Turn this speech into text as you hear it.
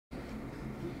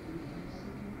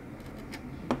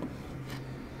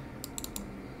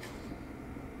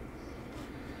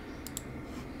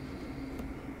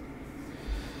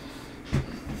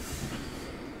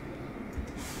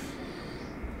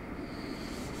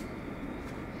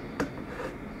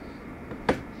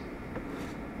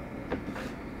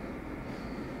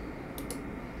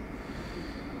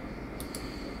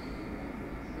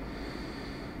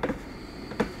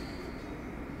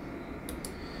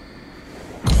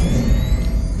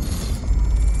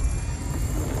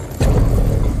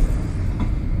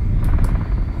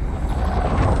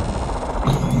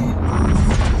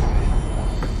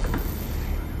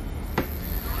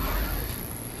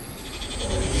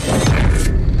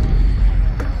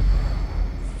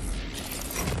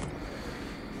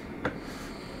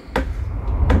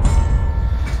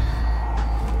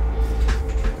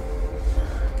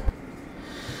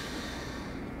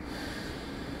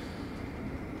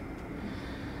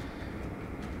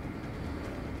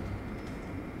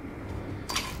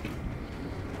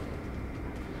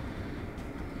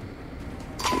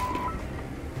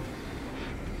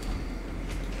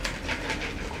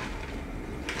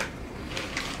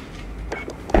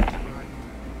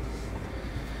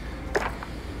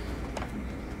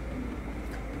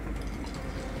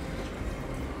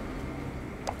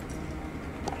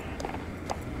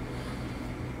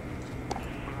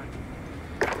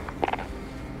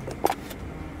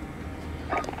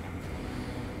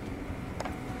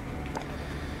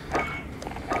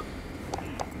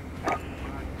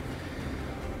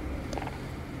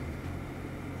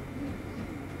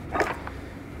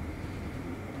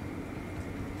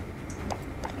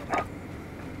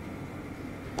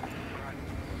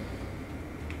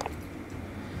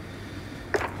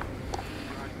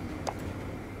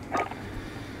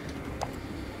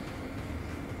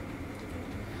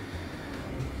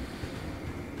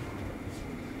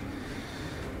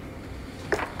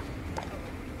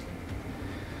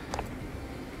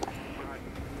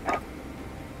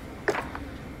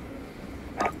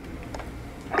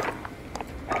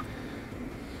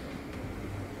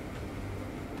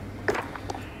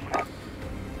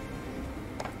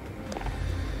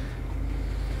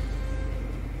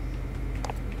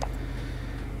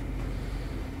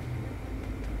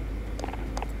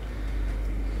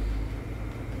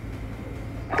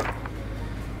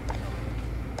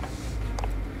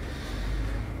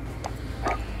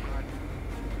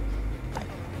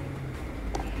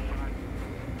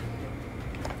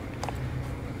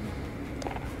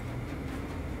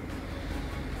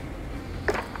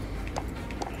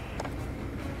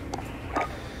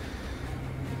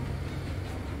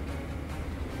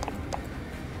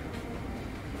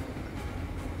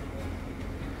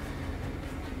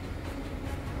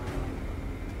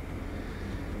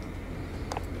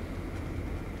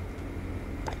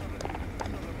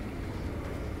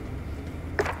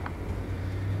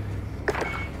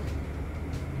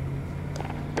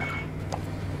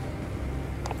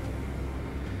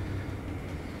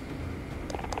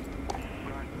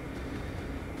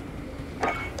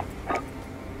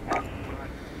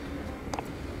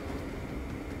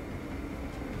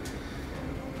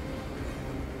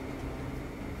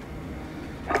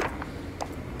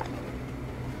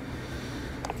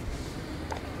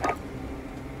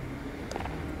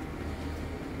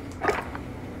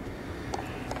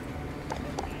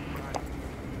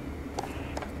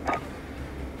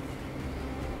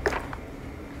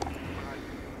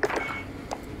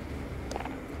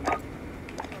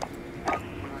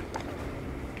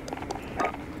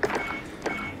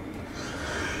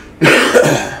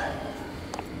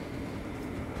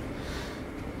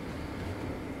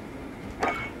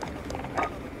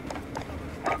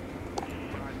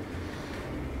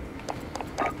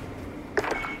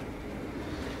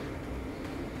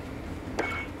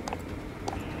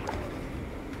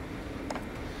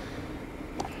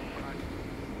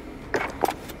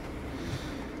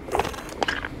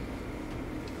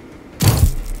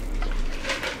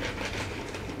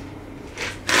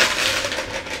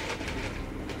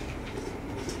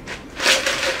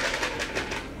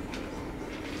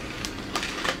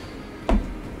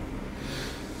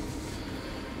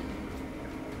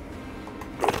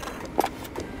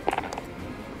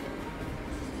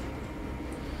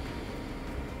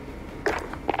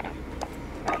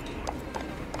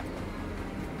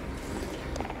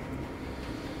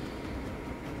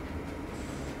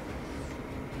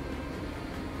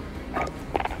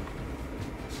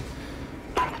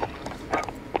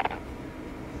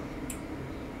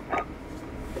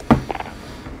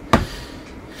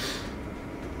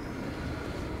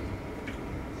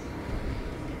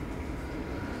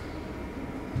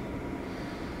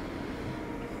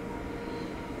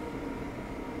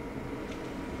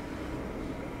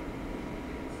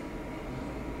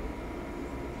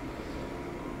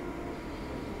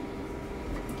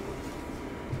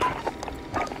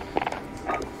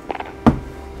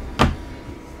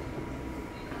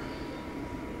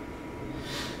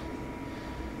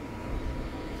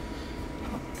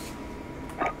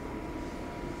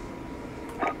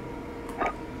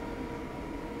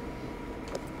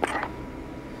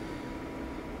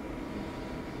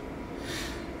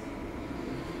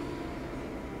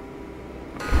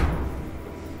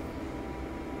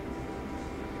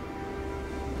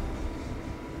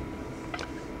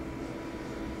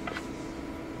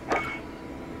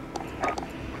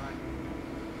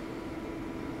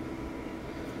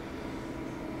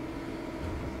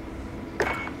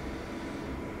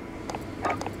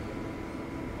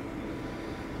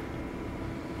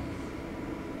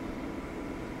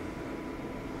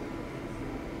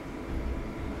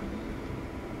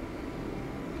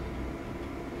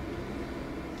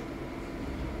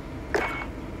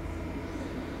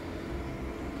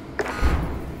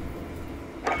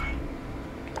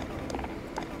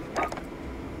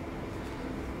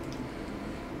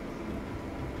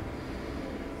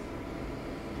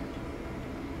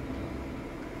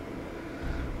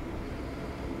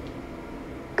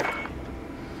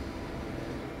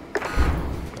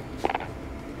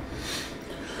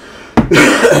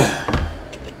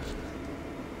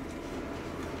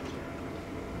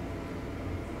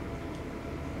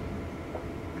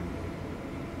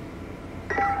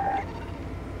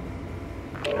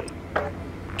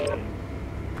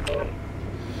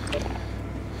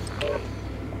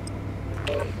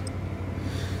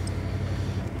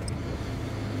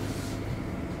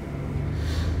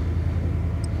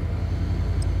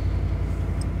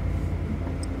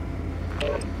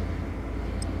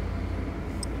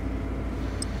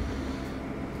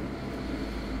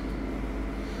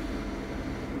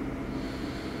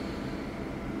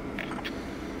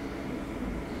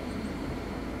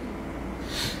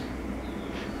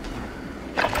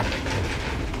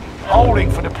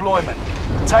deployment.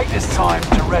 Take this time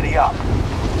to ready up.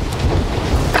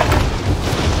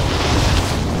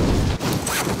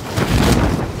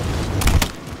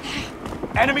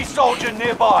 Enemy soldier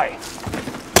nearby.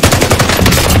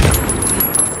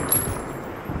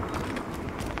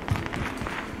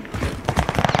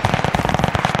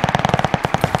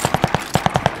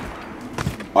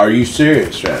 Are you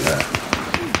serious right now?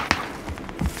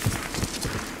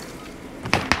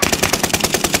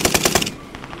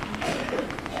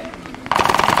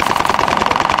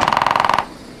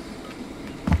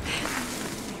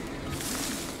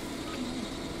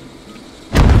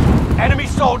 Enemy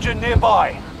soldier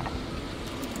nearby.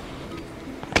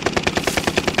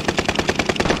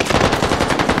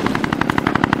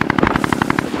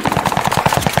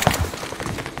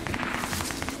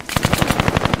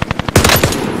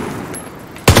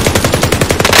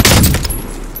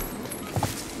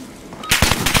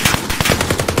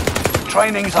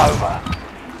 Training's over.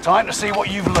 Time to see what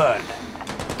you've learned.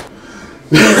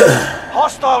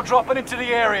 Hostile dropping into the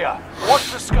area.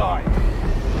 Watch the sky.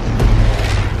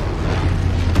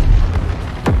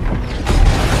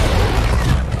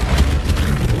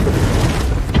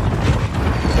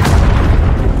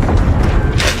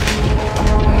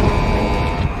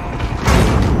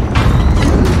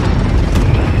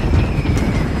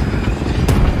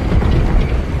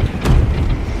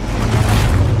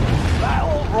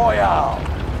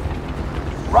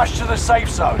 Rush to the safe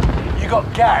zone. You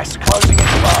got gas closing in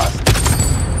fast.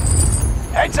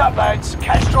 Heads up, lads.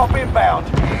 Cash drop inbound.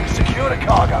 Secure the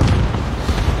cargo.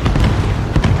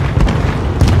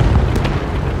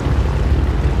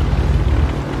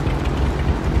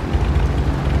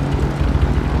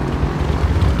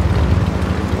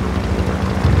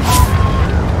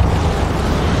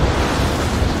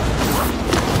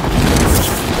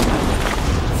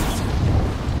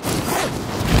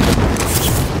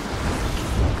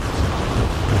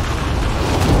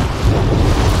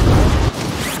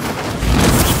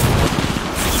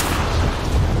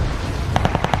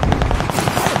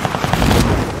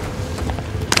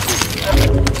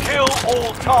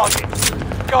 All targets.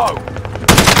 Go!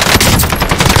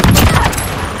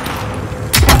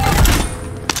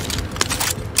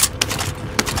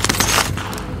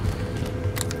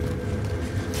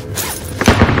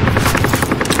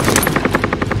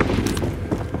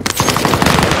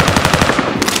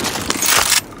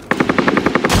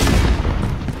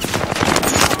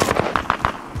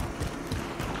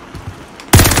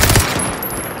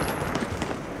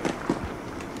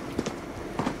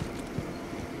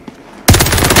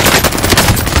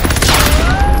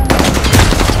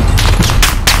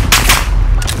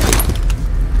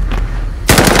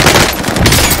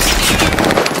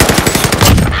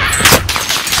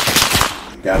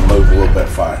 Gotta move a little bit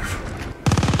faster.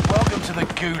 Welcome to the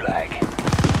Gulag.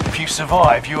 If you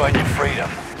survive, you earn your freedom.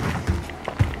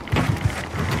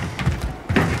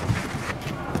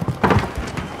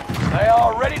 They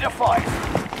are ready to fight.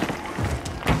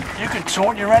 You can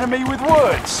taunt your enemy with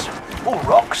words. Or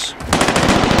rocks.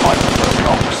 I prefer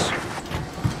rocks.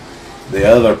 The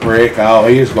other prick, all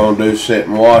he's gonna do is sit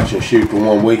and watch and shoot the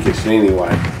one weakest anyway.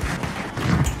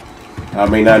 I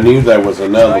mean, I knew there was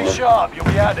another one. Stay sharp, you'll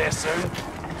be out there soon.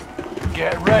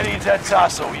 Get ready to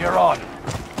tussle, you're on.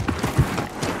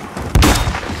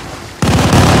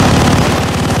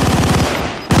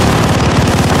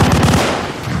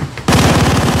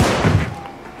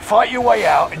 Fight your way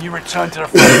out and you return to the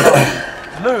front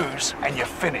line. Lose and you're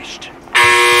finished.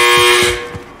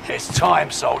 It's time,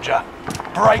 soldier.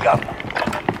 Break them.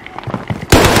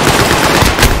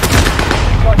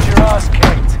 You got your ass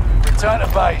kicked. Return to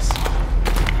base.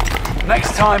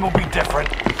 Next time will be different.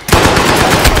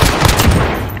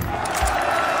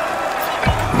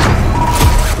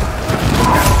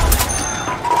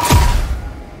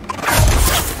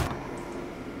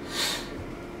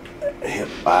 Hit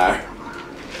fire.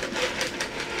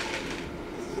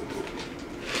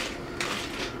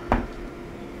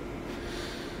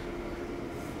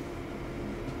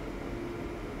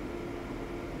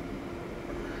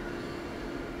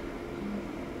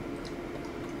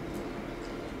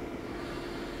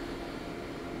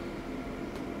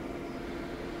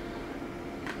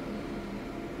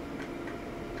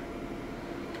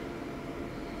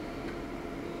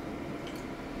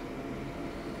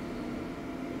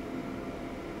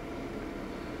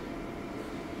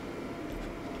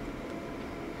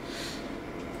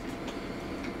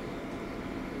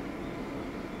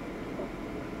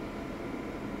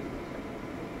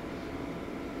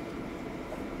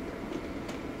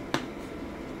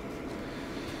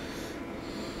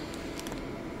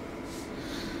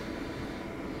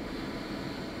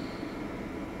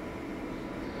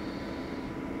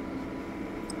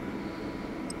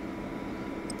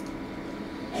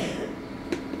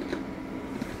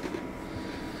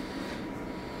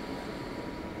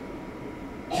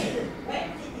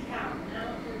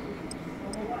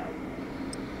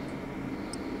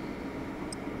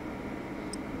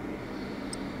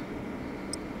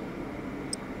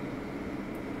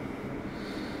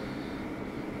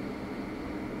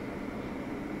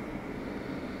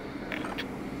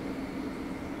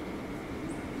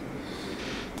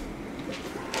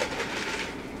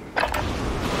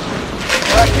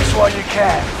 Rest while you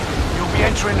can. You'll be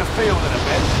entering the field in a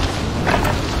bit.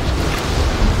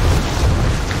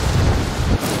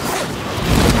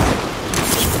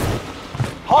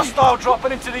 Hostile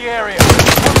dropping into the area.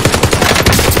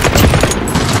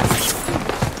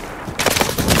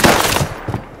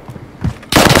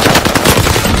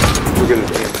 We're gonna.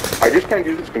 I just can't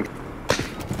do this.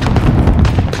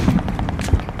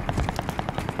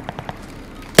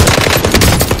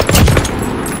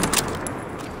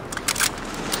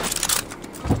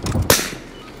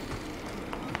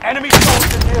 Enemy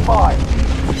soldiers nearby.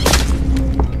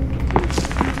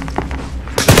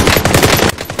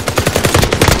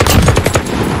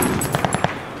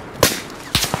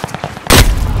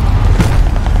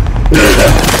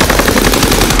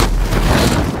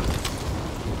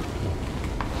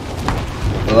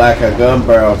 Like a gun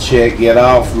barrel, chick, get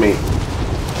off me.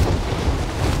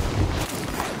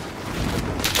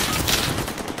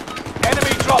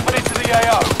 Enemy dropping into the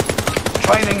AO.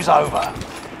 Training's over.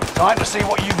 Time to see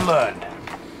what you've learned.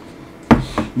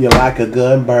 You like a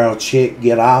gun barrel, chick,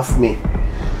 get off me.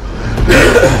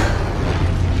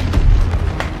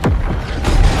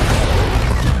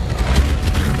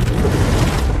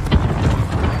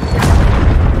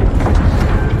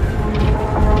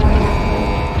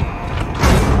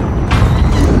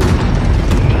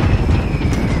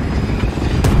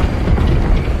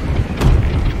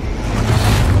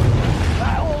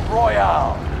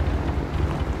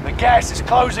 Gas is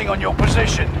closing on your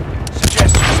position.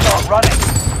 Suggest you start running.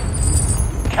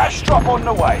 Cash drop on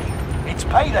the way. It's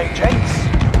payday, gents.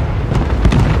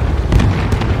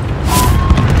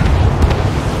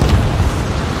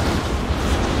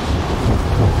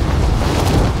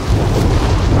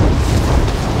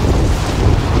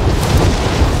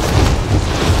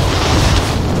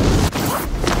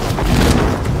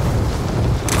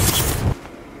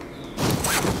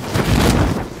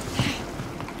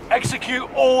 Execute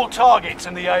all targets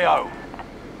in the AO.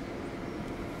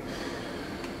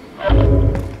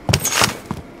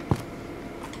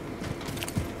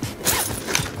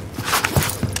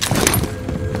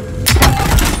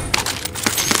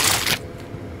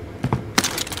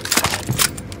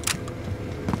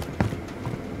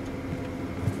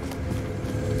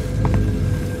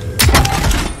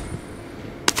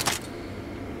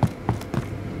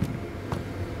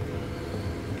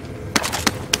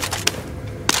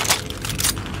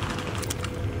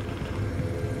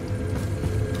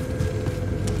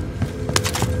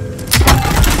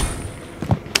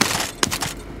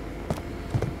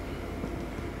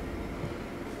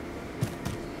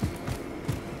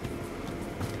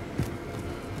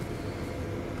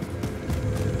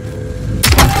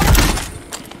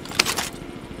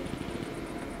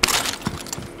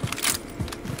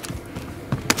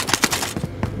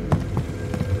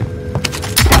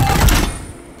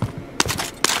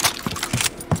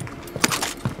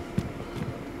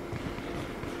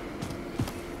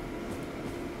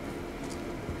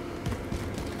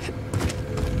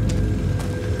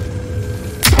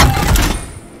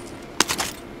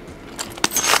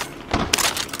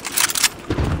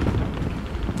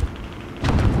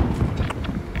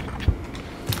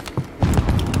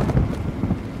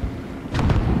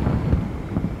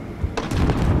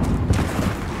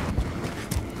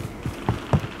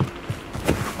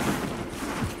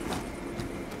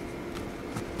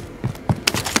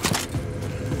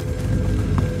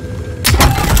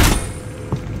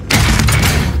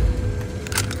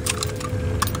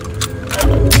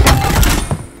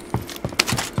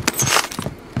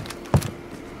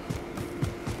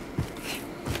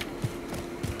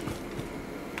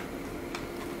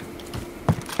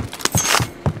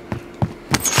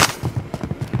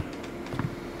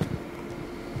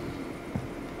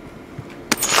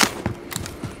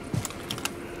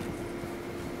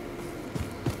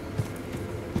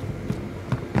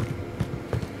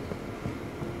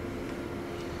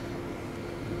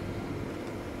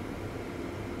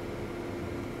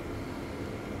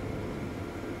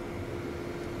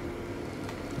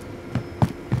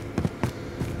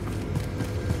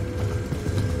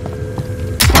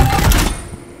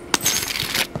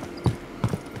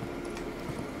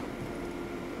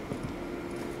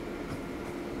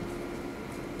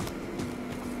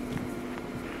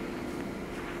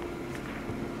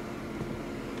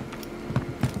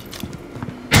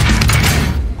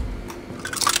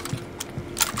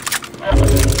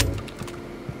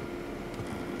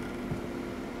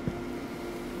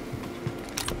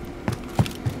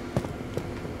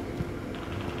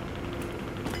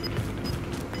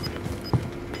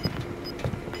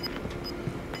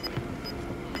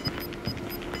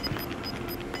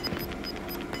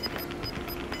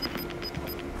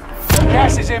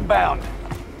 Gas is inbound.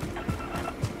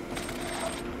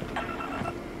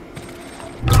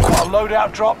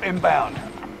 loadout drop inbound.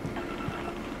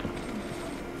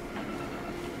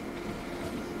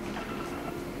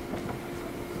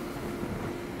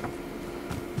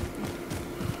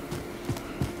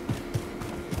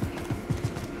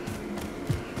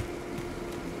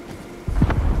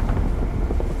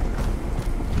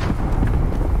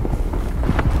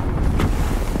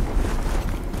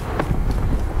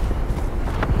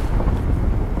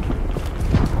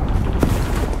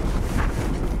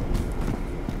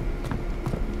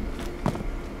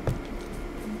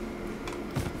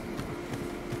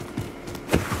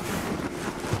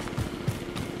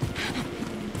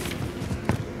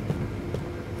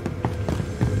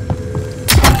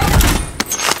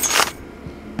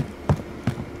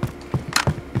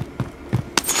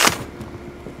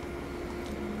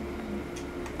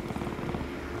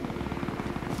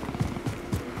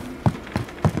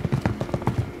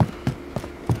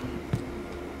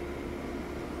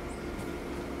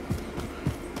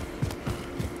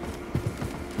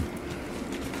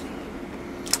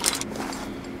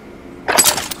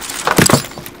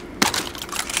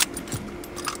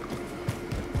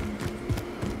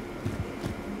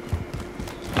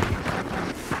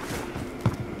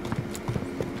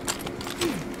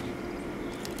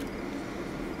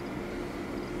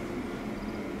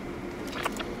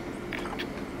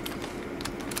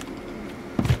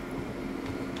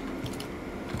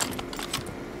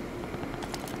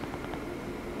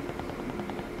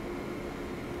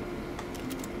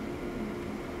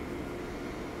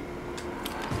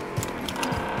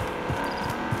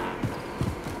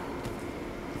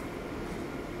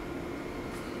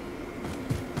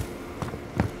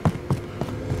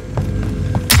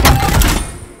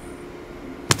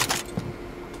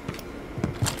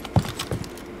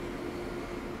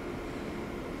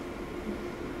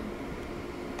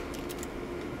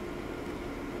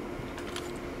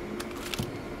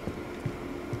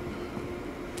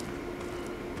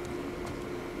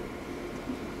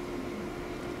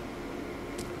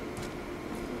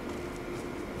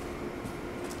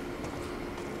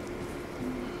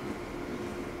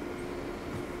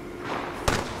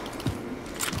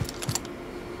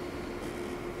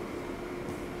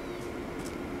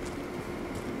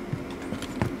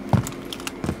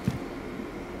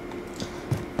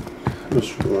 I was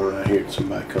sworn I heard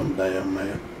somebody come down,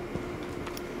 man.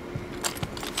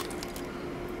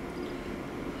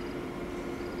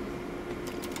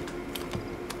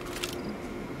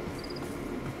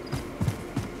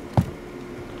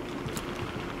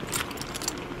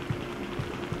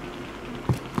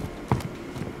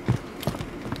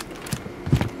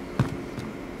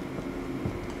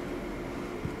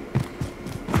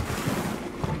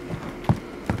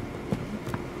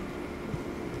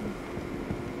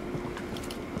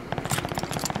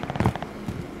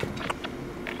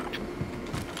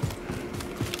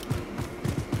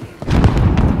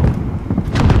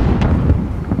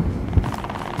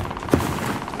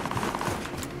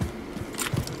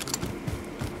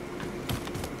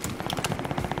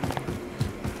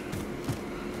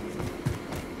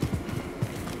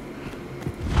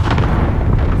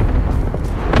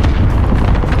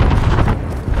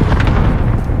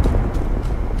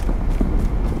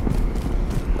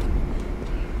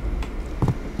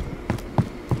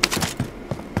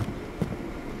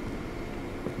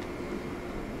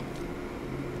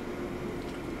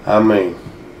 I mean,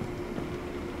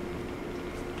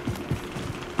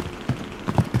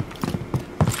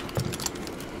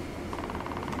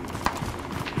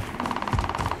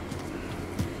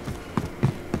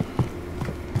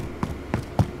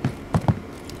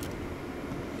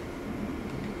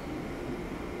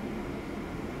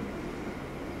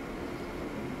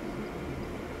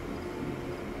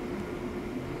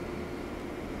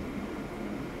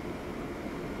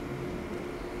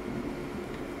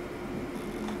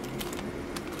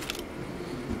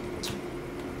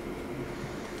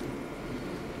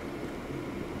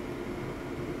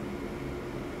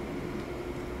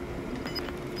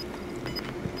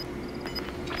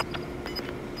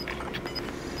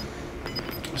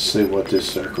 let's see what this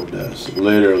circle does.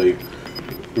 Literally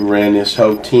ran this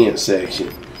whole tent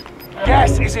section.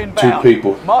 Gas is inbound. 2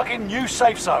 people. Marking new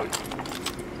safe zone.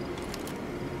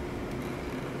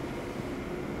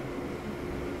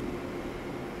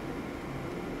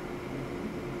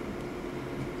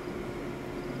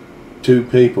 Two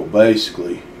people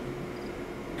basically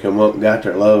come up and got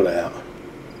their load out.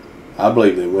 I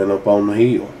believe they went up on the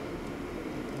hill.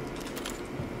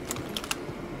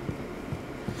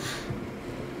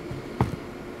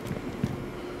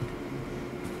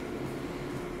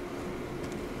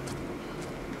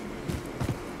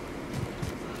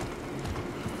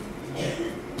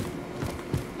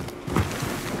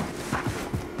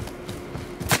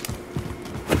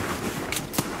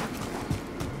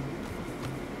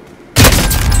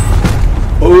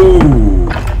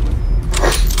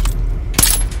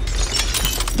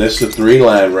 This is a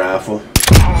 3-line rifle.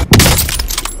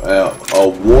 A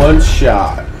one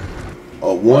shot.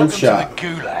 A one shot.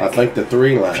 I think the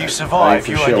 3-line. If you survive,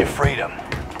 you earn your freedom.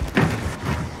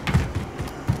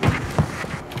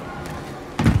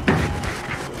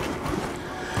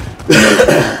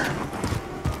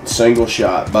 Single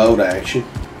shot bolt action.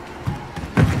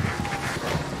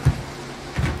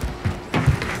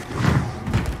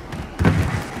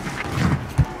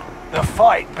 The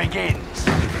fight begins.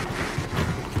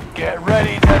 Get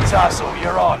ready to tussle,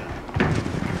 you're on.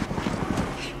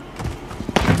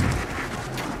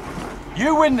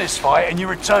 You win this fight and you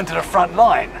return to the front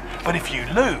line, but if you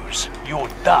lose, you're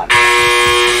done.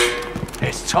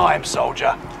 It's time,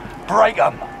 soldier. Break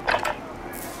 'em.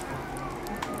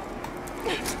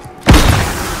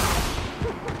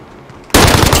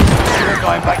 You're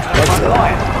going back to the front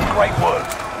line. Great work.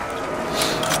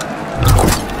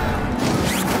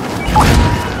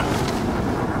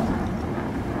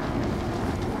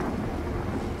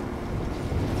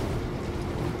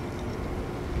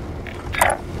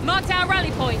 Marked our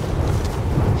rally point.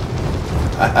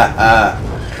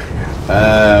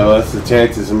 What's the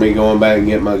chances of me going back and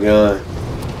get my gun?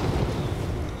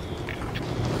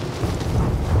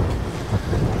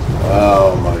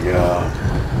 Oh my god.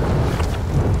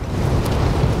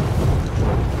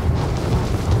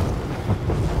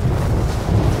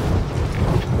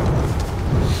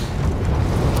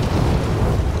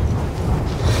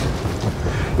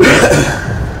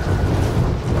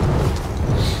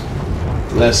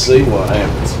 Let's see what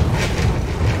happens.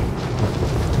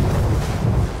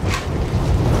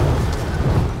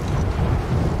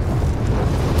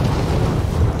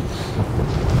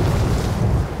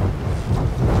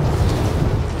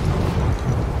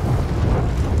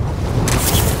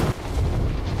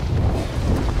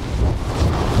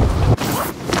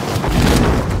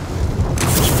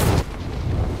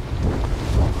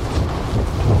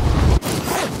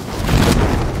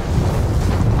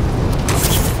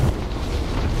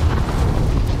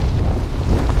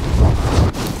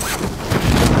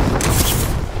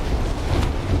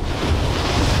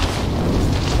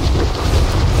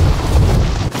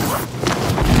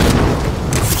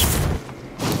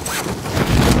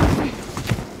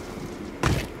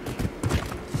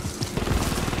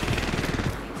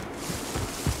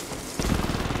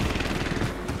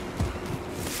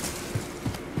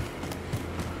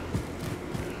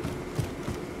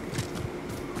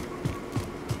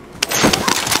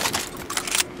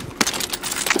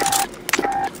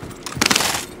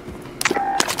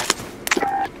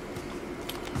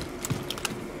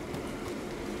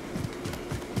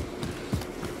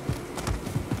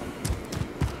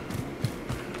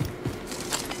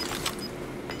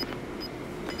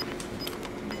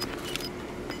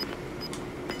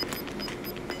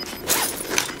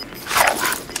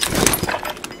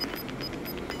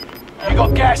 You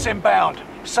got gas inbound.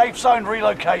 Safe zone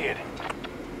relocated.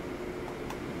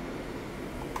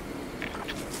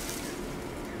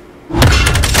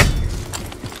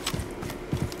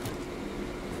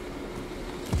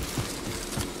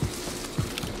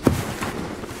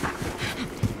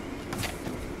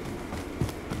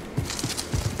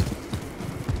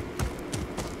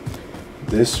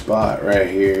 This spot right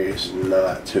here is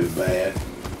not too bad.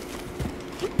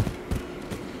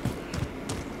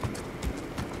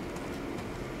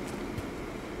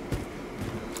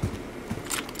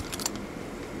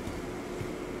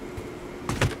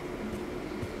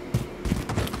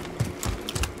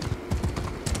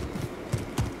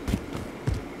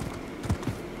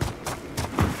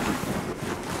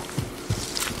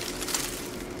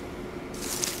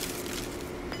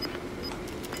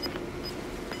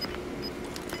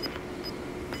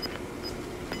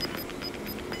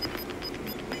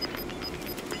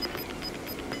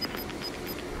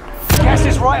 Gas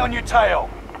is right on your tail.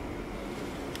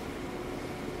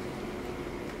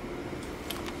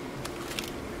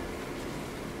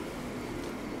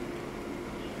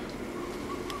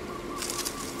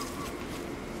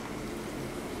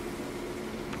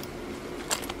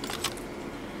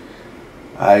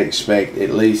 I expect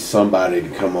at least somebody to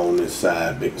come on this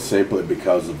side, but simply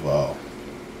because of the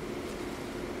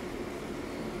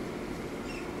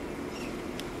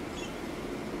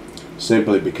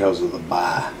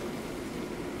buy.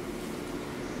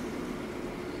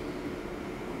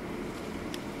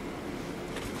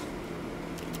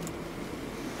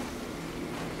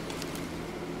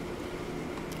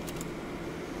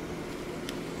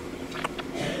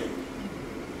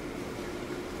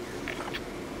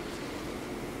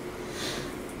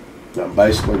 I'm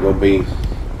basically going to be,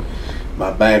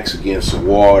 my back's against the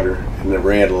water and the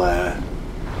red line.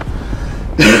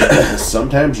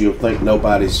 Sometimes you'll think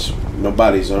nobody's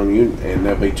nobody's on you, and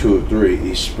there'll be 2 or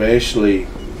 3, especially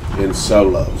in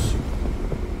solos.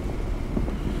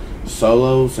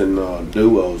 Solos and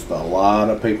duos, a lot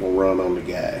of people run on the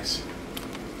gas.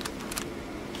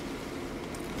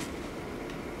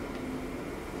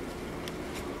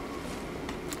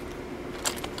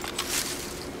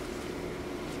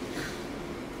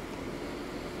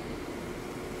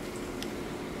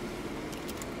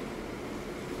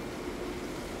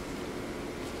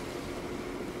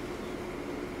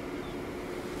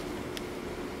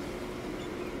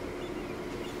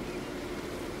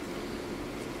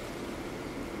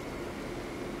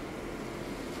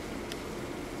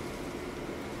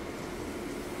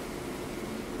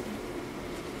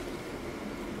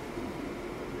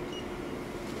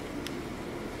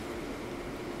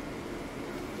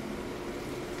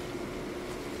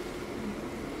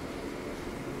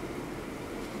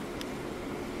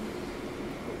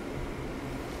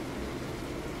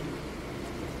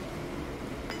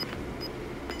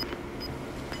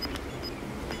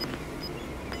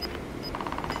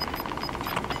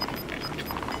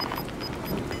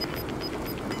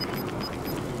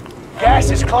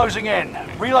 Gas is closing in.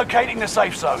 Relocating the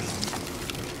safe zone.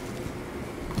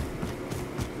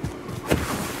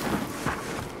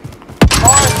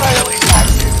 Fire sale is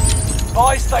active.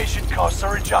 Buy station costs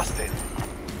are adjusted.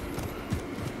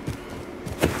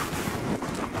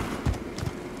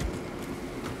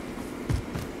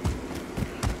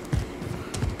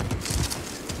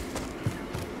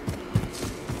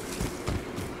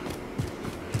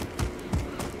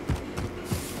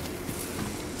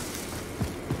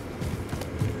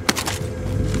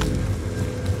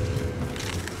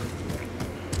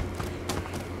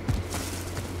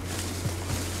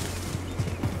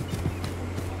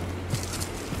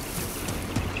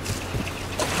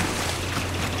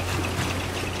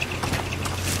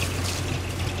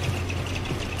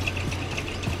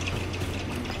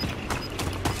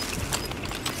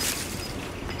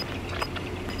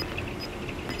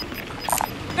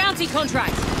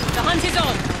 Contract. The hunt is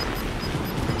on.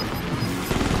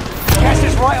 Gas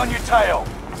is right on your tail.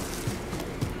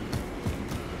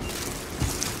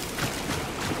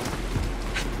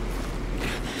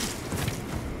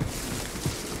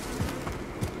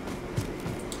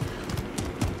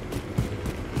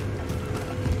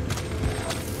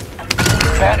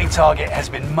 Bounty target has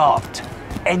been marked.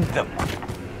 End them.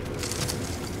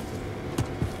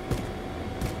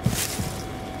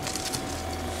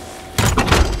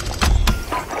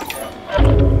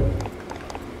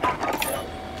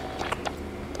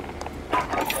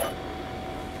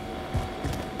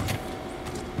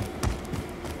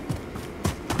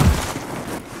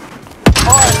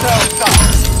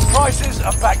 Prices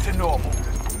are back to normal.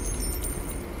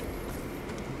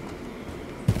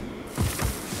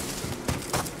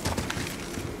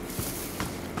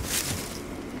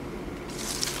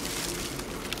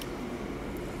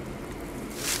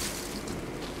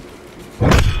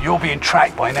 You're being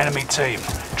tracked by an enemy team.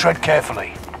 Tread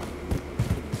carefully.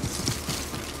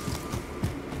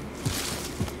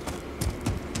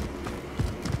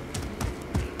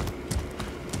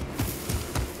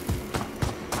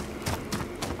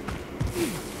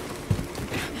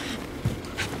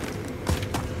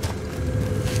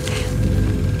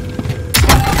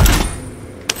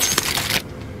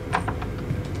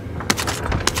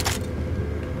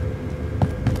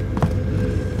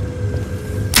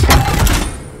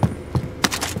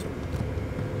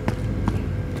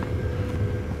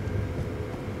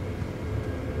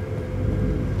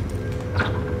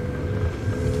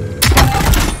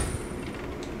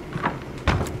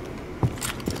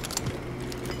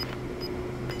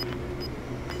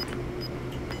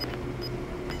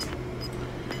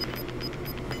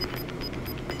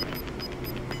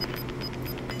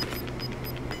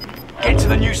 Get to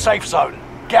the new safe zone.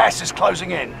 Gas is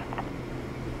closing in.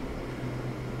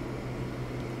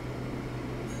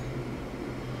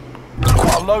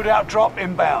 Our loadout drop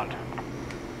inbound.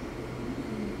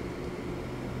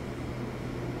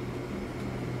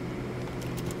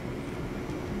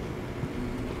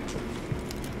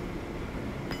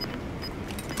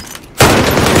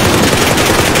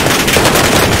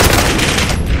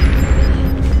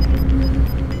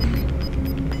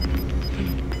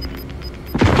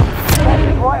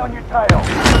 Right on your tail.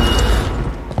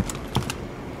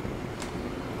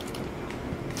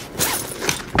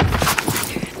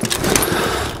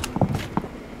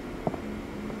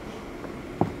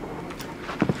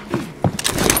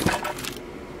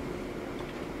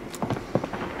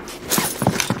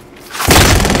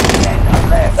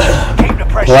 Keep the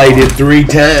pressure. Played it 3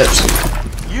 times.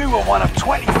 You were one of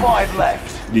 25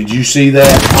 left. Did you see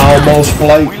that almost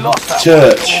flake We lost that one,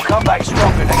 touch? but we'll come back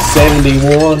stronger next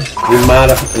 71. He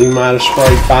might have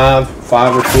sprayed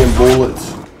five or 10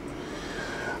 bullets.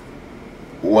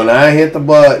 When I hit the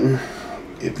button,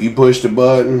 if you push the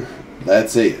button,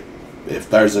 that's it. If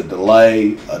there's a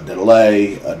delay, I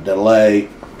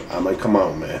mean, come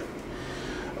on, man.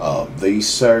 These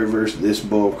servers, this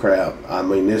bull crap. I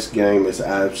mean, this game is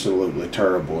absolutely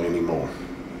terrible anymore.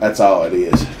 That's all it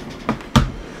is.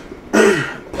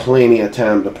 Plenty of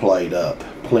time to play it up.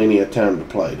 Plenty of time to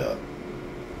play it up.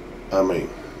 I mean,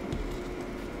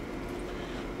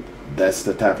 that's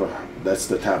the type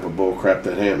of bull crap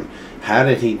that happened. How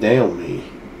did he down me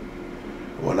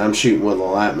when I'm shooting with a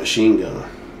light machine gun?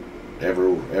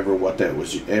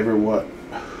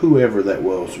 Whoever that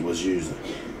was using.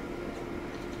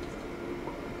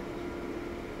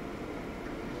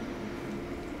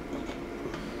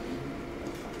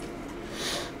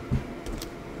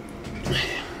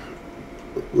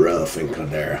 Rough in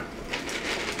Caldera.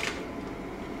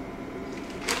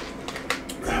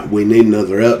 We need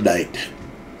another update.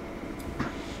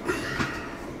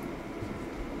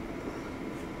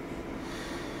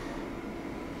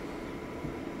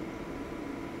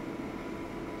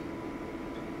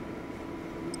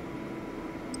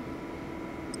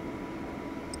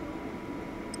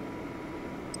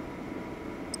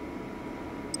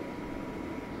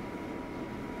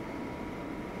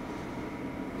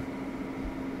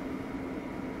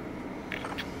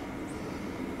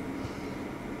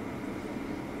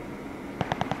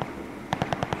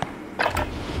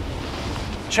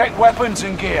 Check weapons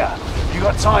and gear. You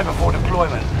got time before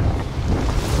deployment.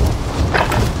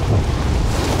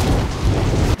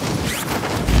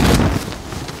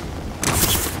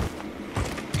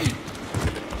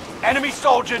 Enemy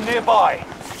soldier nearby.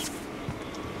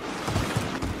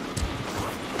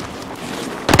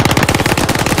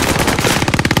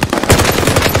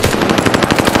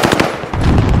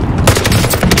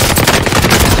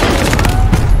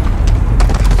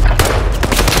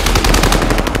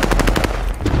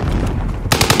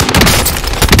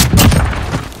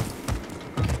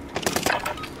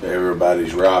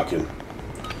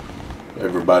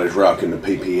 Everybody's rocking the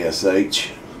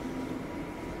PPSH.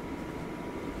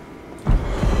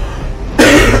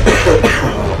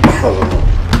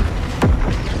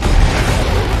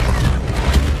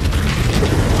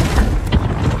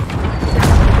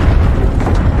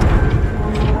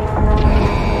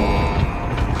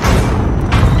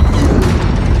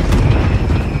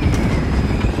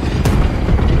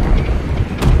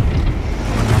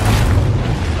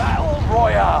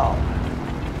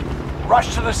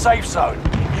 Rush to the safe zone.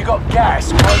 You got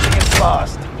gas closing in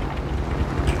fast.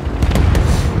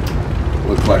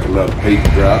 Looks like another peak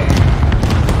drop.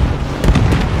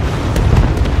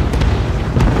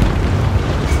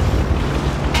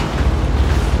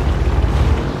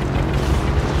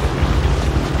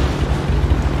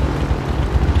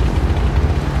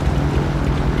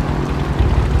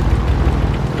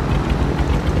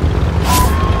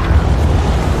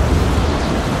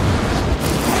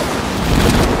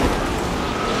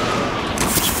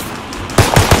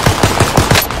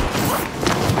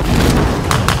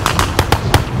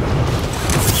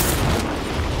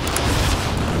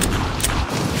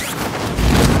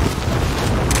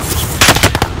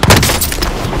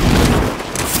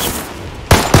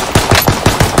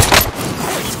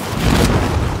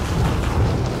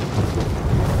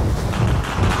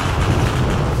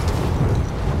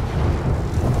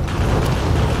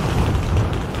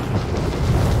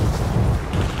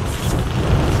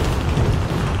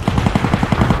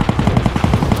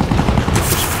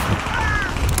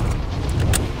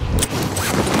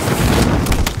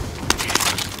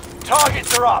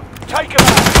 Targets are up. Take them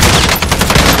out.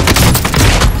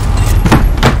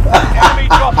 Enemy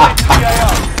dropping into the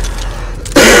AO.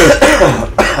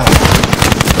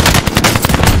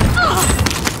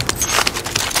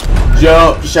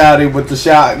 Jump, shot him with the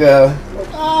shotgun.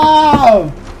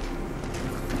 Oh!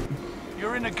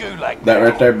 You're in a gulag. That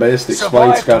right there best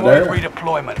explains Survive to avoid Caldera.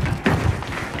 redeployment.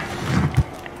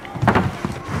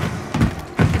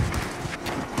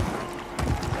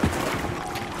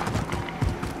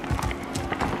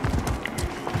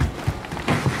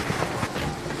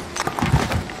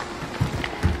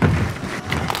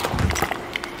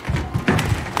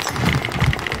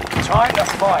 Time to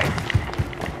fight.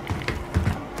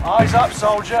 Eyes up,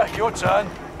 soldier. Your turn.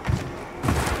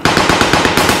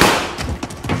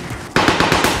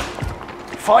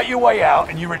 Fight your way out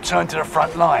and you return to the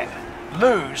front line.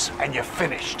 Lose and you're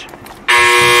finished.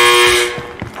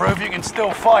 Prove you can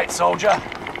still fight, soldier.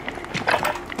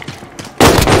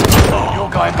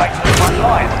 You're going back to the front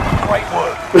line. Great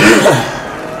work.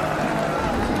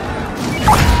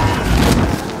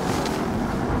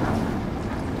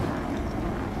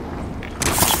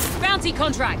 bounty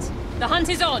contract. The hunt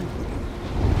is on.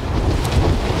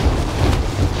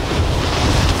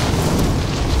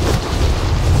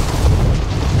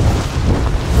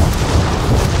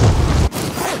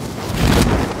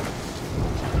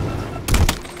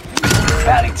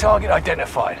 Bounty target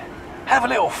identified. Have a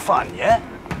little fun, yeah?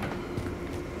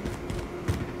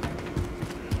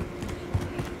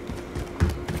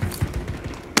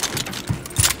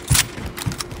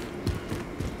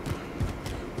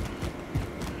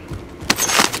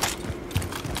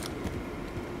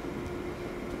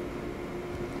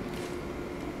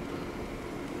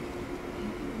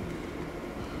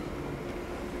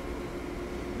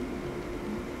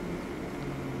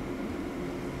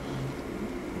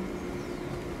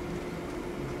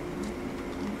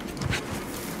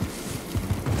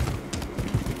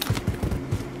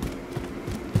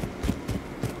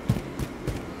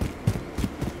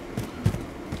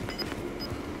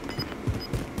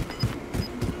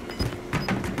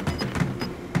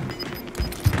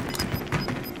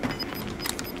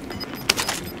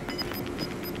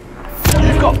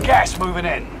 Got gas moving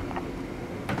in.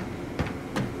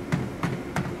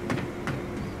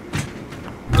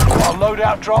 Got a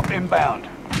loadout drop inbound.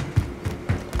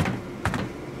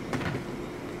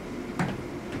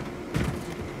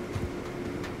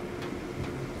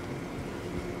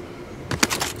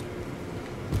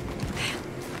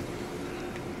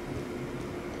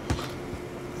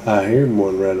 I heard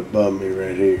one right above me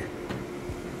right here.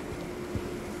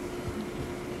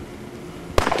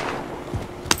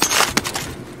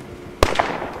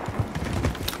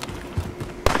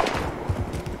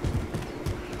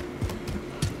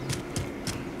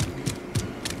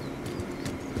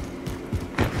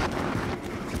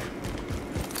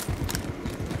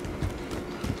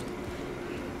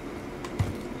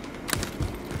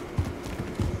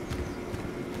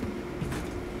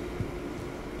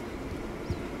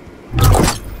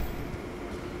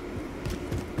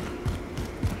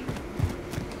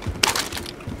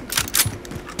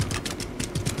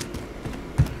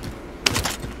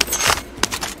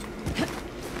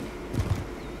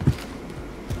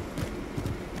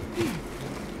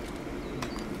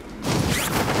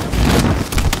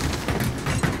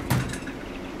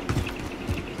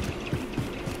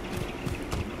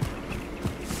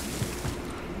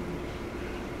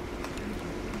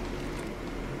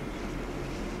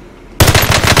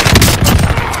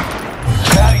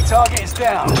 Target is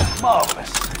down.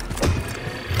 Marvelous.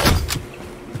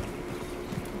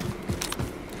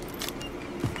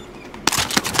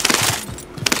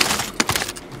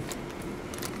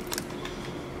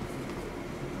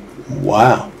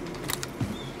 Wow.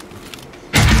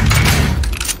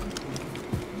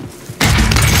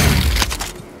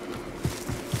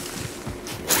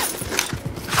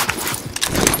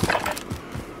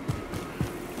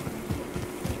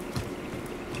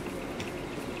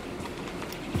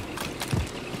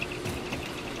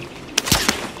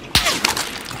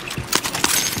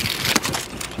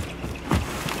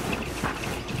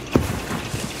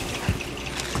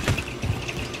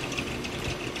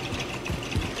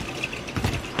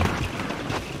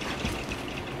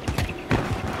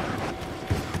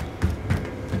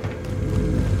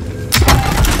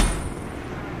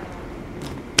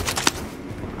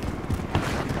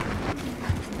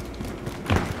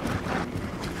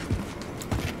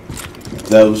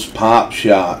 Those pop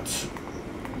shots.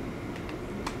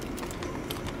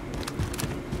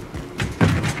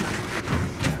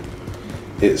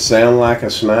 It sound like a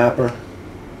sniper.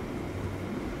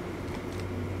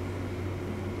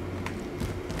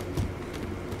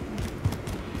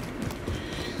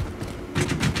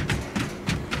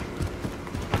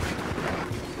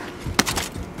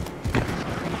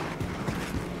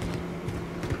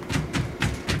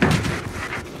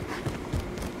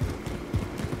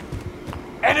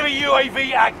 Enemy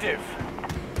UAV active.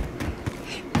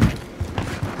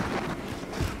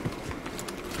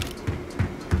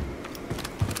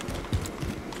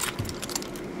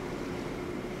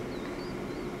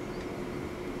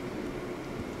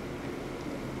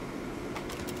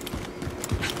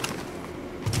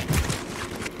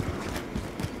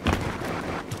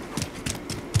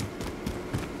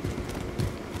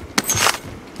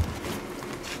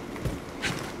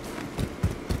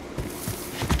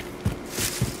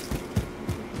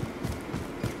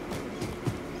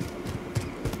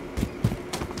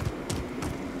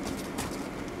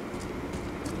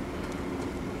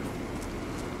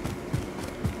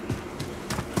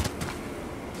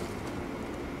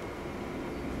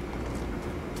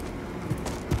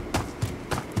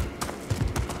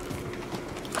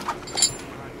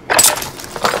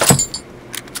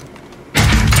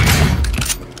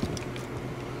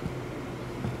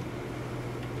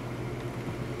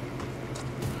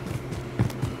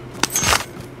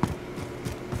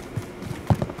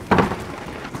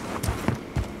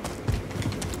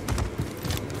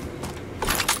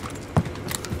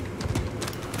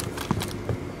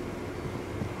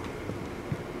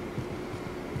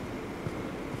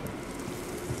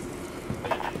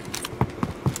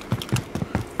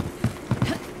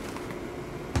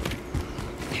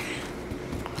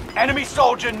 Enemy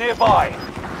soldier nearby.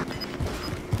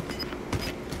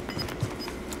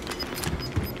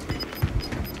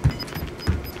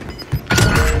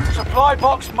 Supply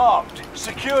box marked.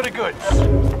 Secure the goods.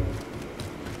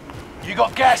 You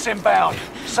got gas inbound.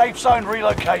 Safe zone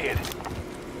relocated.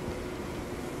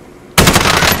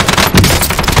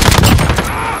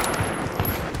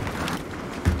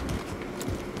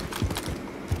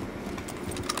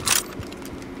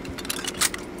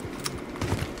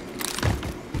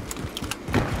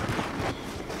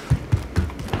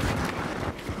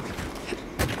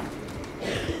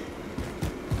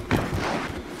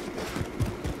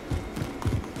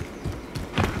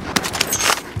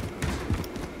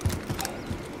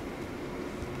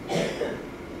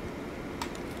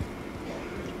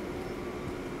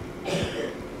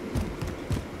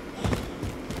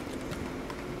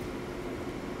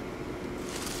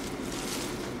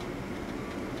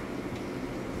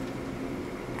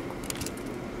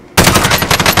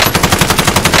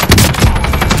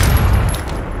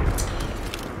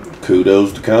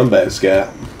 Kudos to Combat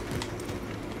Scout.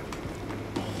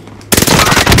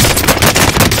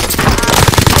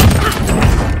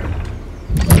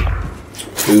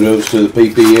 Kudos to the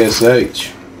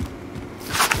PPSH.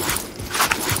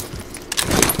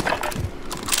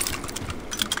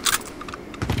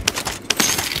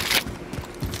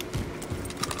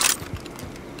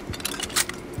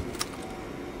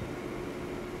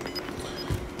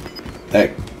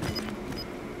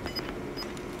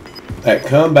 That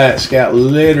Combat Scout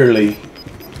literally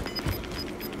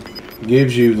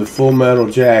gives you the Full Metal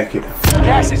Jacket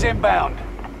Gas is inbound.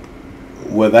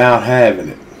 without having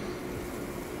it.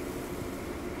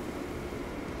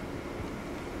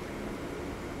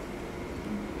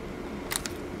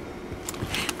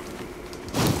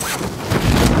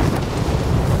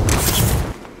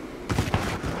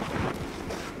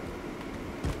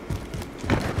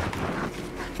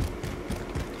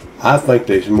 I think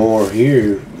there's more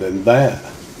here than that.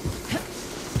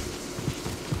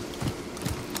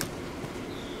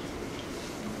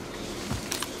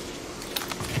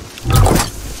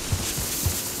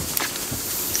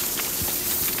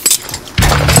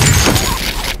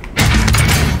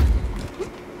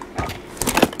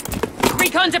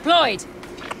 Recon deployed.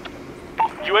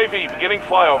 UAV beginning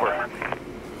flyover.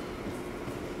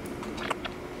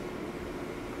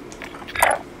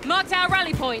 Marked our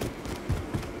rally point.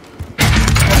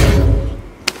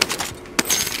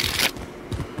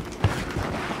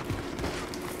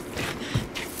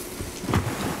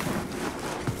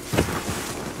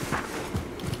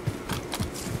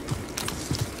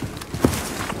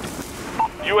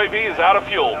 UAV is out of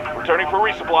fuel. Returning for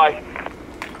resupply.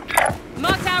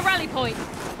 Marked our rally point.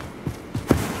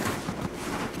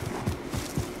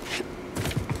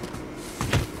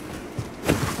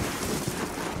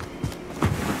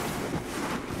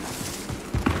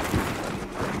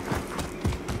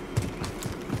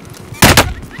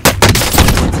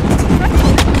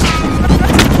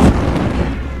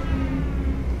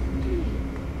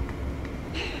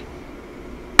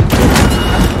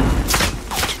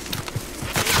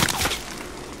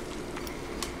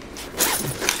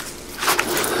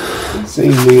 See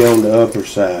me on the upper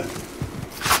side.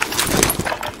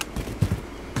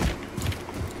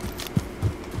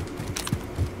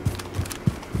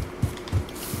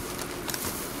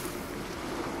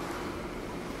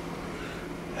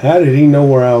 How did he know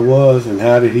where I was and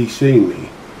how did he see me?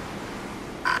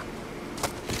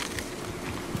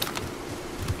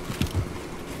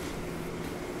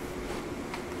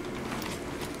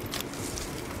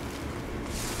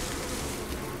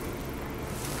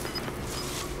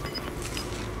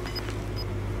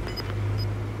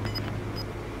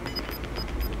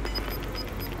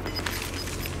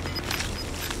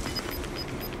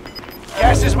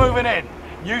 Gas is moving in.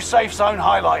 New safe zone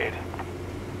highlighted.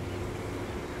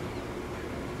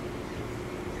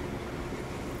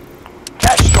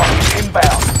 Cash strike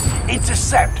inbound.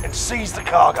 Intercept and seize the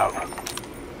cargo.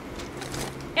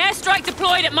 Airstrike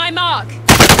deployed at my mark.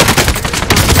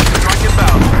 Strike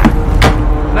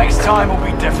inbound. Next time will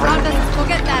be different.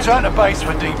 Forget that. Return to base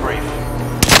for debrief.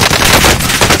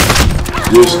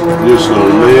 Just a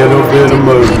little bit of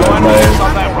movement, man.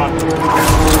 On that run.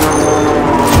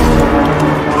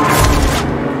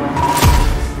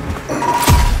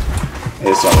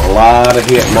 It's a lot of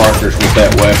hit markers with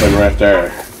that weapon right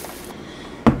there.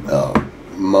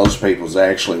 Most people's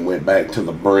actually went back to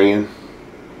the Bren.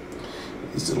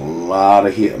 It's a lot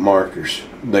of hit markers.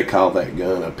 They call that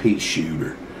gun a pea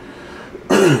shooter.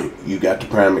 You got the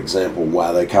prime example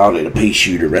why they called it a pea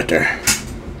shooter right there.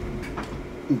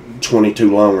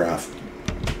 22 long rifle.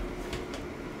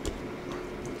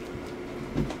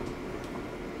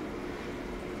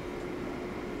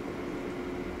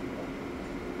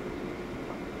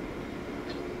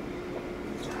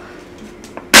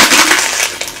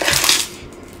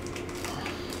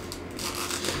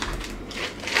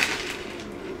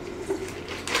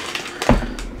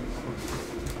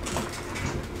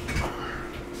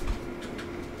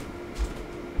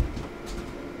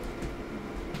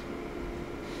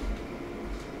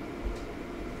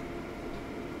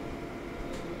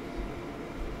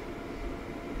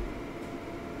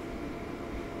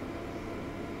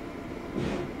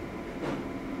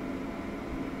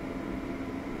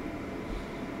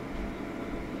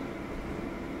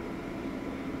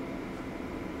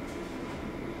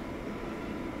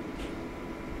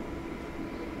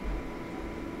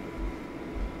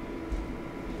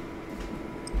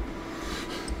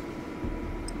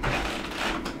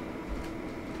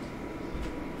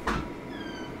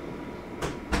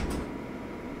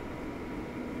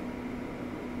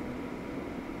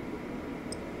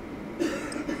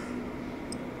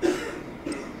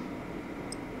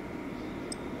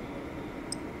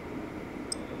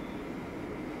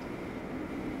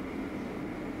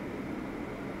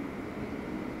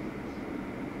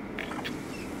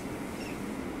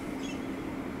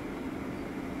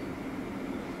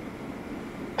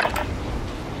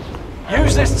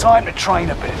 Use this time to train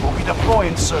a bit. We'll be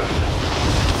deploying soon.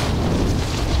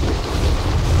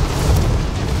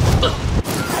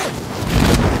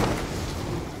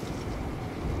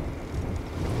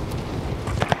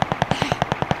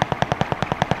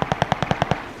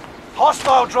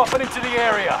 Hostile dropping into the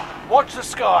area. Watch the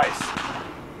skies.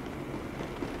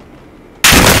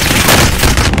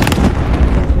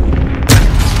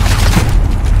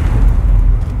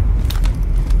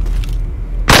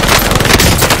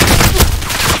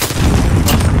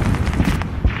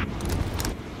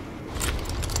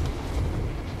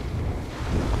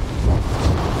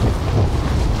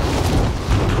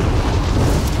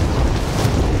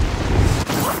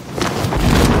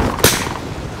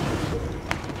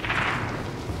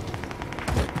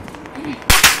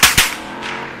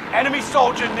 Enemy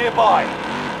soldier nearby.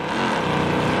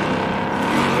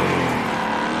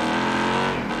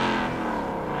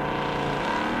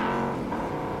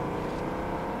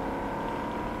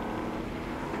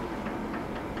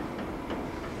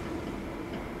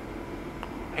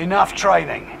 Enough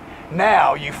training.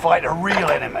 Now you fight a real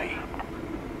enemy.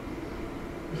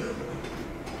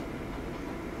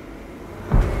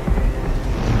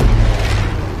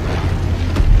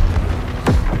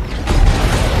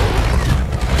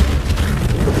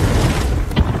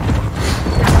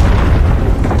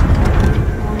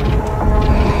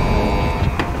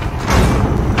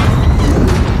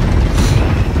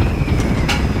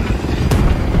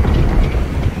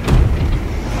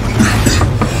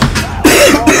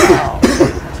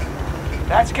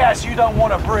 That's gas you don't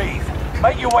want to breathe.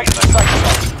 Make your way to the safe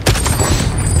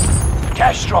zone.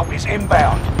 Cash drop is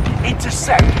inbound.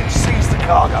 Intercept and seize the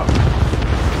cargo.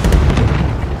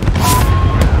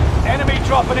 Enemy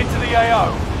dropping into the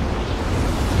AO.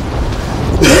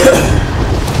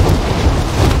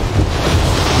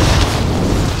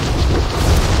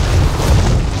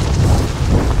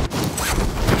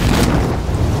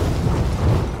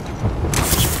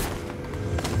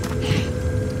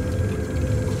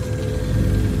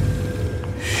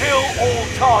 All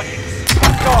targets.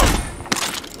 Go.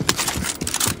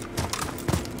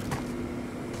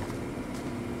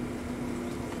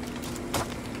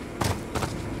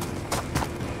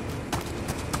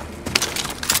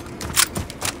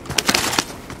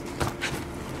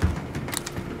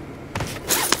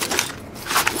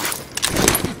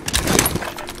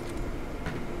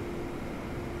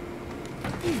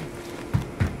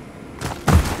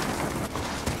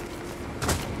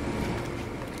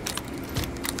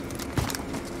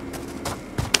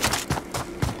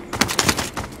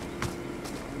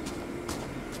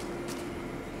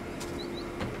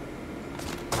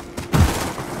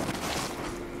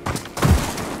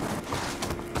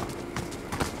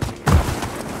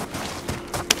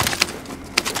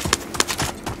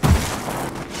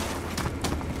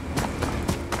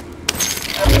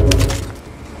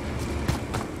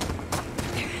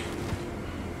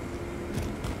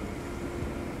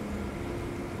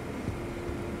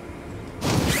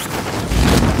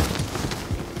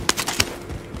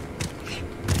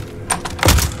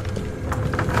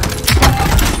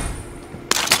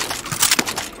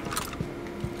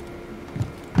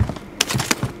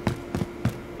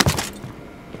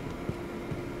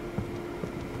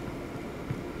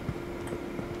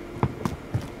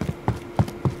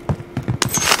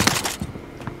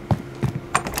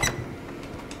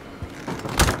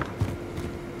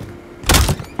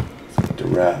 The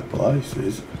right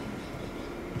places.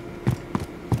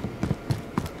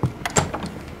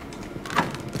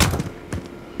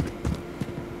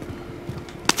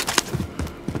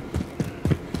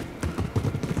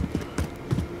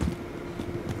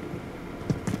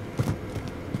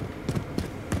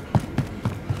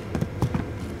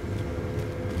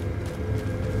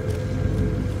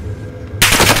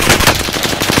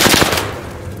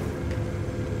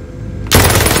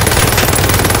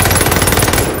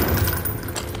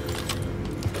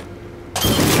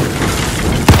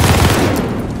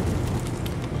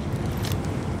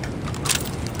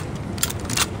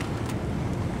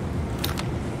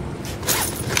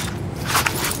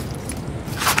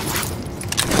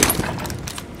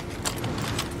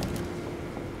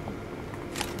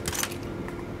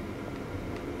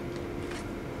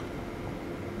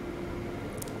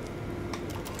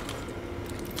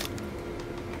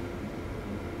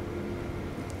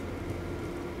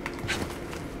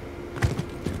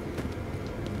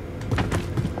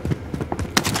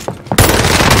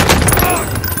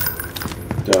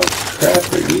 The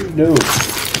crap are you doing?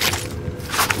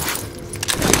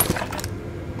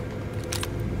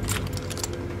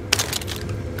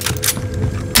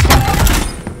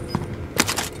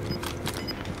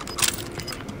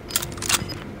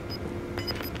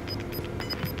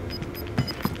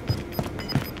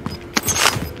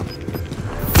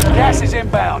 Gas is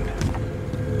inbound.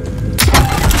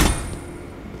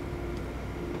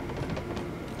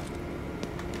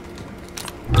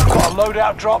 Got a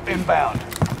loadout drop inbound.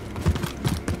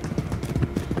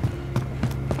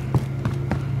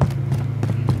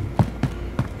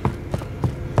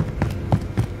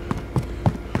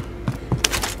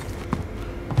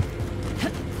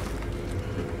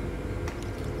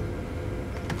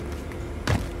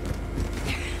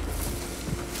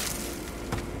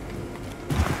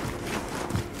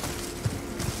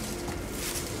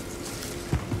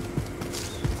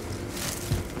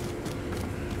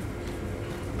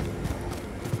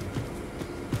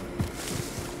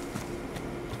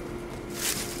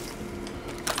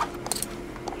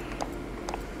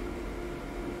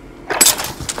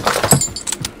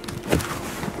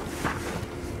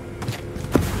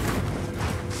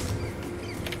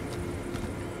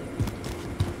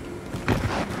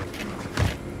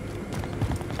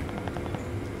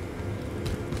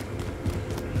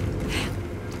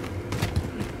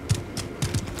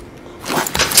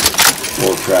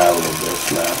 We'll try a little bit of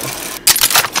sniping.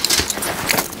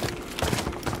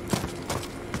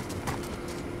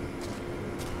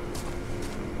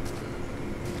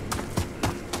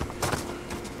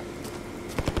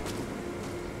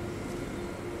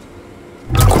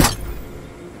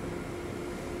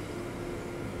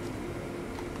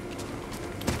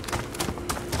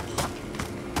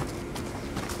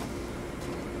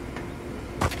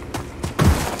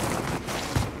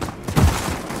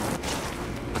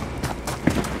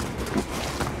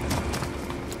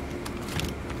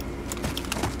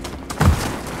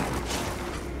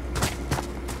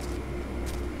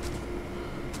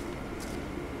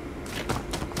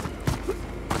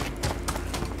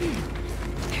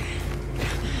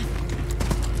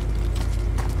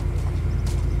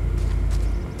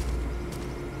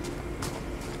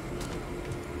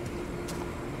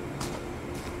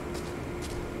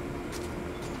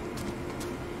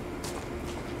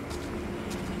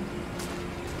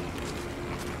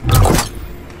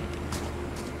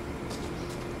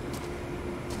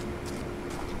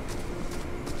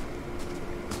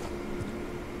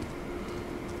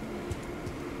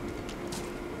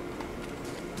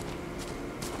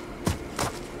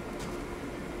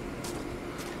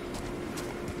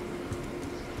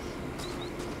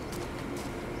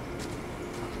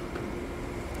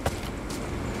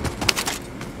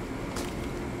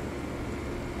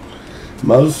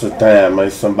 Most of the time,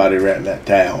 there's somebody right in that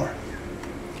tower.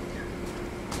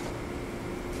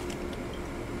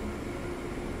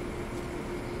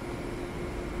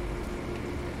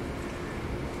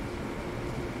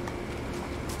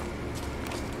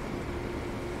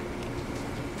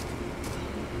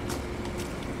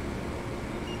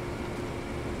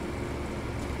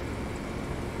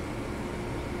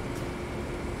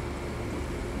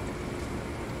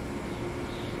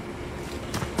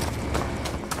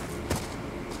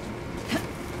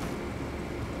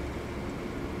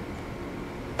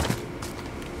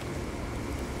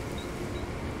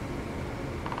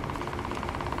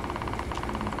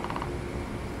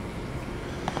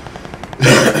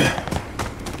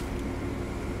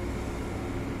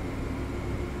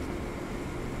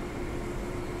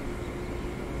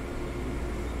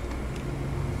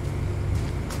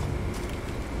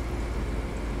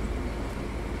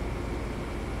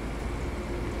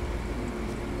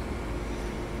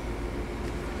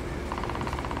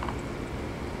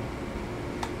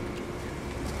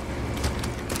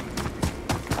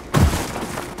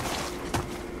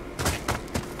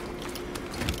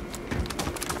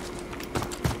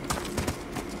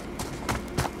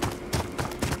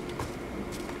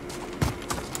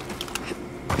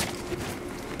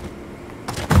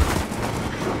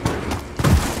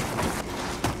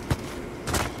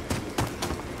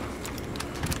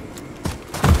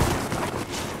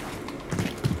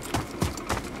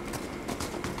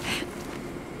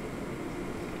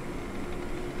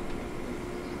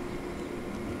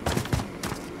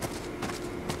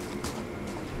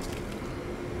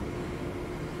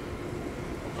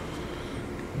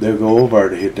 They'll go over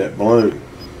to hit that balloon.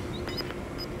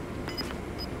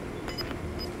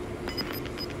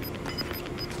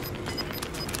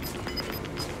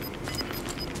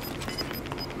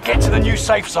 Get to the new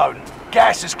safe zone.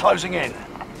 Gas is closing in.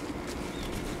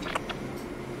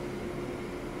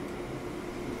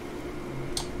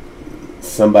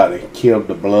 Somebody killed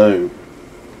the balloon.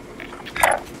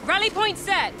 Rally point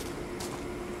set.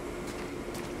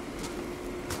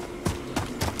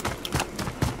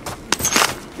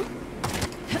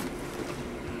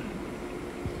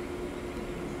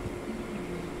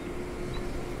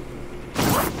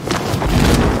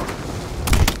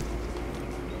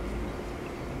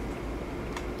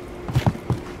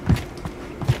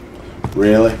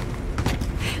 Really?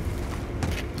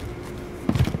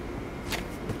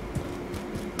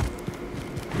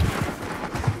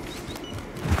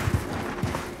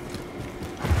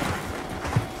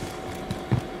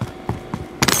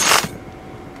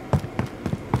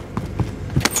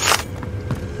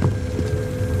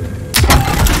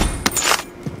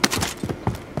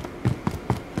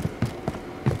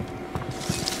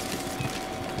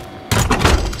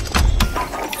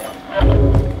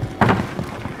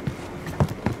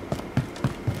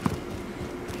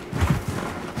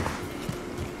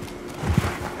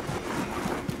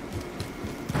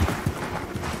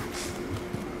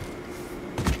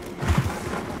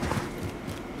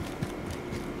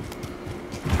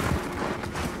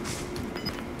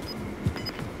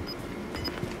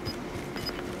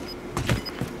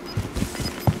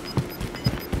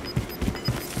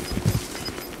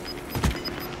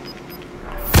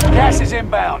 Gas is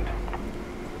inbound.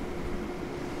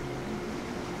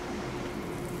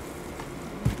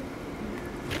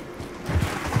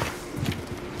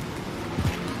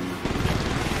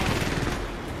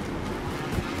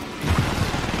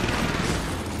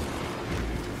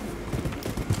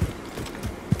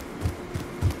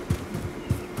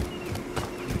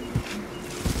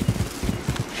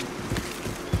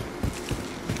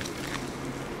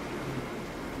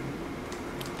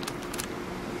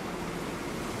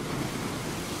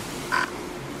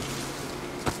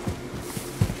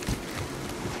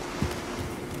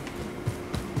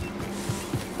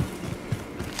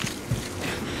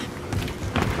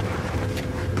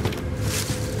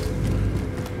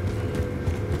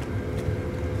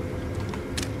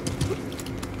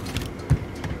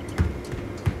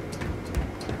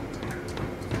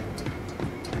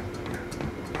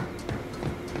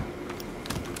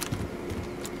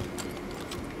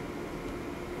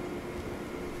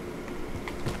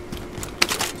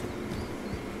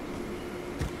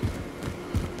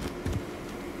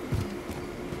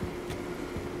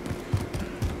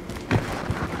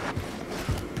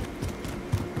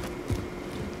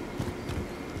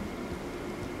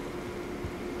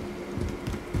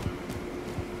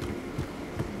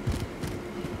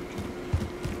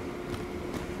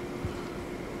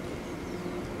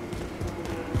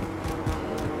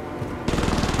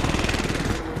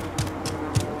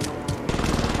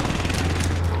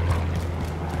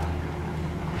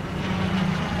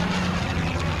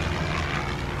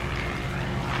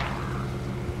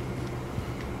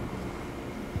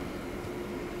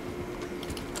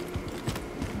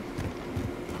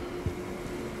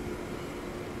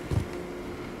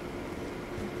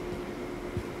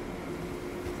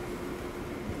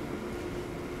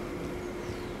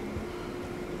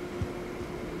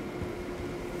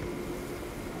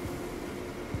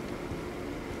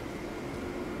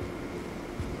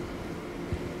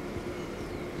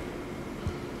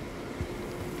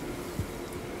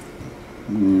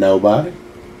 Nobody?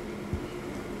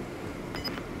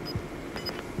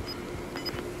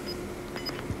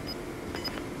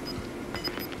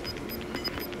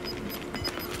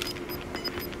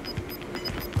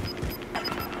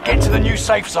 Get to the new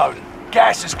safe zone.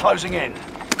 Gas is closing in.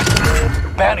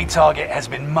 Bounty target has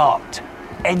been marked.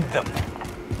 End them.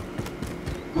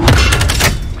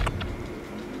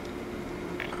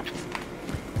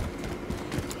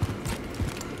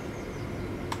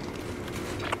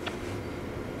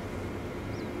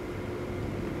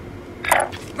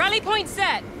 Rally point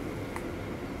set.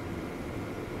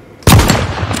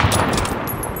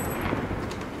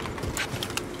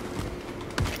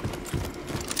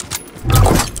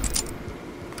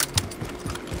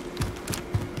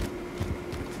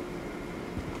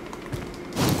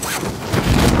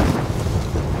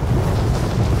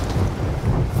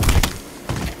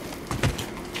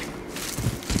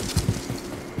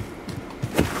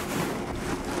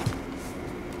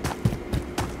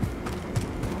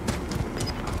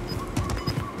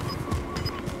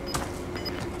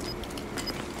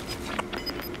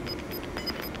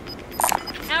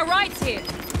 Our right's here.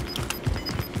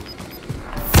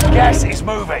 Gas is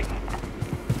moving.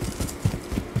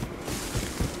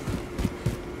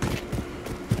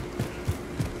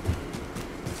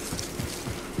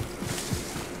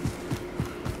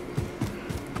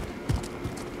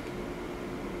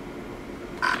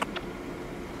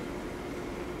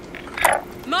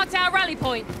 Marked our rally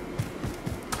point.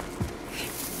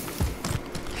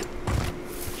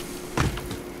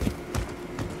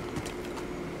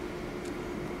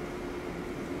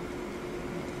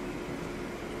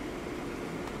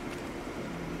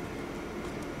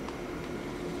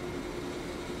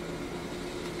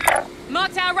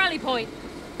 Marked our rally point.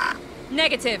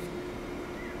 Negative.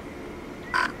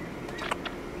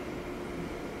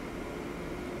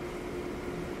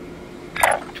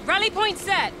 Rally point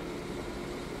set.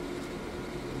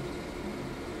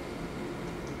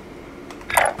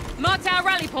 Marked our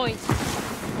rally point.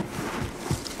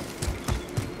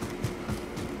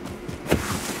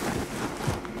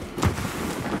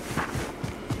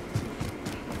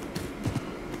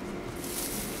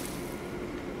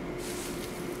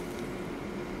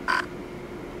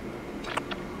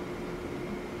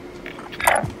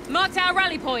 Marked our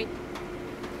rally point.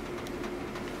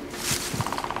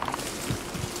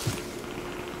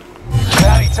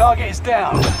 Bounty target is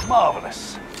down.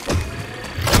 Marvelous.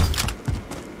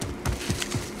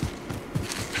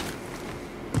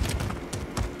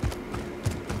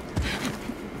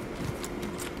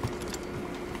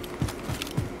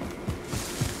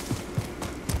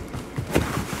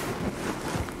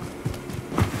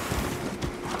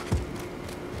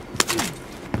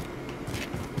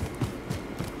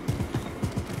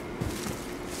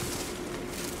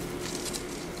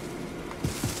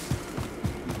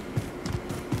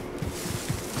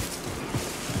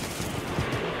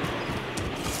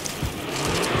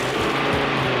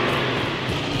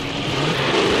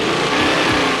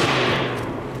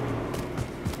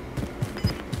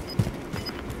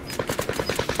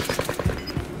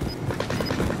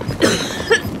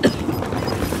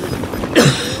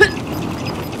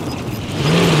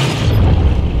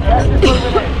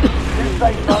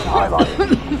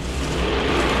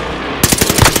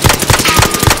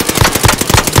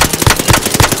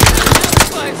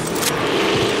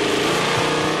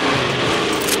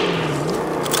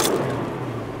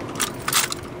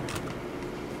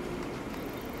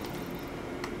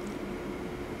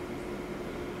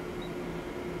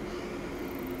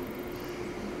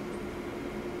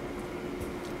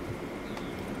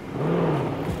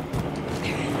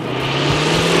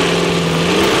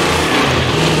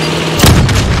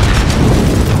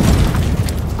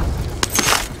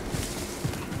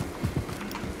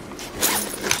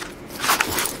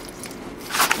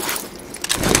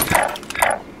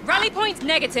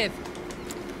 Negative.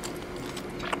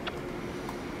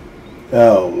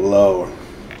 Oh, Lord.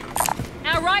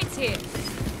 Our right's here.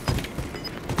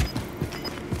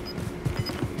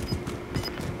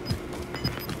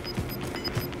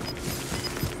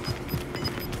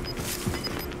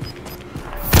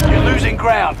 You're losing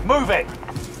ground. Move it.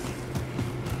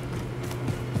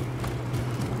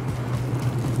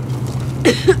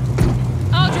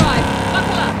 I'll drive.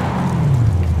 Buckle up.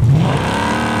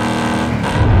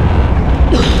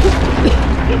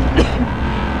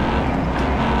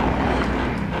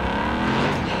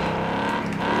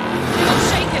 I'm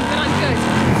shaken, but I'm good.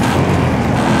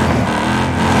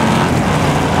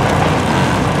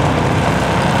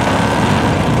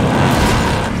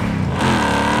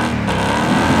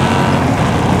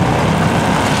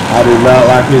 I do not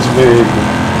like this vehicle.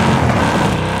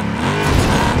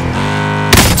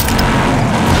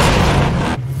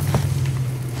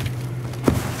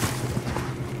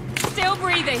 Still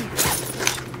breathing.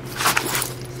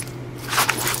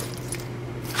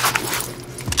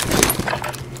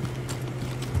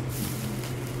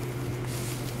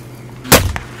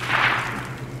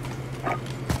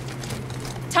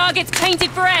 Target's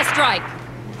painted for airstrike.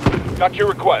 Got your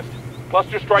request.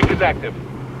 Cluster strike is active.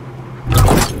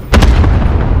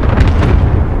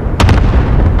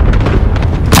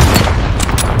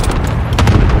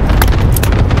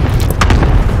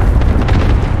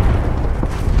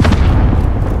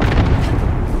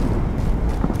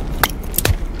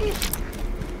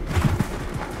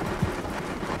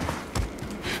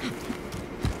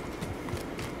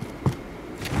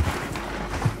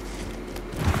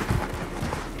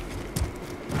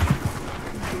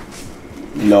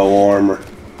 No armor.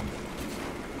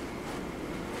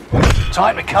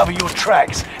 Time to cover your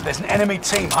tracks. There's an enemy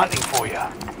team hunting for you.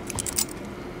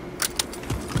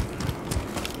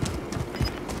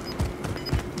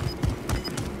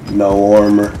 No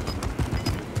armor.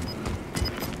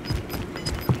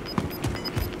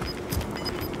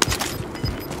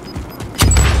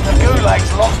 The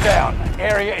Gulag's locked down.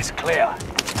 Area is clear.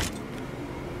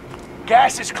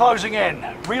 Gas is closing in.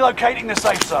 Relocating the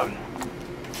safe zone.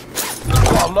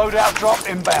 Got a loadout drop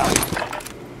inbound.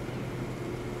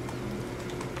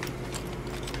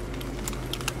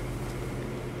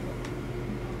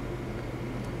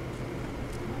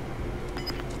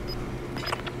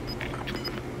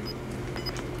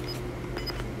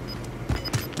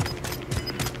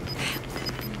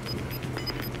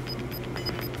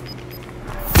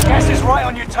 Gas is right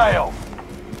on your tail.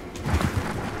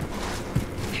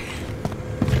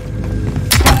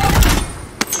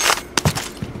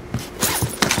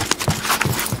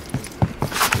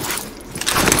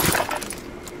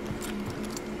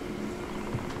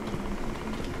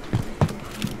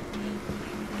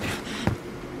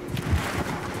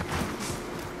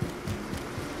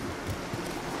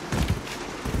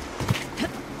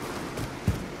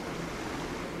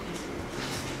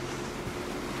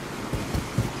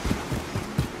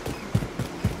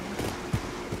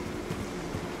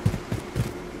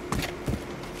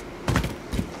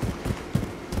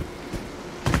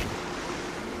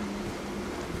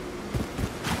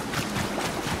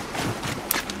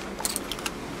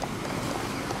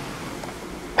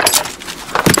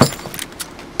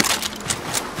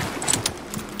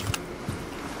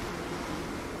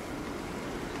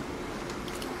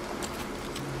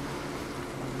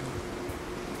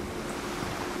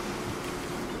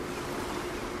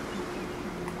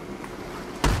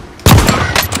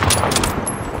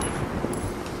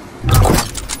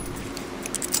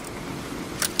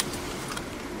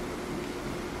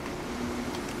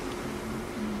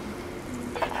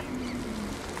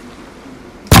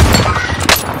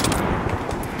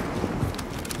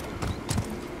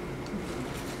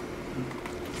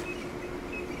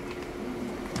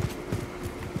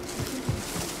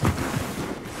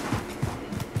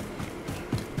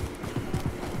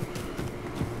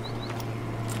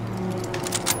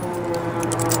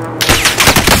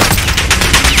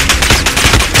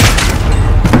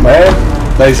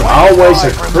 There's always a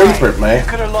Five creeper, remain. man. You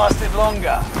could have lasted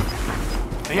longer.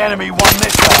 The enemy won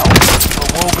this round,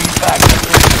 but we'll be back to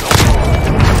finish the war.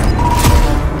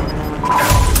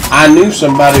 I knew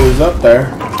somebody was up there.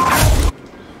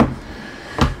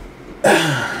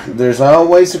 There's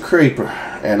always a creeper,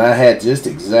 and I had just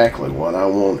exactly what I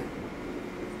wanted.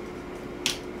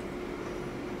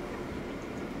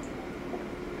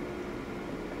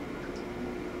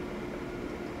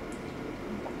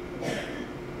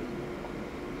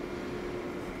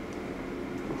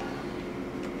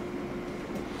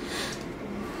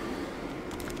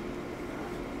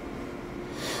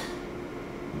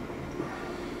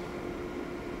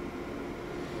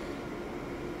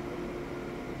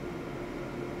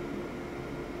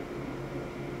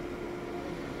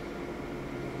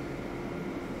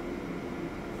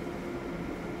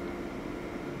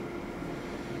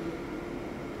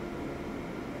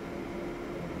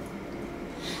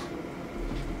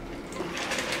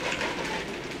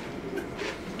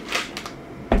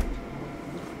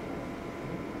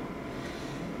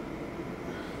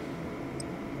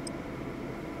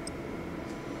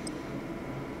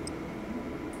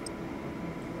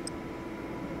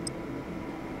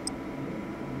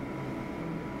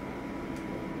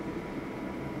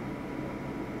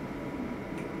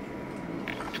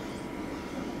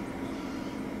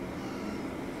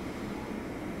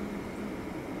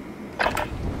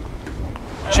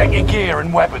 Check your gear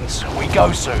and weapons. We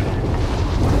go soon.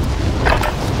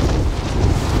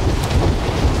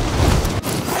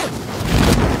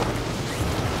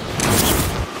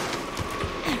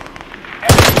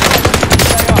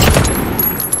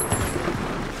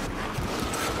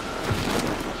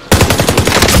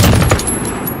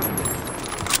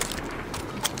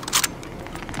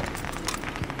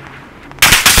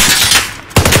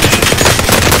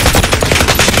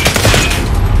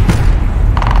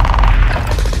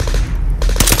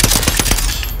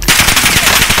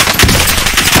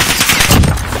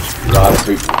 A lot of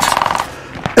people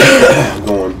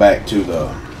going back to the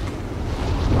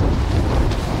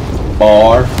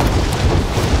bar.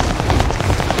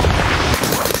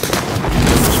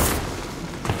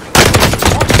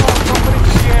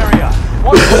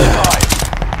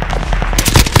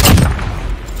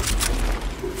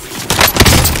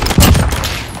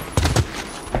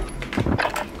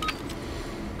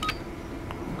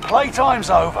 Playtime's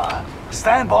over.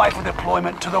 Stand by for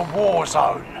deployment to the war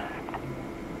zone.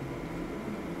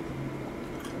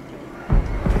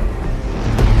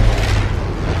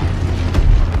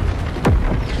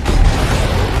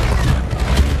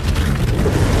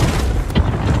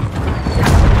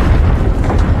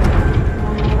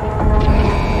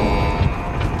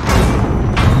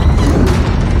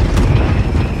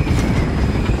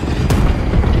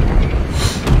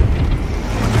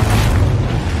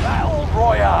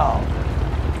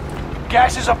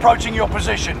 Gas is approaching your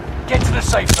position. Get to the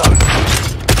safe zone.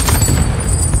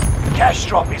 Cash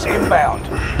drop is inbound.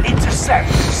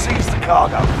 Intercept and seize the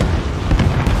cargo.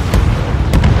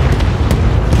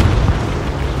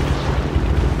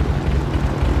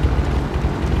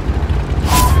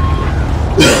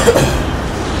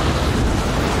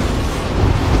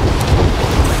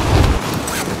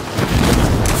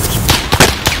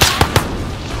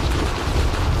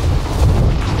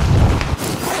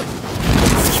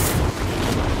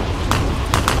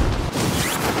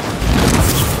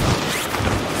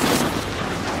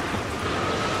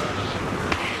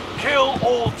 Kill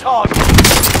all targets.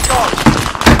 Go.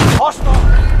 Hostile.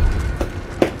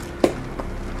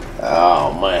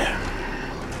 Oh man.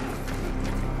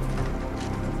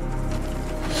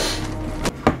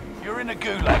 You're in a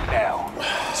gulag now.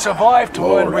 Survive to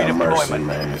earn Lord have mercy, redeployment.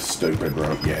 man. This stupid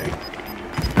rump game.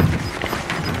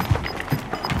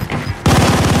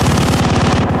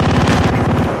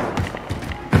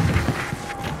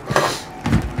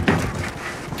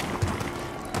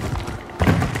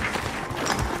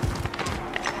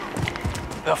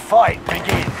 The fight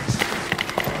begins.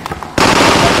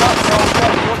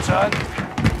 Your turn.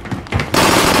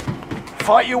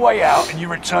 Fight your way out and you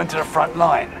return to the front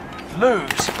line.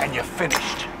 Lose and you're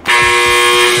finished.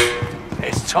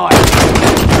 It's time.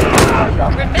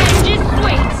 Revenge is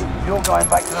sweet. You're going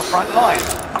back to the front line.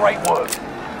 Great work.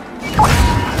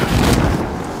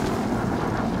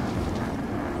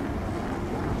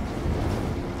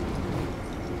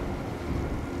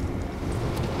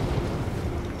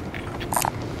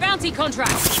 Bounty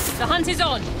contract. The hunt is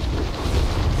on.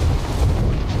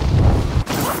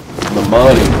 The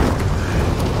money.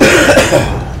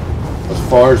 As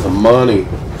far as the money,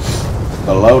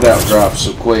 the loadout drops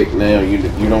so quick now. You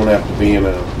don't have to be in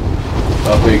a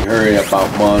big hurry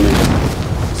about money.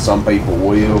 Some people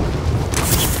will.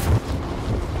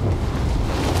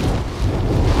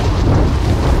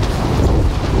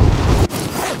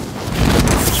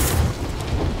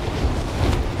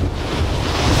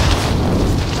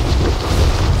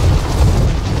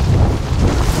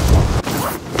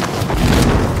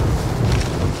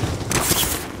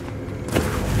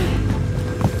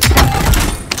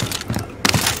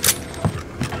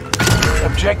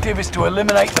 Objective is to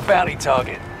eliminate the bounty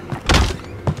target.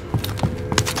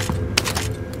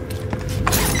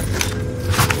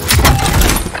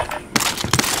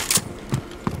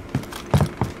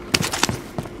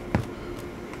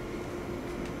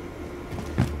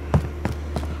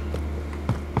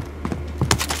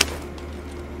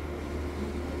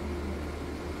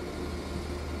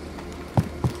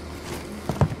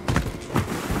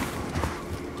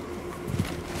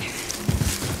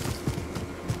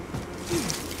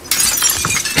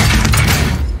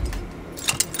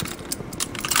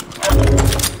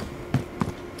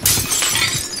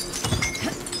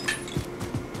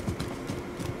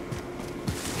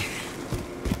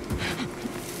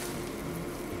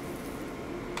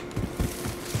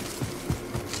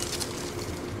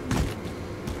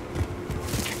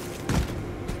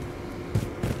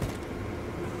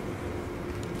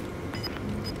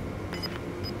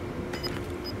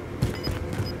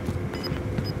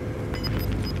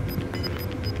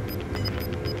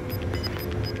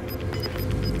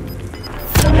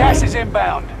 Gas is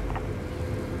inbound.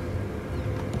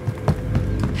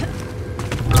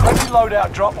 Heavy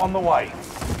loadout drop on the way.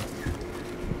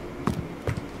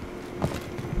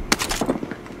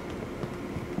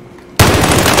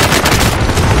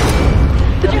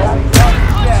 The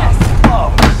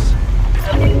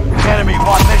enemy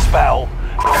won this battle,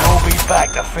 and we'll be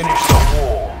back to finish the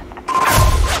war.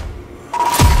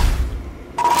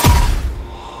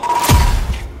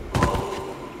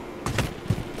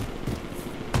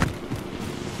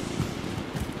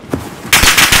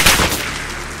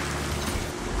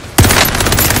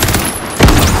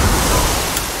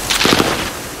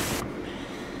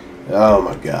 Oh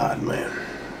my God, man.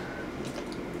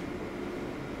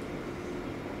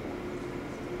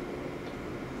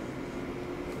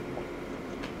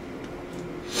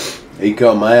 He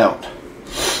come out,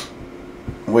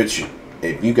 which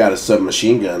if you got a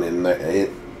submachine gun in there,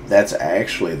 that's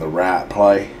actually the right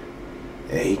play.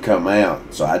 And he come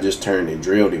out, so I just turned and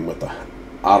drilled him with the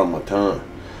automaton.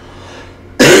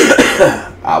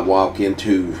 I walk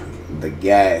into the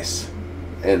gas,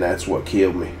 and that's what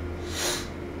killed me.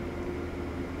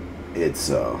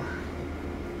 It's I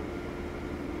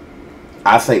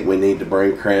think we need to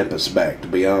bring Krampus back, to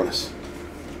be honest.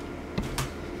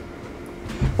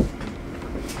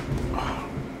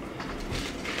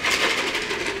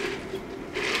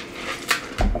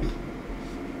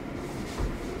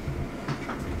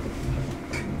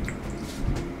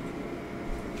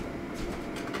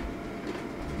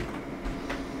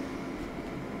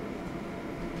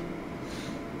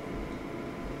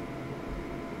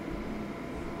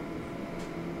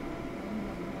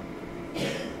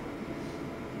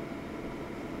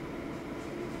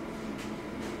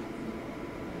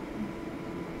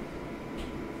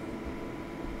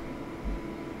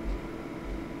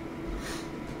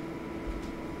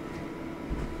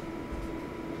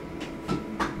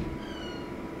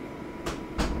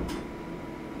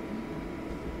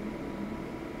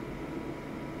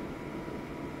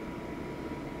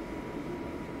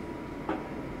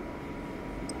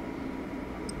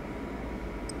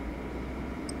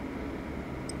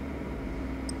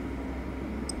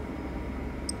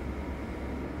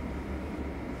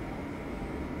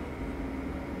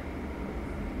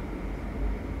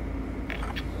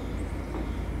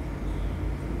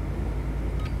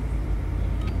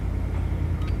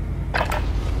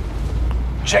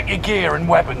 Check your gear and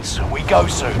weapons. We go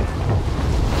soon.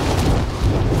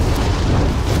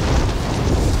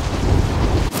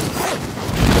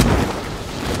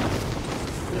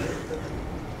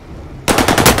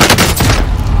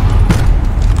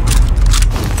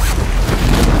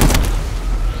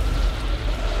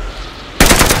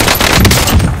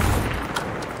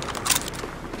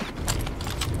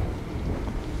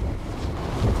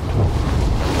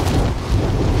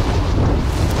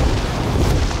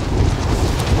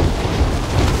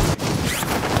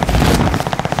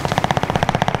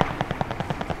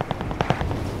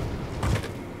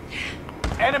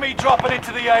 Enemy dropping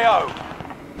into the AO.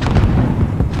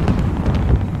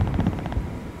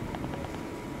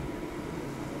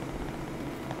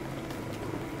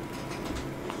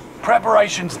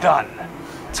 Preparation's done.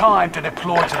 Time to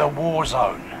deploy to the war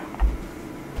zone.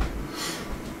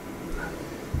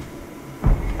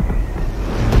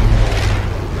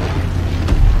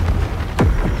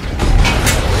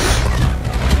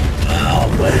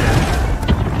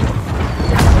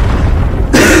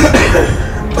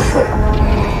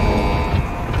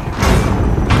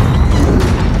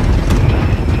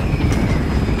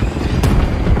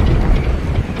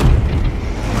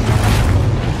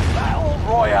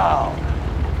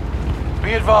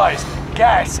 Be advised,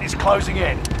 gas is closing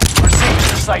in. Proceed to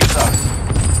the safe zone.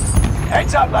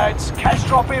 Heads up, lads. Cash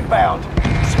drop inbound.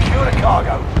 Secure the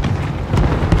cargo.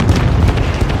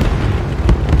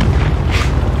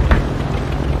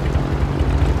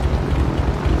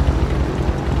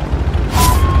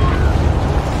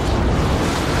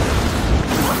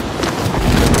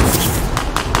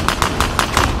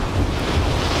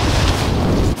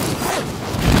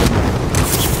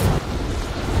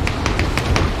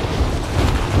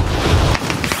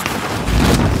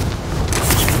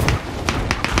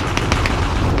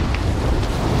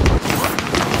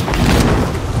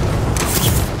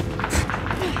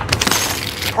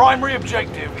 Primary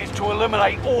objective is to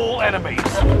eliminate all enemies.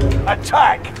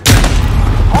 Attack!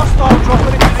 Hostile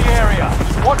dropping into the area.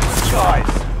 Watch the skies.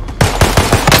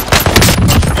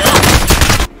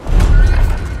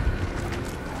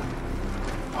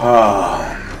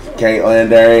 Can't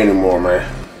land there anymore,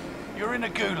 man. You're in a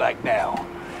gulag now.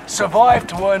 Survive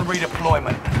to earn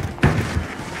redeployment.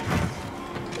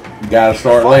 Gotta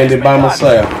start landing by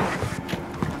myself.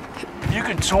 You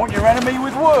can taunt your enemy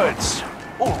with words.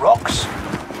 Or rocks.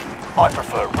 I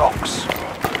prefer rocks.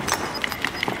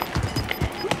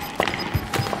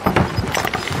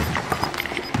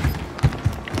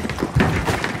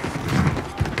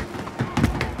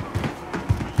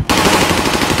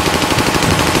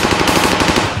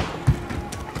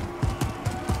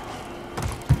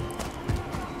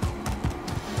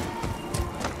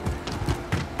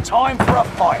 Time for a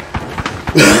fight.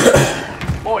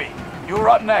 Oi, you're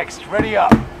up next. Ready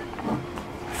up.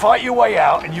 Fight your way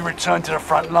out and you return to the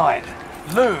front line.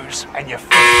 Lose and you're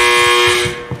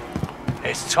finished.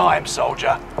 It's time,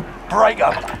 soldier. Break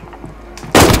them.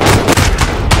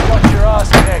 Got your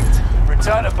ass kicked.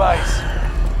 Return to base.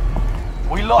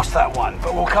 We lost that one,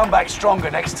 but we'll come back stronger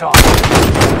next time.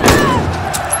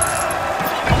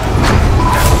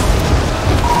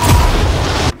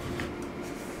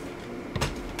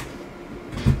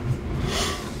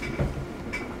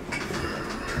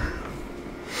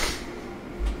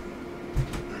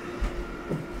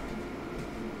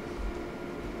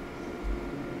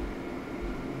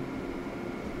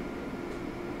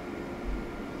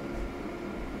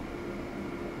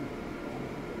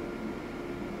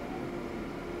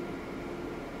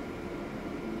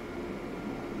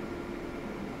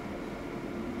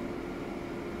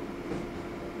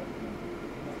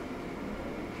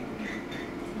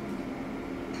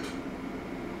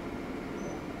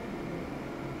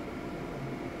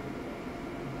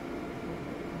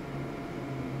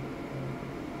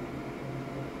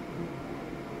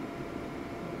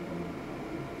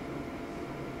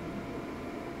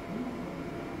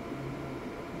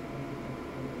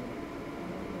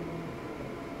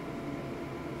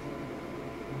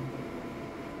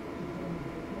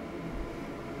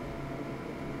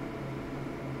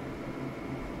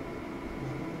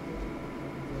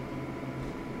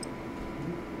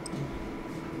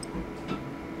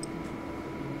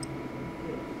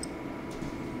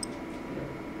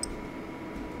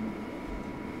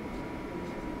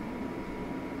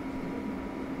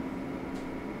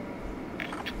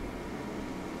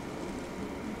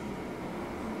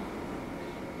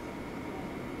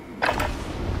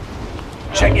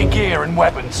 Check your gear and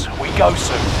weapons. We go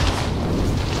soon.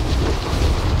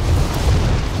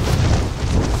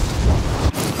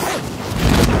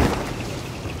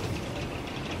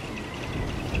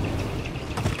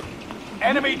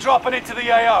 Enemy dropping into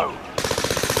the AO.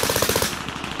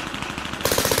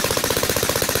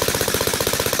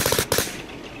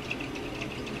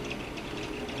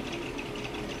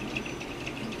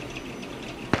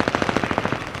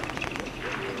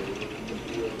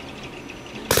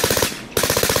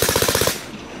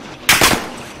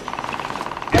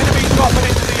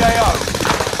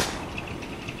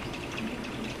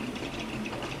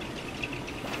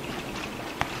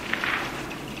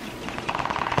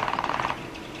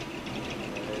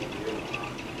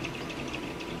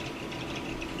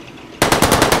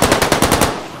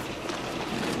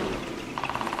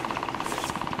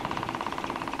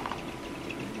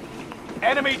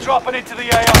 Enemy dropping into the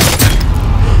AO.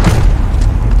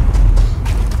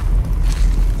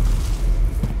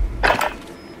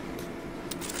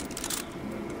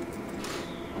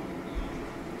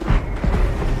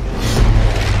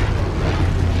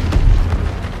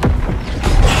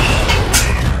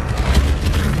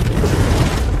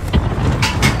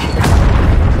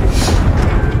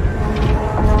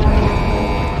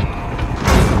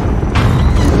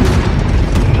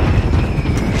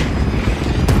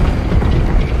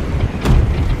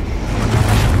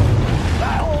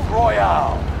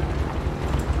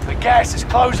 Gas is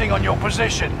closing on your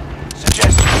position.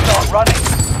 Suggest you start running.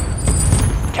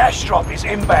 Cash drop is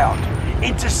inbound.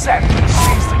 Intercept and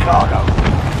seize the cargo.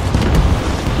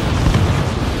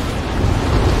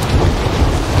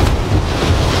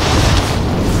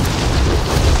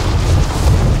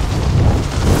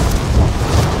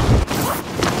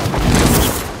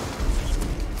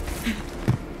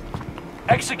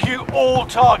 Execute all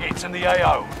targets in the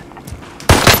AO.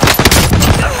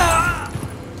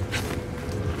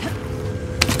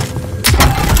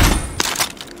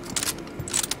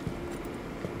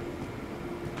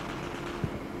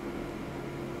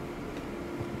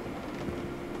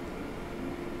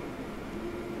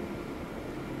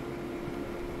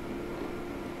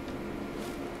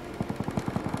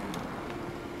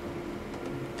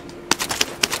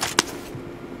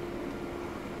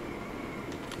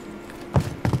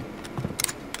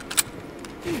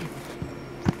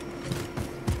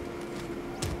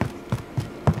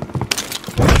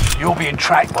 You're being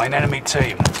tracked by an enemy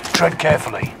team. Tread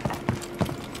carefully.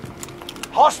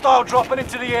 Hostile dropping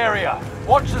into the area.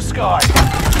 Watch the sky.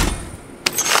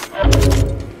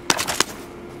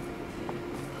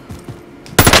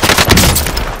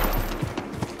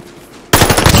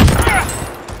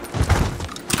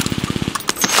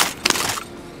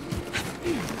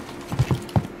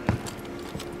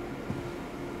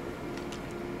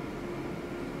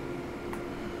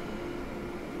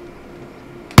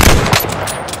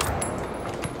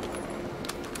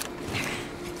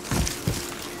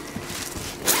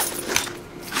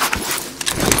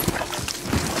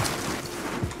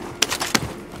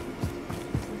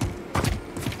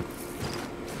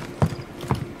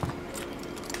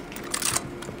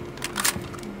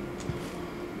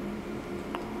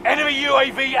 Enemy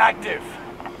UAV active.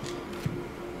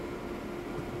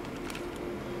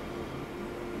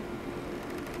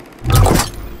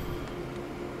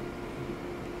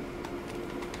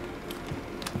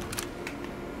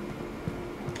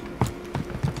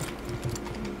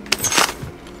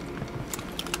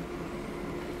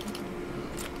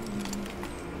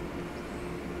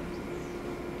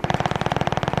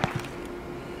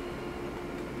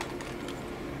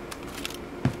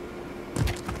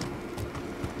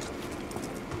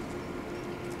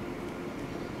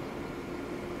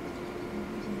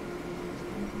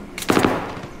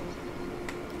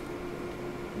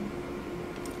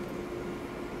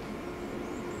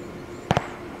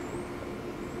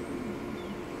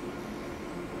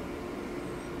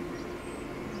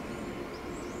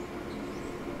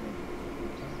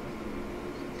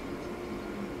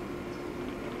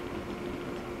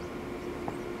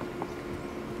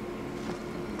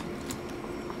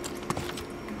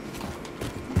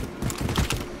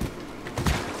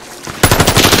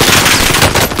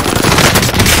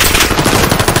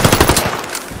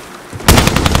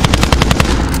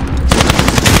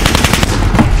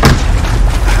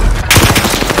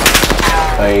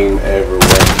 Aim everywhere.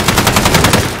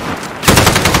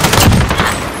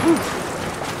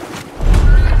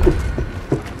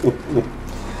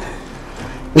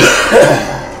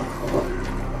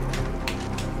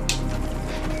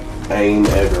 Aim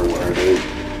everywhere, dude.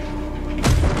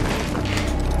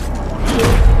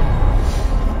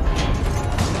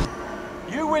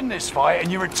 You win this fight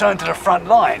and you return to the front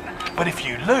line, but if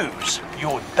you lose,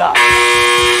 you're done.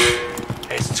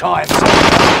 It's time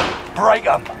to break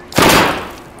them.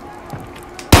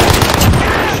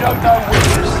 Show no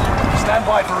weakness. Stand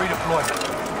by for redeployment.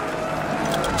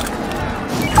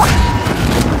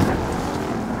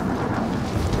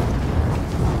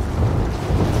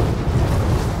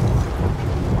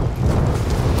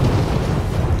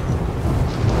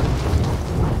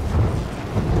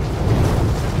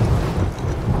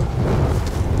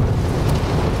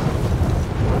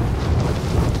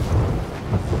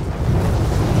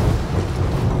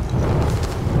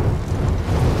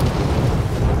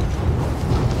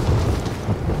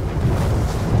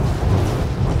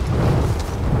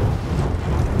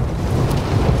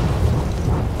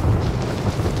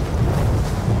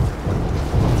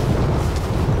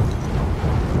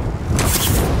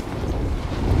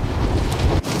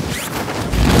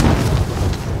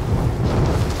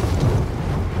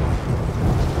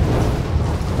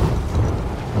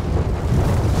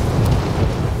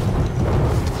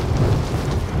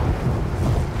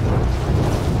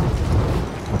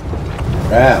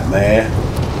 Right, man.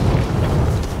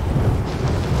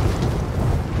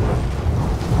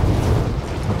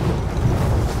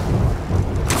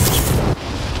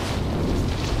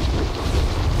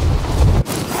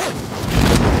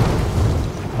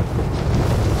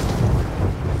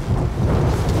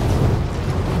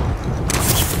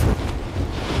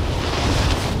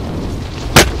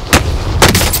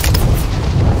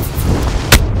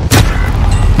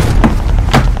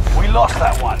 We lost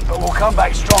that one, but we'll come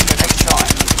back stronger next time.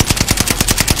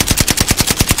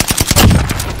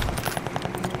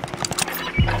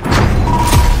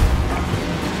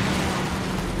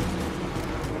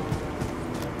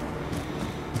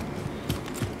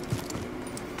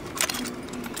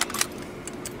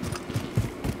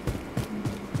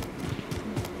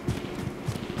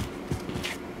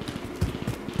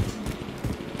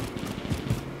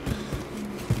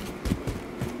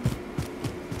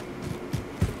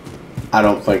 I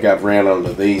don't think I've ran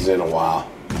onto these in a while.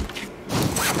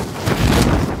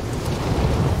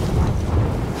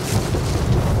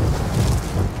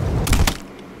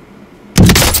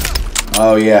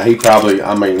 Oh yeah, he probably,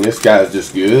 I mean, this guy's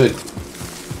just good,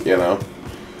 you know.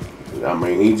 I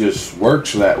mean, he just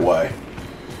works that way.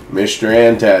 Mr.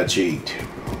 Anti-Cheat.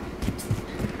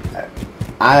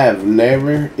 I have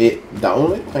never, the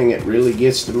only thing that really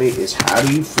gets to me is how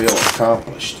do you feel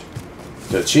accomplished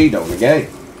to cheat on the game?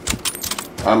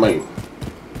 I mean,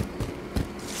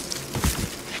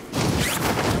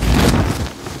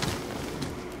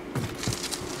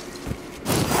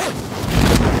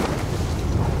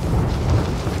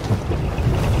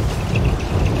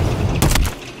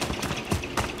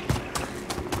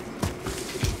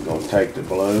 gonna take the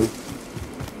blow.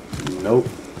 Nope,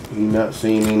 you not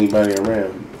seeing anybody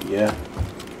around. Yeah.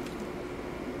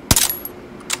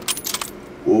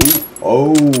 Ooh,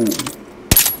 oh.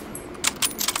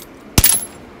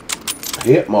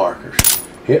 Hit markers.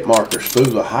 Hit markers through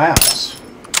the house.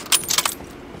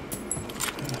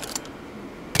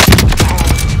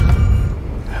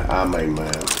 I mean,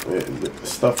 man,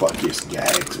 stuff like this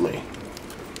gags me.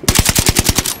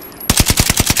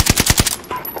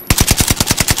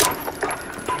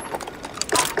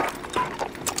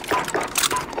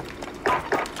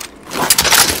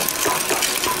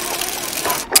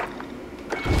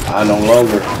 I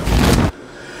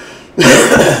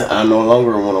no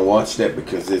longer want to watch that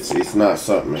because it's not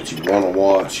something that you want to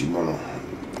watch, you want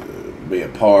to be a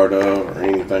part of, or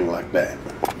anything like that.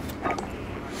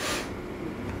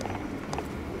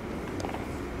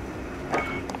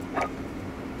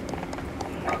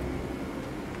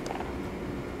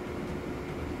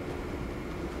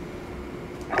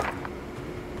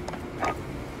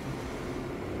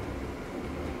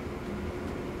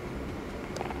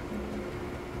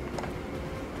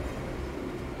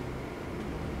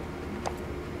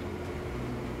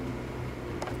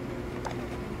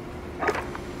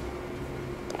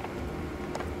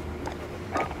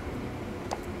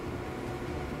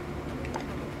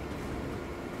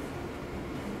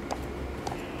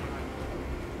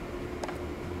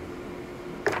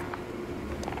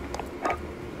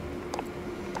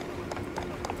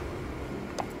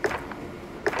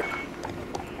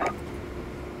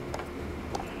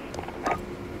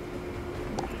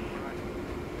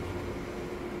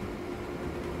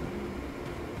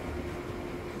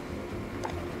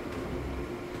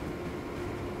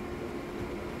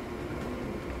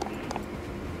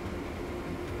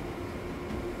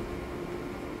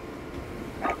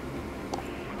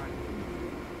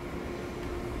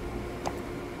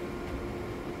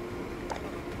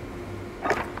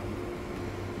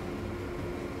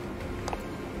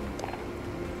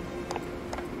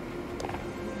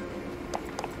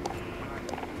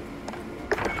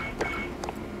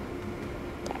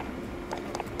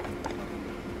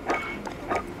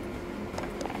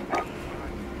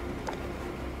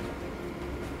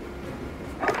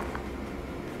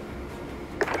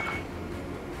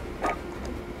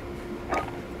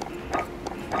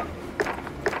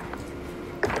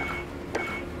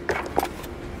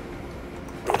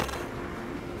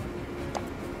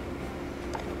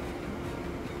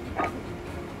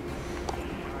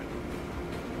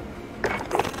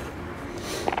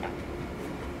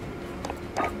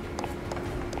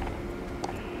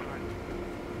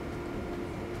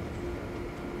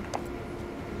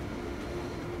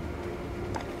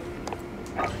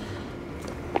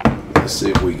 Let's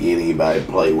see if we get anybody to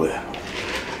play with.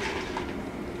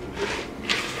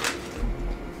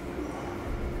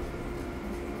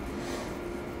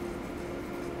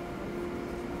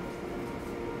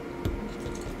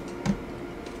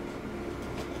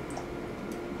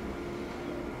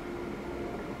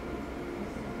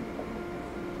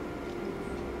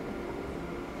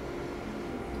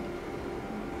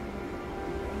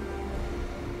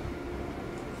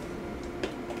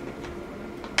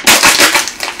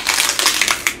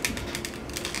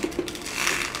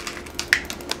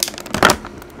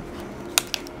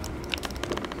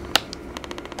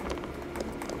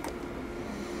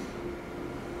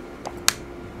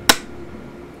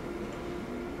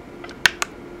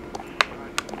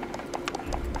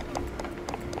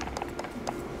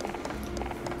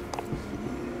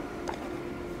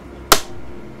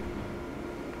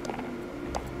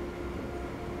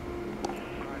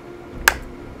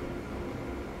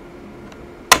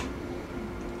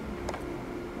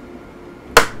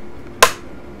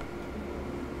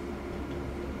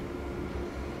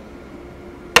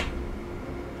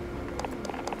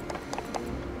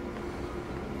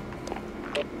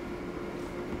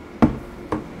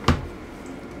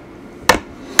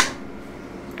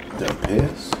 The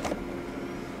piss?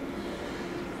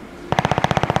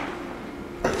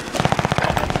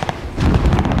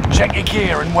 Check your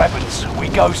gear and weapons. We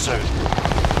go soon.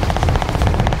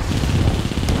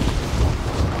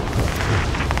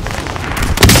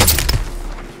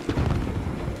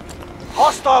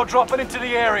 Hostile dropping into the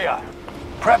area.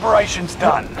 Preparation's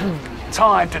done.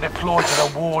 Time to deploy to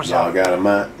the war Y'all zone. got a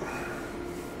mic?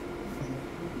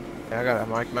 Yeah, I got a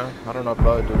mic, man. I don't know if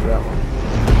I'll do that one.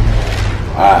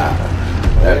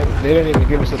 They didn't even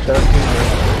give us a 13.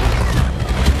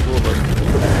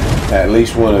 At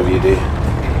least one of you did. You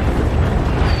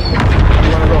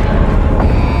wanna go?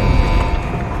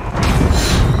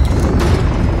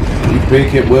 You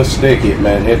pick it, we'll stick it,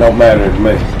 man. It don't matter to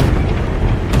me.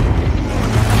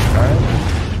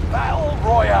 Battle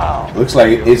Royale. Looks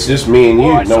like it's just me and you,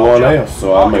 Alright, no one soldier. else.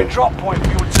 So I Mark a mean, drop point for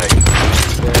your team.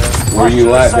 where Rush you to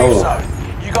the like safe going? zone.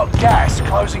 You got gas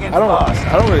closing in fast.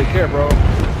 I don't really care, bro.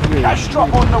 Gas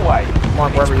drop on the way.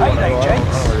 Mark wherever you wanna Payday, go. I gents.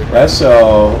 don't really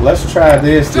care. Let's try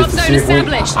this Drop just to zone see if we.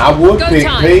 established. I would Go pick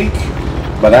time. peak,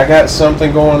 but I got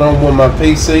something going on with my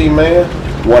PC, man.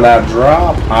 When I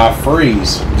drop, I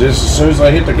freeze just as soon as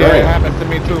I hit the Yeah, it ground. happened to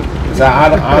me too. 'Cause I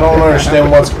don't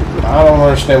understand what's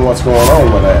going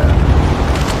on with that.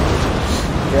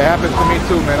 Yeah, it happens to me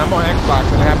too, man. I'm on Xbox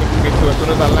and it happens to me too as soon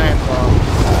as I land.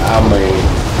 I mean,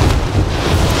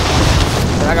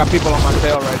 And I got people on my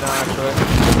tail right now, actually.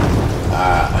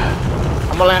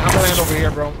 I'm gonna land over here,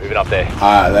 bro. Moving up there.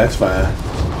 that's fine.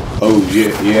 Oh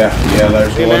yeah.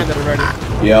 There's They one. landed already.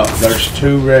 Yeah, there's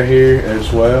two right here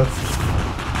as well.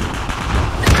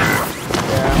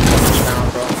 Yeah, I'm going down,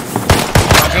 bro.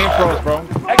 My game froze, bro.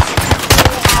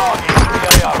 Execute all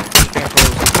targets. Game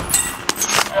froze.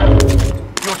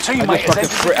 Your I teammate just has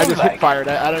fucking, I entered the just hip gulag. fired. I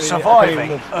don't even Surviving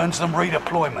move. earns them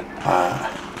redeployment.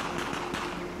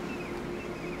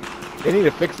 They need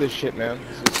to fix this shit, man.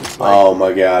 It's just like, Oh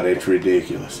my god, it's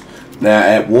ridiculous. Now,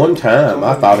 at one time,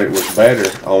 I thought it was better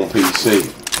on PC.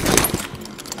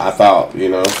 I thought,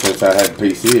 since I had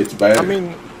PC, it's better. I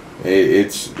mean,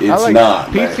 it's I like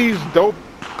not, man. PC's dope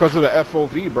because of the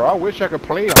FOV, bro. I wish I could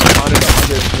play on 100,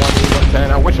 120,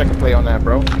 110. I wish I could play on that,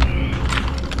 bro.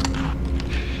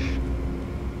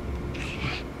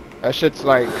 That shit's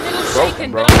like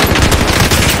broken, shaken, bro.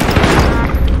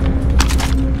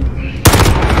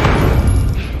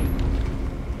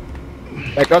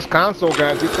 Like us console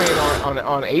guys, we playing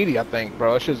on 80, I think,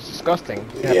 bro. It's just disgusting.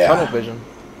 You have Yeah. tunnel vision.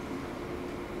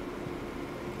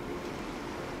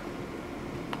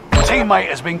 Teammate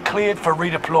has been cleared for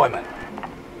redeployment.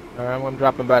 Alright, I'm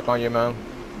dropping back on you, man.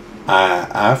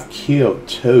 I've killed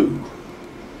two.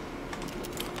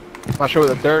 I'm not sure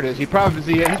where the third is. He's probably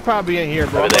in here,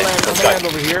 bro. I'm Over there. gonna land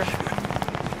over here.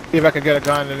 See if I can get a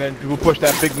gun, and then we'll push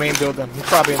that big main building. He's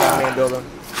probably in that main building.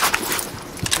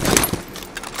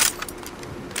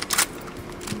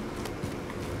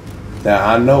 Now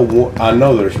I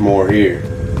know there's more here.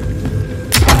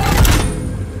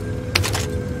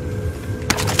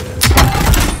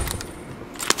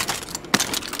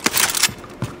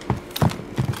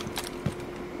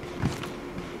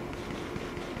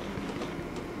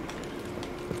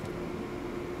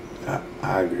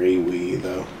 I agree with you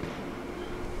though.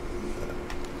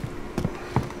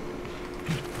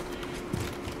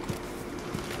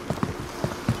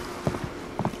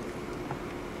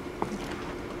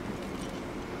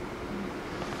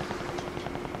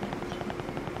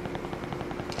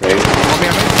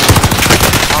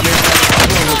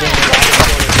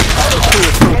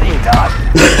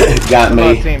 Got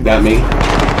me. Got me.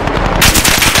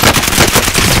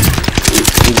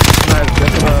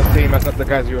 That's another team. That's not the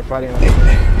guys you were fighting.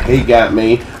 He got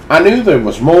me. I knew there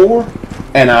was more,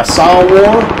 and I saw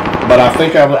one, but I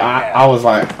think I was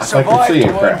like, I think I'm Survive seeing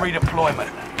to earn crap. redeployment.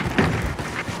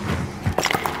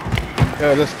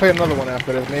 Yeah, let's play another one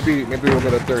after this. Maybe we'll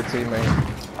get a third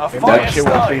teammate. A If fight that is shit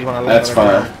won't freeze started. when I land That's on the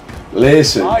ground. fine.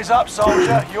 Listen, Eyes up,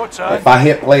 soldier. Your turn. if I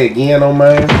hit play again on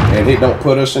mine, and it don't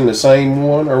put us in the same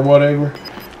one or whatever,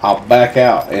 I'll back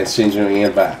out and send you an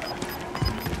invite.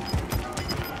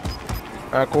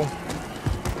 Alright, cool.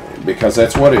 Because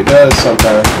that's what it does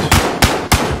sometimes.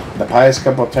 The past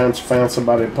couple of times I found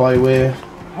somebody to play with.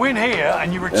 Win here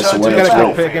and you That's the return way to You the it's gotta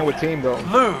going. go play again battlefield. with team, though.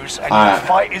 Lose and your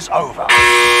fight is over.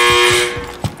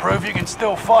 Prove you can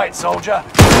still fight, soldier.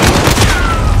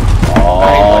 Oh,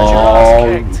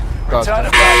 God. Return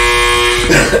to base.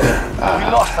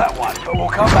 We lost that one, but we'll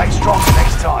come back stronger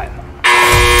next time.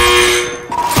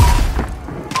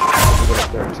 We'll get a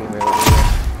third teammate over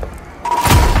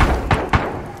here.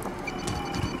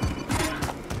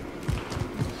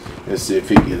 let's see if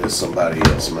he get us somebody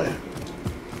else, man.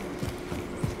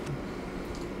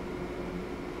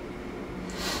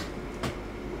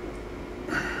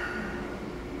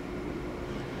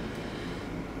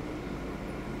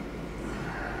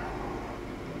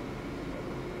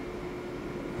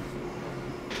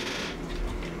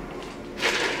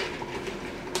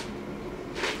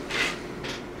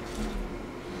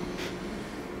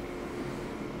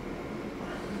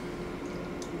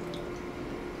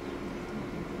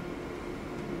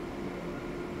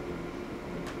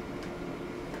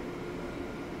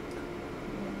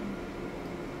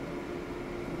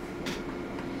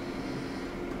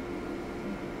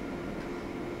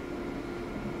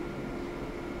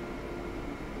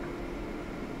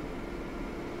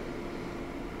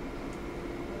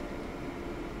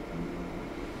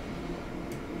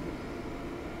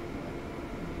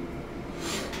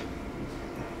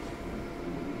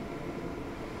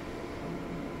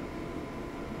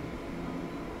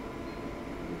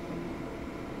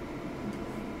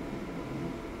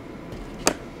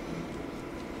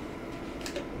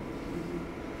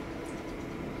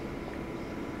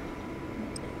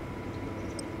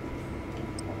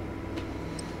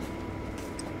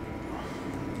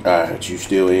 Alright, you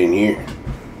still in here?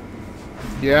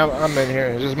 Yeah, I'm in here.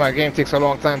 It's just my game takes a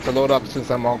long time to load up since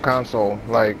I'm on console.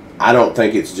 Like, I don't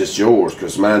think it's just yours,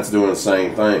 because mine's doing the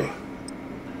same thing.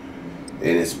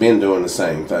 And it's been doing the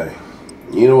same thing.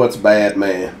 You know what's bad,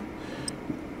 man?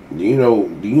 Do you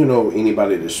know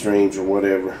anybody that streams or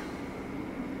whatever?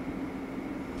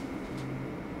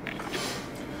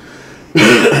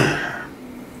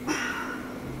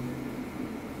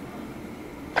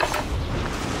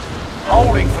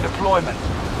 Holding for deployment.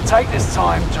 Take this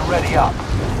time to ready up.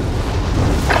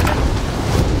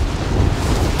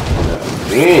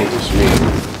 Man, just me.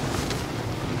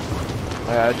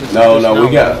 No,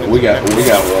 we got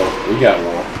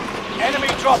one. Enemy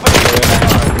dropping in.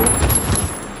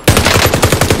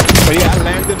 But yeah, I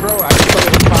landed, bro. I just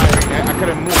started firing. I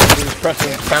couldn't move. I was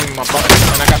pressing and spamming my button,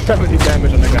 and I got 70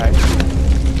 damage on the guy.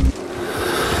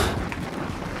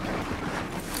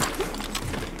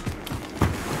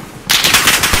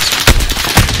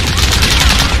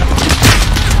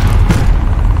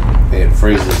 It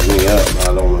freezes me up.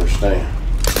 I don't understand.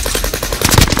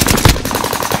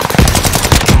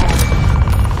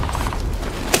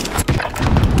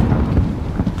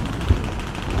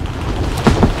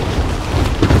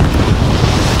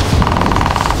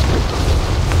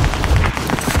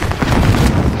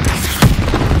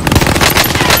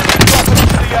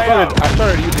 I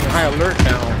started using high alert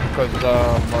now because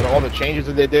of all the changes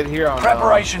that they did here on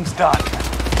Preparation's done.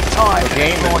 Time the to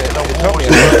game. deploy to It the told war me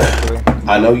zone. actually.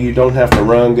 I know you don't have to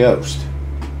run Ghost.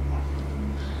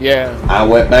 Yeah. I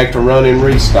went back to running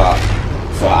Restock,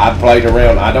 so I played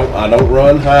around. I don't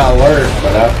run high alert,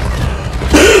 but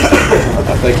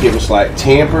I think it was like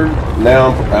tampered.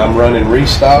 Now I'm running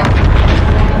Restock.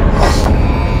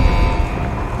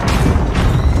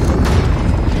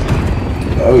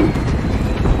 Oh.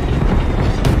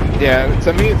 Yeah,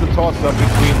 to me it's a toss-up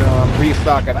between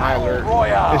restock and high alert.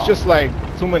 Royale. It's just like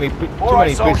too many Alright,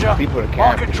 basic soldier. people to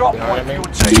Mark camp. a You drop know what I point for mean?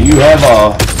 your team. Do you have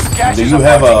Gas do is you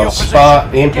have approaching a your spot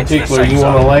position. in Get to the particular safe you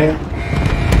want to zone. land?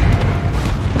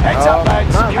 Heads up,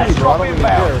 lads. Not really, Let's bro. I drop don't really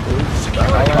inbound. care, dude. Secure I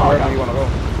the land wherever cargo. you want to go.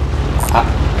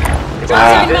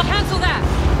 Cancel that.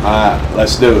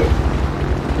 Let's do it.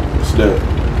 Let's do it.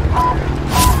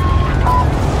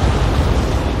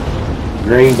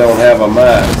 Green don't have a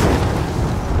mind.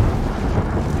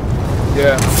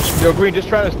 Yeah. Yo, Green, just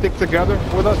try to stick together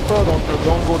with us, bro. Don't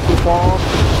go too far off.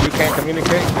 You can't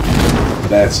communicate.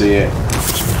 That's it.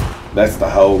 That's the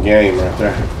whole game right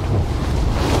there.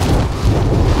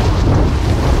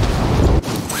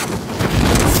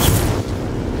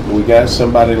 We got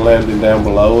somebody landing down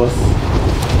below us.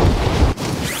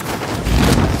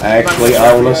 Actually,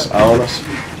 on us.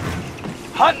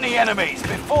 Hunt the enemies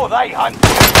before they hunt.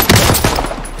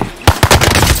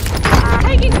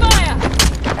 Taking fire.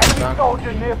 Enemy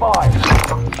soldier nearby.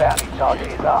 Bounty target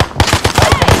is up.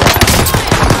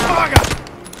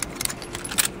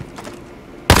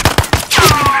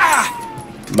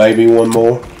 Maybe one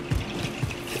more.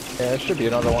 Yeah, there should be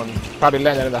another one. Probably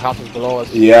landing in the houses below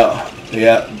us. Yeah.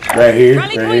 Right here.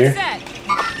 Rally point set.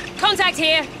 Contact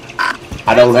here.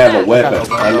 I don't have a weapon.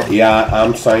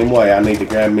 I'm same way. I need to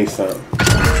grab me some.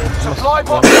 Supply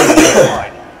box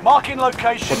identified. Marking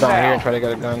location Go down here and now. try to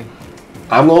get a gun.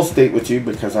 I'm gonna stick with you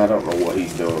because I don't know what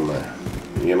he's doing there.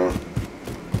 You know.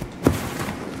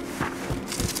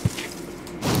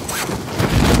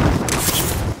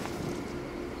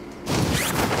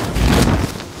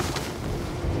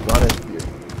 Gun is,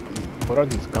 what are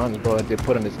these guns, bro, that they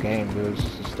put in this game, dude? It's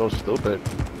just so stupid.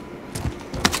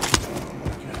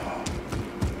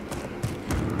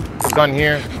 The gun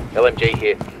here. LMG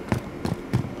here.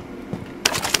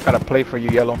 Got a plate for you,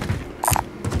 Yellow.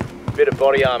 Bit of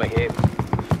body armor here.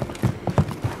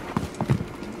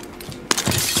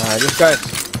 Alright, this guy's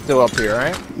still up here,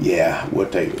 right? Yeah.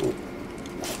 What they?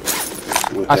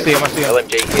 I see him.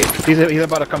 LMG here. He's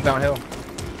about to come downhill.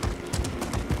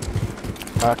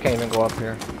 I can't even go up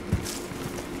here.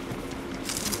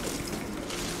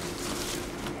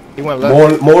 He went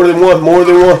left. More than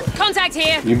one. Contact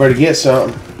here. You better get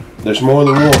something. There's more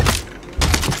than one.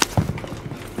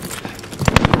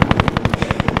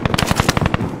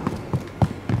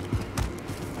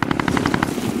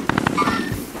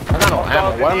 I got no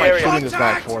ammo. What am I shooting this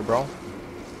guy for, bro?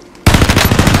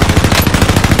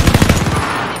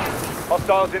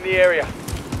 Hostiles in the area.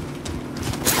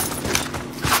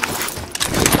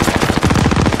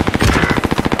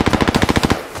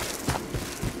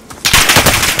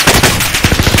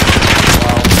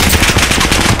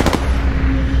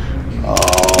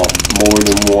 Oh, more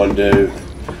than one dude.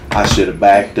 I should have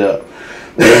backed up.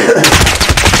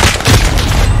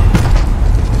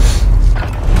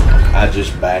 I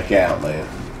just back out, man.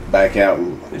 back out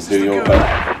and This do is the your good thing.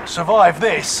 map. Survive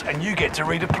this, and you get to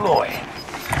redeploy.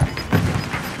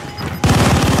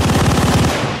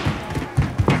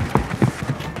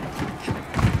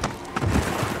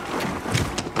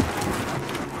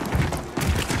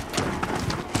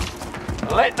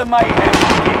 Let the mayhem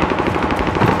begin.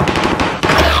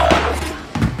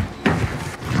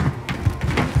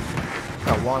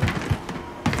 Got one.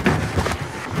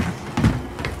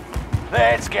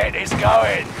 Let's get this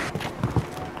going.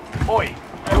 Oi,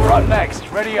 you're up next.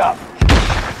 Ready up.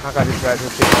 I got these guys who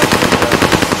think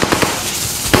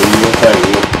Do your thing.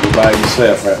 You're by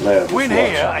yourself right now. Just Win watch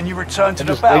here, it. and you return to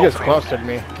the they just battlefield. clustered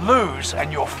me. Lose,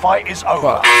 and your fight is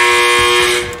over.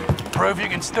 Fuck. Prove you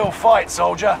can still fight,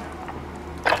 soldier.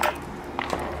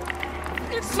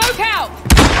 Smoke out!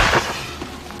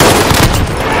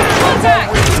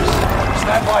 Contact!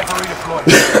 Stand by for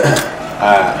redeployment.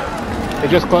 They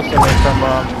just clustered me from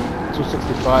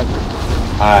 265.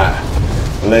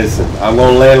 Listen, I'm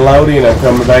gonna land Lodi and I'm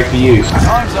coming back to you.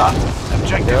 Time's up.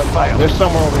 Objective failed. There's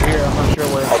someone over here. I'm not sure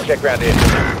where. I'll check around here.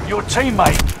 Your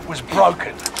teammate was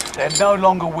broken. They're no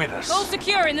longer with us. All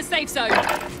secure in the safe zone.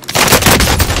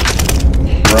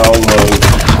 Wrong move.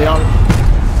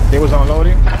 They was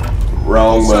unloading.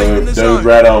 Wrong Safe in move. the Dude, zone.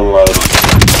 right on Lodi.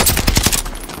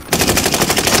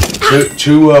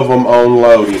 Two of them on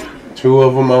Lodi. Two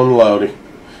of them on Lodi.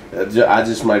 I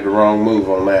just made the wrong move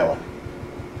on that one.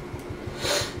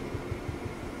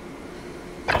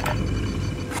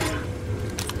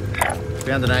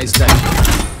 Found an aid station.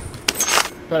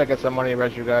 Trying to get some money,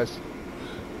 rest you guys.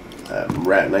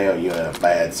 Right now, you're in a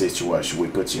bad situation. We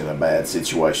put you in a bad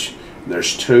situation.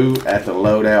 There's two at the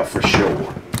loadout for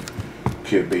sure.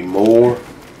 Could be more.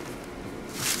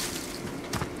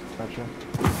 Gotcha.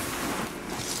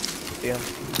 Yeah.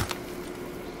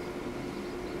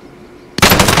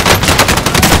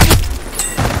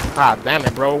 Ah, damn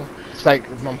it, bro. It's like,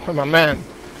 my man.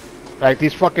 Like,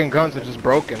 these fucking guns are just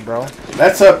broken, bro.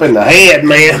 That's up in the head,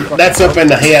 man. That's up in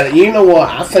the head. You know what?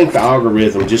 I think the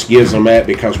algorithm just gives them that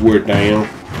because we're down.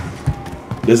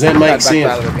 Does that make Got back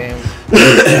out sense? of the game.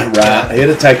 Right.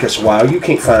 It'll take us a while. You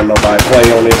can't find nobody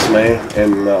play on this, man.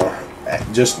 And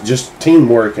just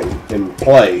teamwork and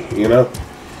play, you know?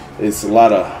 It's a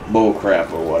lot of bull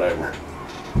crap or whatever.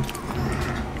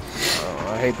 Oh,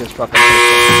 I hate this fucking pistol.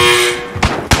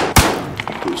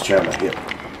 He's trying to hit.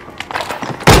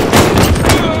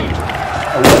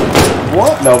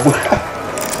 What? No.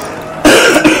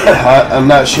 I'm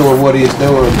not sure what he's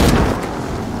doing.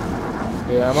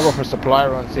 Yeah, I'm gonna go for supply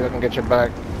run, see if I can get you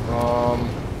back.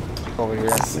 Over here.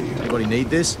 Let's see. Anybody need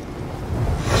this?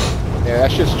 Yeah,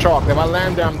 that's just chalk. If I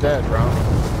land there, I'm dead, bro.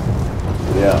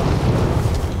 Yeah.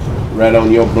 Right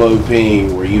on your blue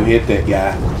ping where you hit that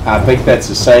guy. I think that's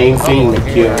the same thing that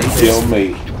killed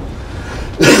me.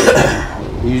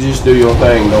 You just do your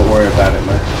thing. Don't worry about it,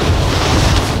 man.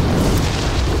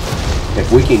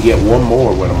 If we can get one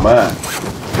more with a mine,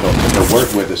 it'll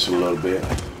work with us a little bit.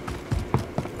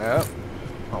 Yep.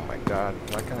 Oh my god.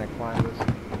 Why can't I climb this?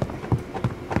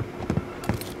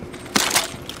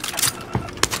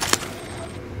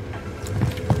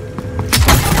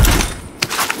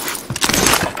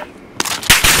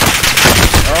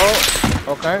 Oh,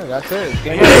 okay, that's it. It's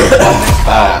game over.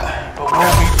 But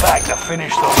we'll be back to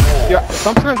finish the war. Yeah,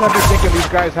 sometimes I be thinking these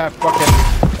guys have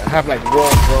like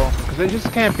walls, bro. Because they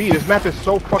just can't be. This map is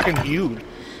so fucking huge.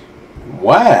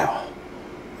 Wow.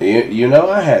 You know,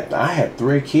 I had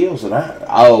 3 kills and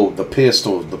the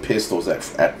pistols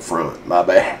at front. My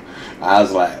bad. I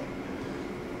was like,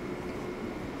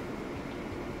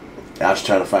 I was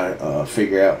trying to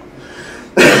figure out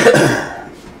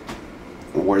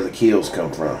where the kills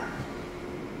come from.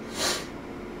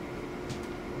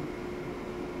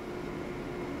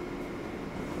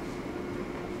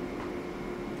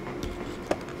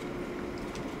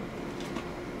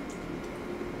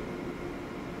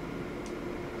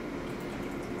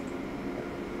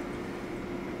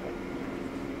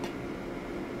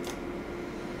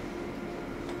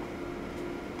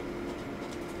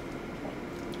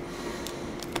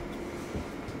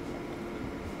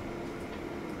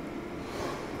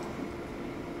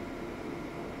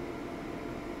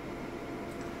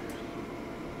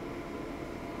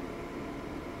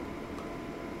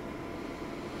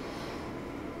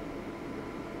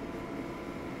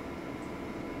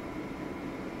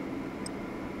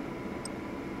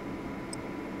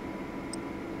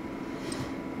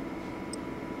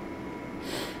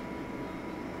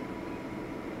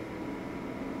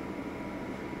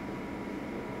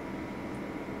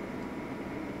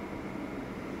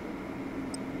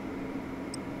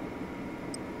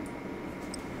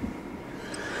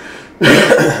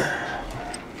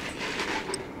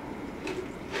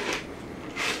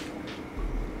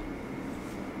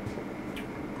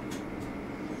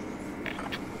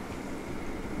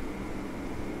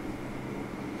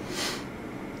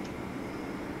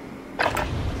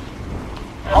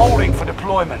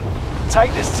 deployment.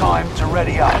 Take this time to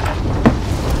ready up.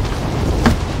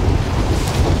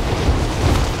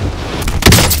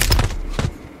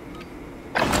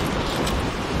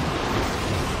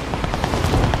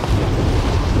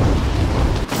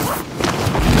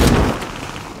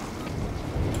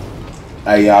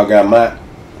 Hey, y'all got mine?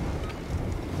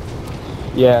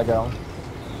 Yeah, I got one.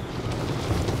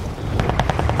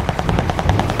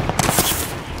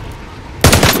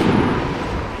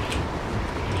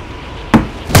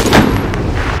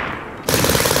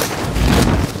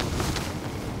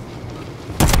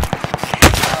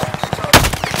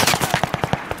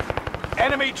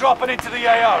 Enemy dropping into the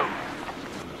AO.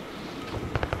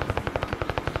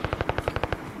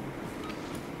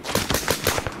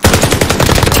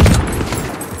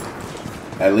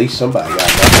 At least somebody got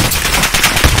that.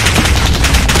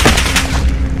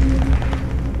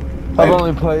 I've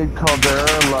only played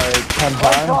Caldera like 10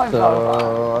 times,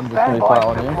 so I'm just gonna be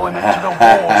following you. Deployment to the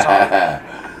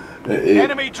war zone.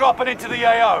 Enemy dropping into the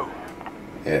AO.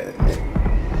 It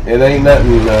ain't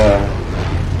nothing,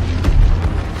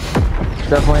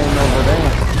 Definitely ain't over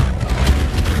there.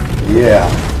 yeah,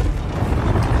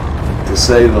 to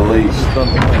say the least.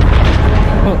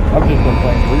 I've just been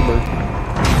playing Rebirth.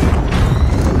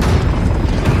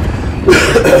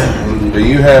 Do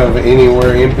you have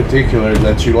anywhere in particular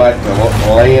that you like to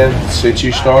land since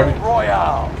you started?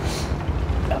 Royale.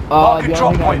 The only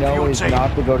thing I know is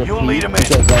not to go to You'll lead Peak 'em in.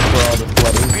 because that's where all the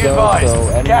flooding Be goes, advised, so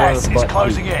anywhere gas is but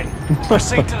closing Peak. in.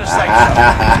 Proceed to the safe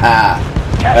zone.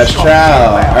 Let's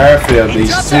try airfield these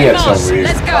Drop that tents mouse. over here.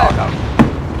 Let's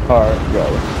go. Alright,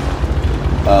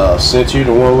 go. Since you're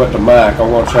the one with the mic,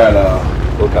 I'm gonna try to.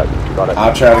 Okay, got it.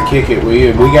 I'll try to kick it with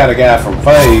you. We got a guy from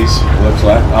FaZe, looks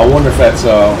like. I wonder if that's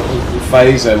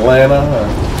FaZe Atlanta or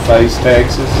FaZe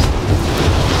Texas.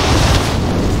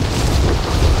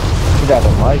 You got a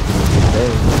mic in these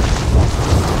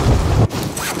days.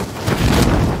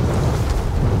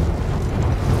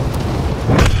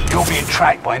 You're being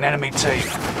tracked by an enemy team.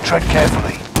 Tread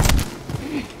carefully.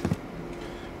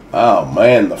 Oh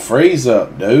man, the freeze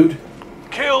up, dude.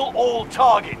 Kill all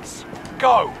targets.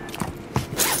 Go.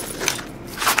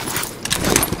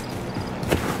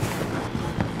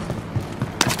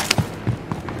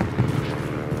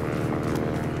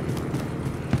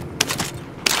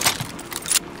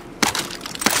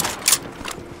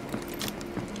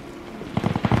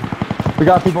 We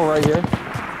got people right here.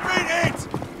 Bring it.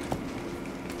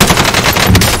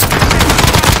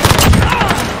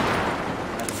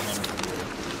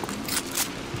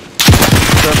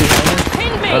 They're behind me.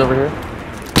 Pin me. Right over here.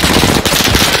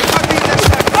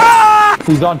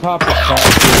 He's on top of us.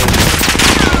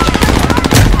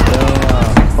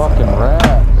 Damn, fucking rat.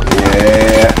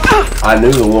 Yeah, I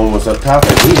knew the one was up top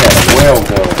and he had a well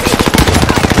gun.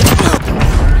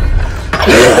 I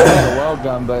had a well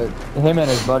gun, but him and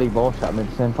his buddy both shot me at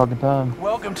the same fucking time.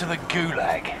 Welcome to the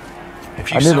Gulag.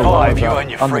 If I you knew the one survive, was you on earn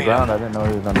your the freedom. ground. I didn't know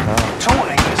he was on top.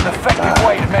 Taunting is an effective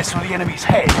way to mess with the enemy's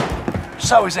head.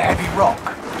 So is a heavy rock.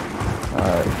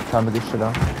 Alright, time to get shit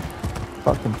on.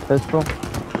 Fucking pistol.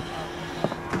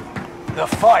 The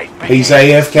fight begins. He's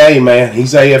AFK, man.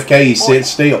 He's AFK. He's sitting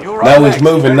still. You're No, right he's next.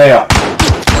 moving now.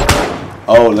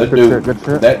 Oh, that Good dude. shit, good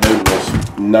shit. That dude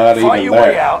was not Fight even your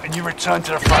way there. out and you return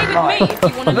to the front Me line. if you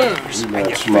want to live. Lose and That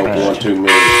you're smoke one finished. too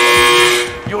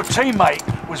many. Your teammate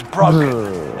was broken.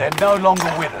 They're no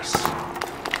longer with us.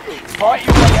 Fight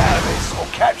your way out of this or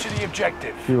capture the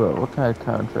objective. What kind of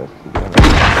contrast you got?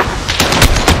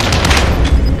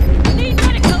 Need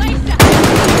medical ASAP.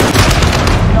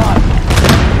 None.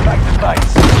 Back to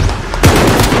base.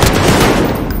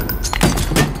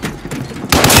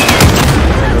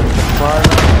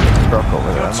 Truck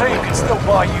over there. Your I'm team gonna can go still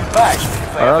buy you back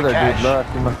if they Our have other the dude cash.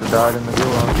 left. He must have died in the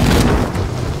gulag.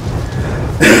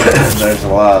 There's a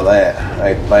lot of that.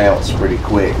 They bounce pretty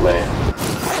quick, man.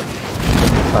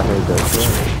 I heard that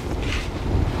shit.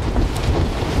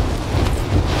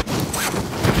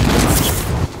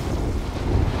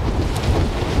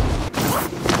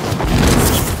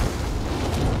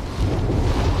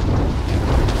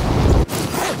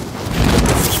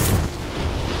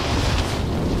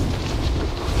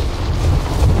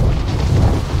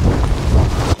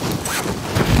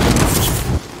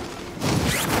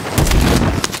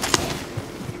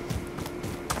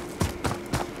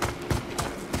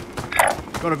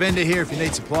 Got a vendor here if you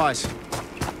need supplies.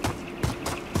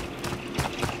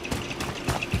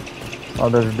 Oh,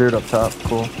 there's a dude up top.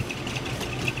 Cool.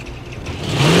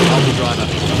 I'll be driver.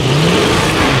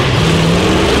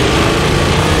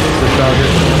 Just out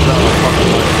here sitting down a fucking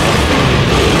light.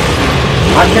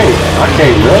 I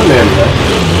can't run them.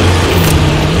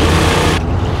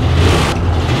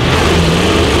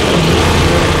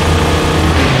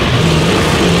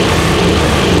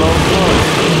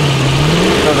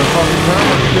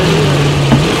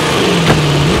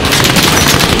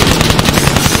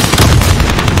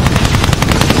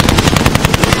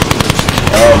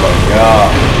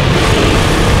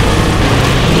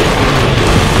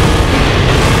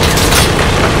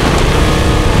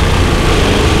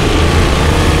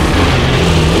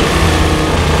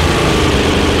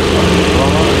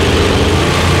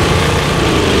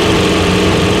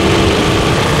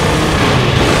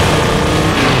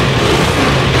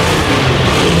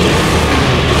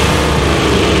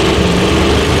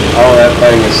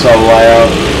 Well,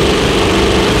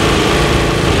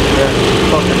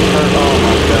 Fucking hurt. Oh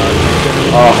my a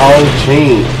god. whole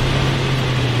team.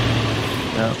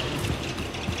 Yeah.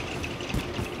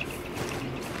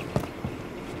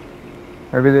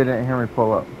 Maybe they didn't hear me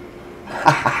pull up.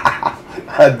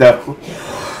 I know.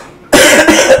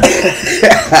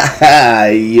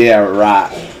 Yeah,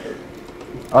 right.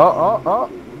 Oh.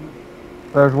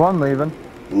 There's one leaving.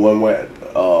 One went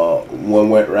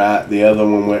right. The other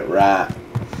one went right.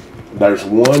 There's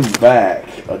one back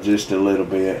just a little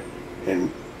bit, and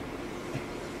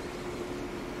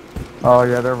Oh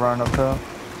yeah, they're running uphill.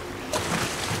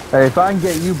 Hey, if I can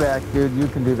get you back, dude, you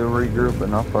can do the regroup,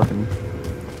 and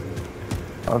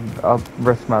I'll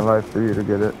risk my life for you to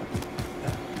get it.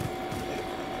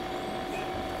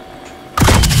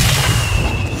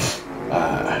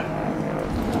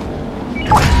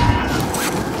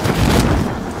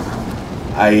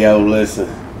 Hey, yo, listen.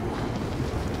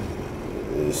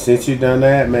 Since you done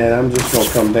that, man, I'm just gonna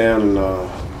come down and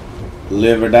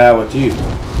live or die with you. They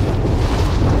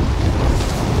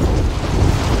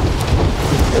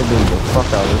beat the fuck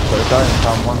out of this place. I didn't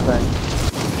tell them one thing.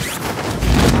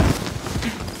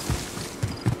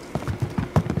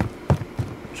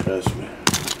 Trust me.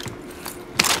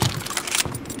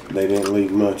 They didn't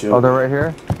leave much of Oh, they're right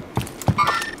here?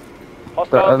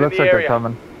 Hostiles It in looks the like they're area.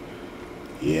 coming.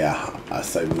 Yeah, I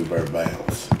say we better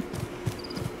bounce.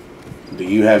 Do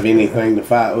you have anything to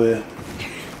fight with?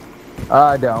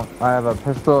 I don't. I have a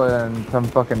pistol and some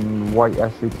fucking white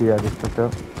SCT I just picked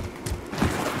up.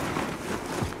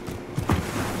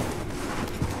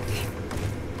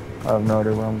 I have no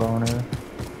idea where I'm going here.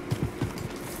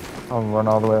 I'll run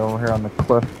all the way over here on the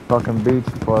cliff fucking beach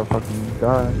before I fucking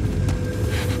die.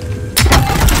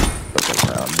 Fucking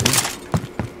around, dude.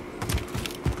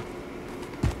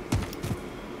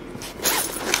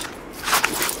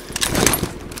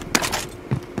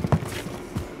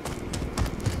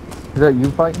 Is that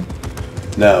you fighting?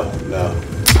 No.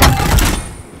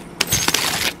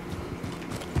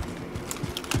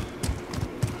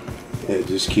 Yeah,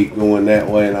 just keep going that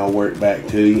way and I'll work back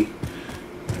to you.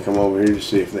 Come over here to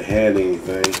see if they had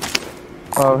anything.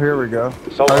 Oh, here we go.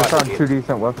 So I right, found kid. 2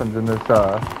 decent weapons in this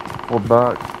old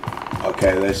box.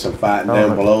 Okay, there's some fighting Oh,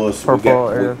 down below us. Purple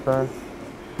ASI.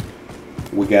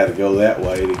 We got to go that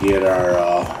way to get our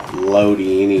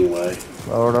loady anyway.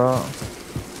 Load up.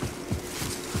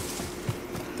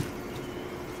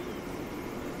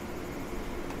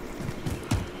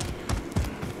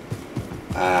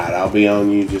 Alright, I'll be on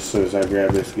you just as soon as I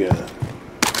grab this gun.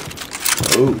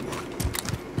 Ooh.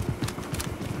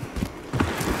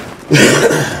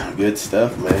 Good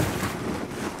stuff, man.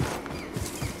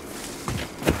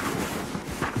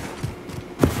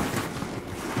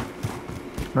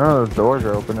 None of those doors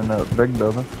are open in that big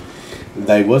building.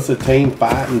 They was a team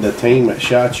fighting the team that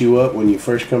shot you up when you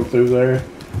first come through there.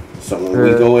 So when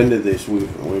we Yeah. go into this, we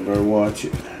better watch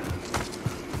it.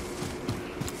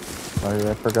 Oh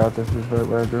yeah, I forgot this is right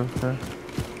where I drove to.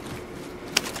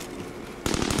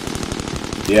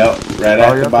 Yep, right Oh,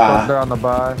 at yeah, the buy. they're on the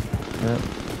buy. Yeah.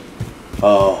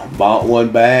 Bought one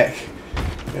back.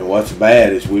 And what's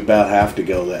bad is we about have to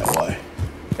go that way.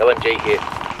 LMG here.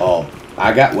 Oh,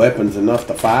 I got weapons enough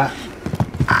to fight.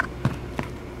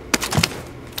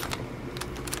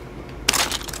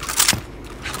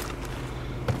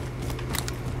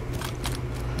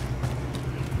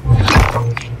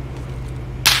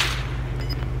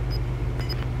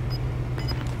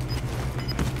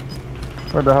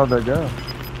 Where the hell did they go?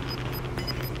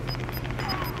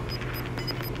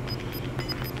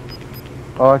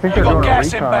 Oh, I think You they're got doing a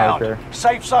gas recon right inbound. there.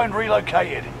 Safe zone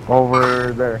relocated.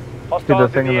 Over there. See the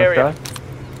Hostiles thing in in the the area. sky?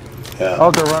 Yeah.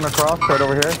 Oh, they're running across right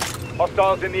over here.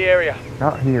 Hostiles in the area.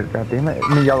 Not here, goddammit.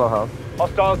 In the yellow house.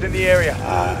 Hostiles in the area.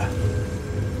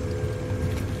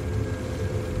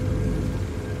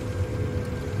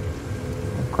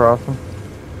 Across them.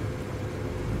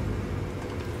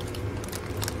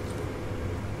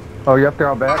 Oh, yep, they're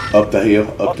all back. Up the hill,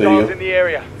 up the Hostiles in hill. the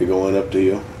area. You're going up the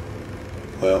hill.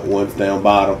 Well, one's down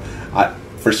bottom.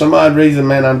 For some odd reason,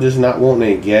 man, I'm just not wanting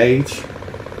to engage.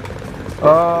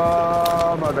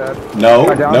 My bad. No,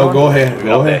 I downed no, one. go ahead,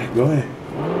 go Okay. ahead, go ahead.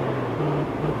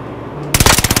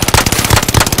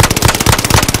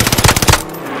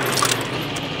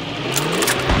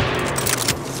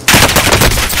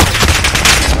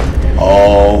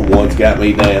 Oh, one's got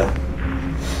me down.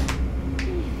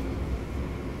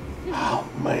 Oh,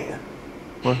 man.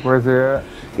 Where's he at?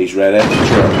 He's right at the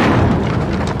truck.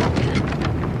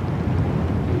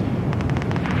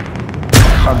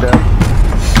 I'm dead.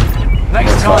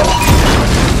 Next time,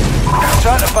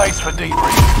 return to base for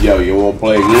debrief. Yo, you want to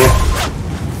play again?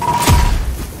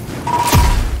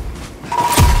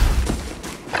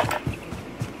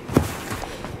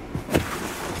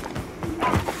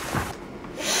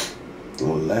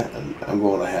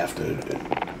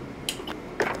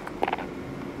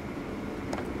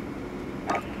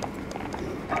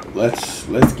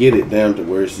 let's get it down to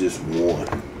where it's just one.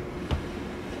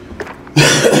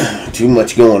 Too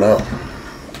much going on.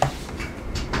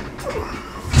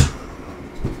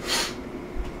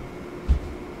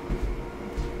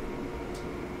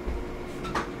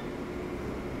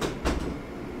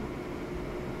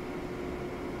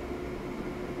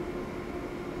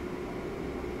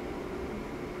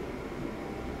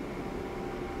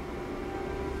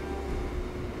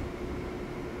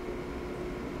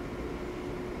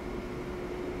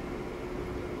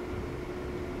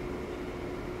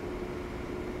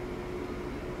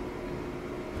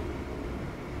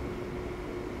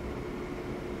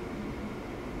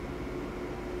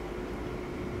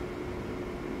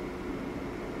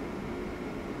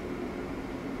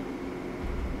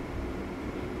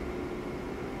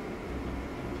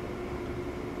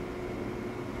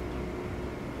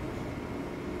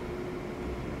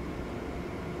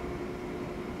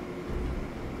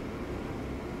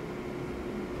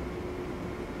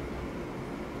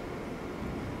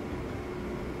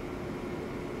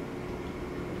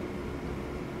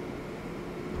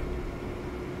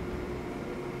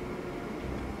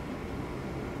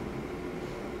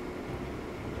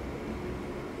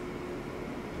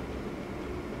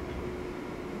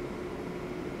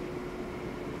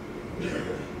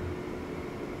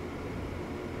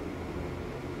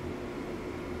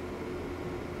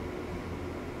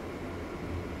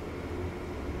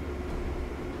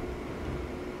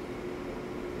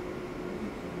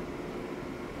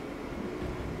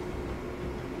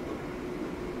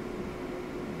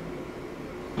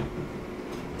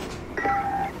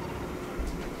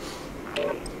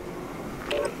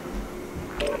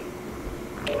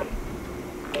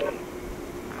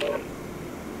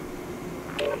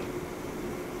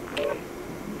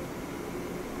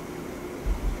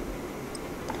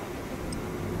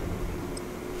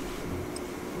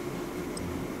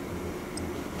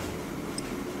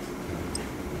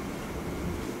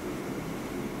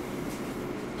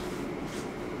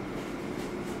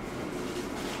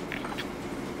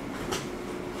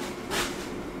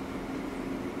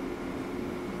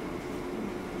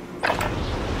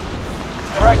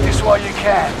 Practice while you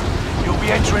can. You'll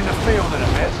be entering the field in a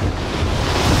bit.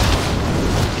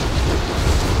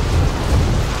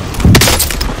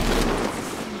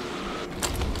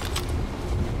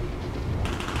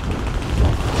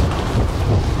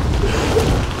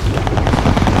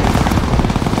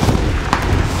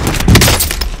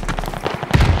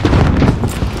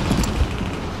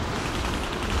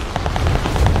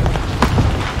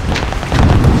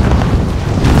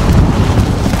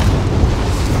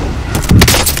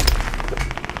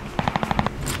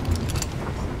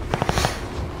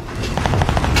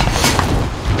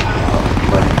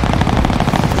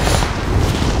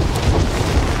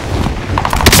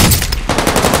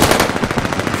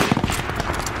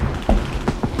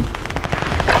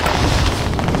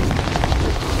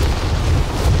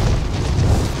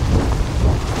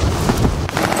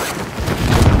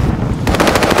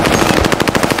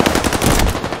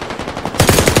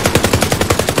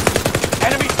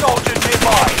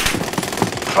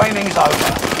 Training's over.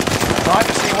 Time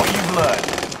to see what you've learned.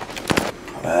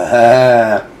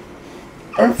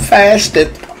 I'm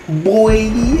fasted, boy.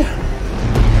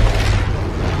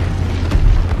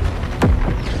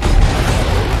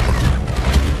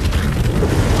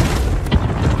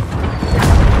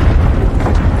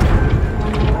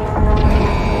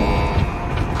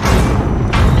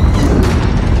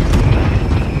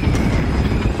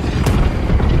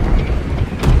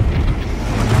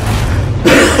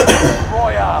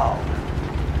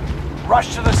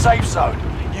 Rush to the safe zone.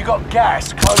 You got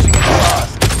gas closing in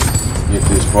fast. Get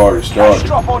this party Cash started.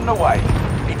 drop on the way.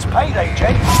 It's payday,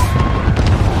 gents.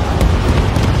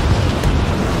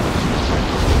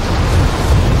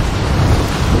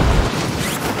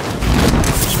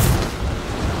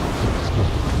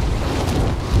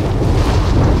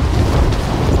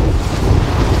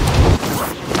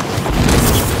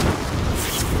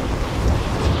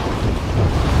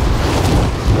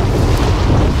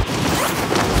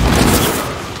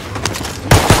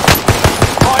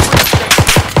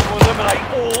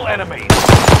 Enemies.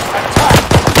 Attack!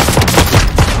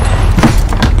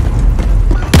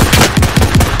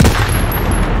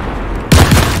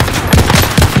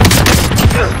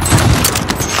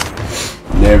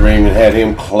 Never even had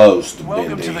him close to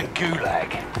Welcome Bendy. to the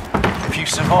Gulag. If you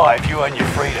survive, you earn your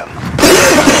freedom.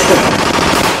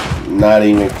 Not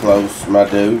even close, my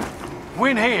dude.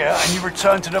 Win here and you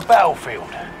return to the battlefield.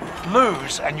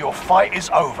 Lose and your fight is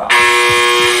over.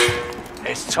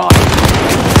 It's time.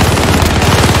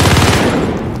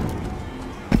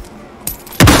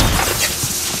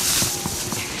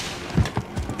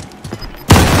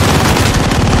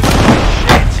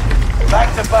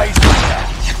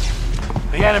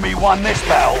 won this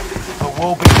battle, but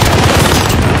we'll be...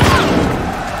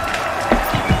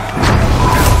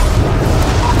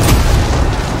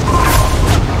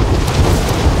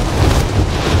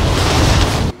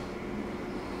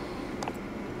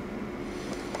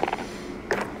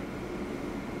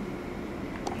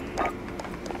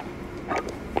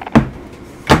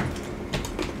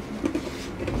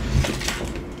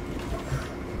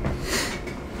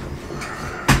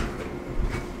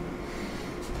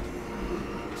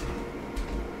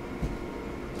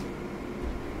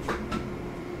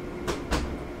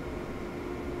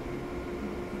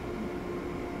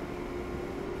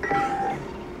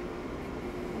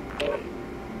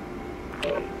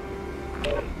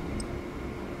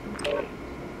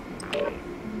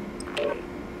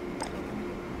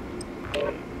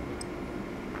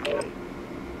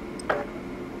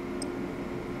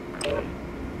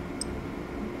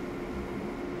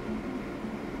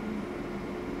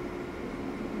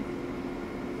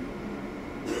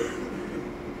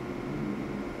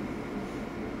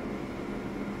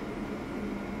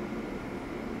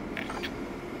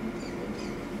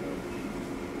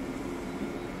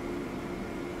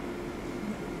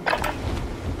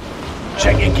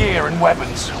 Check your gear and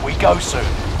weapons. We go soon.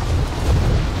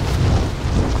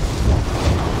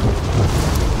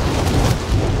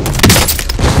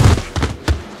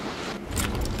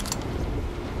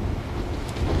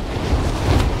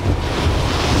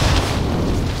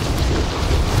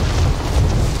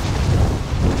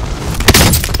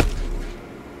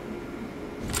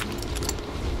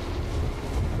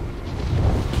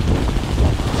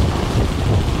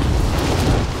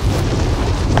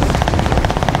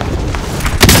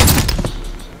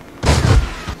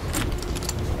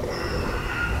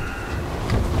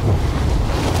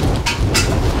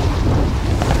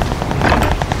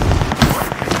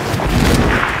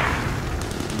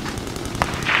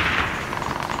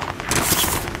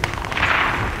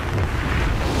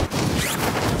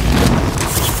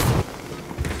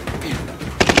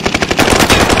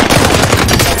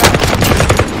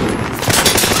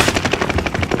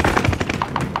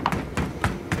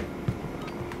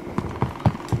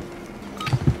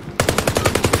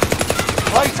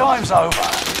 Playtime's over.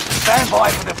 Stand by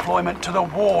for deployment to the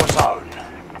war zone.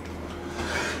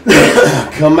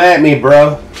 Come at me,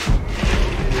 bro.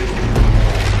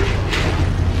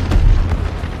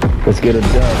 Let's get it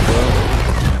done, bro.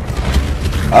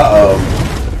 Uh-oh.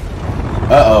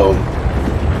 Uh-oh.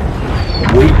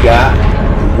 We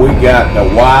got the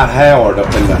White Howard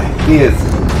up in the his.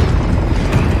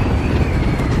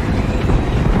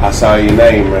 I saw your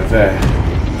name right there.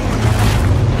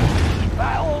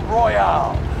 Battle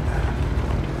Royale.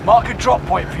 Mark a drop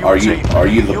point for your team. Are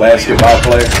you the You'll basketball need it.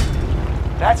 player?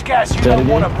 That's gas you don't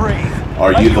want to breathe.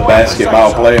 Are Make you the your way to the basketball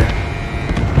safe player?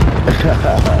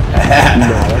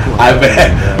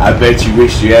 I bet you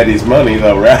wish you had his money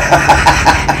though, right?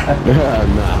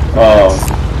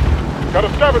 Got a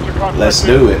scavenger contract. Let's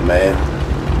do it, man.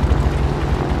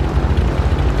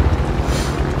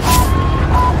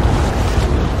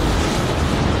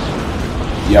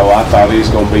 Yo, I thought he was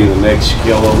gonna be the next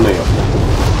Shaquille O'Neal.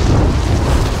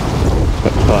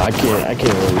 Oh, I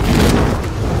can't really.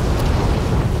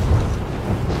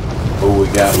 Oh, we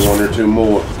got one or two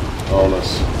more on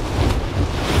us.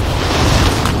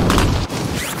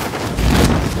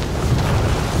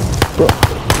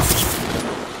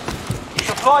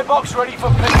 Supply box ready for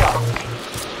pickup.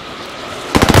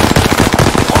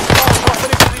 Hostiles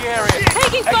dropping into the area.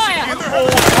 Taking fire! Execute all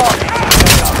targets.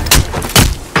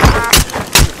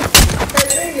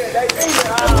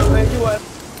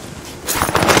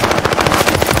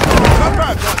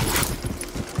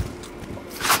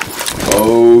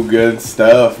 Oh, good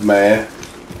stuff, man.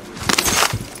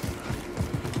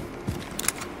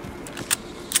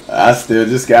 I still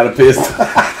just got a pistol.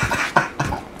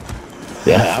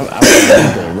 Yeah,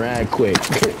 I gonna ride quick.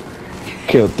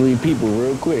 Kill 3 people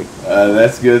real quick.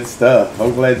 That's good stuff.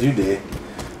 I'm glad you did.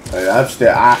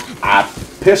 I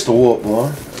pistol whooped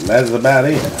one, and that's about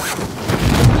it.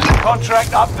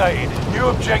 Contract updated. New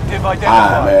objective Alright,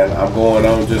 identified. man. I'm going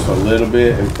on just a little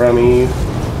bit in front of you.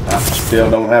 I still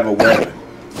don't have a weapon.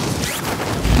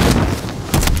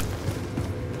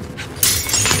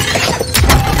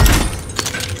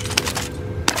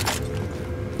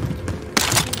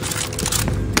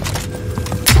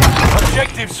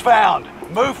 Objectives found.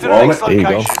 Move to the Want next it? There you go.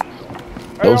 location.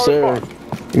 No, sir.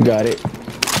 You got it.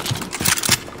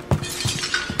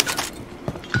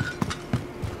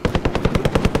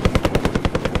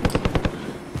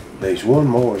 There's one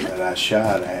more that I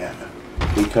shot at.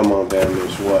 He come on down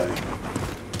this way.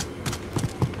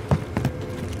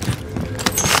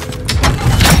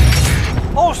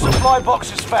 All Supply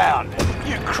box is found.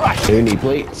 You crushed Do you it. need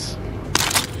plates?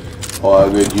 Oh,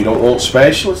 good. You don't want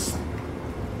specialists?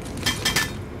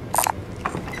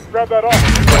 Grab that off.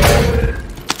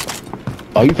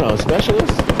 Oh, you found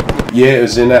specialists? Yeah, it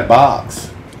was in that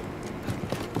box.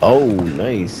 Oh,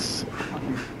 nice.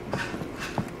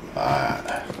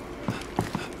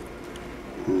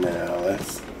 Now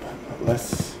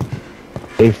let's.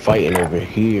 They fighting over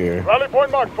here. Rally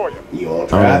point marked for you. You want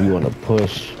to I don't know try? if you want to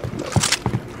push.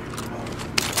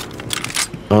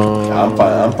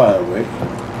 I'm fine with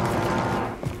it.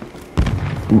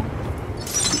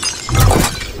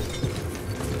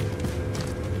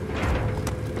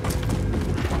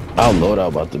 Our loadout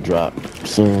about to drop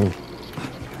soon.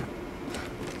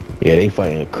 Yeah, they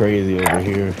fighting crazy over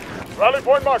here. Rally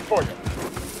point marked for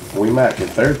you. We might get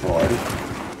third party.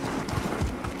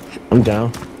 I'm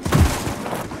down.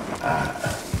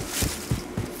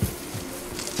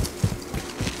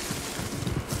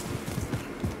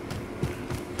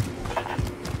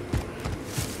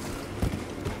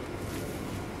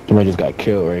 Somebody just got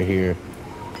killed right here.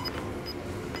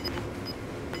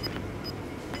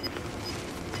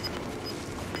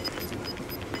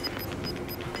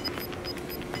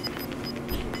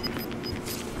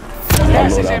 Our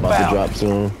Gas is loadout about to inbound. drop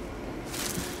soon.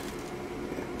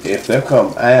 If they'll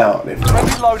come out, Ready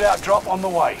loadout drop on the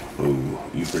way. Ooh,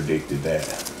 you predicted that.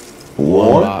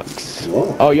 One box.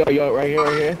 One. Oh, yo, right here,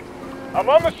 right here. I'm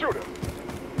on the shooter.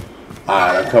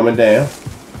 Alright, I'm coming down.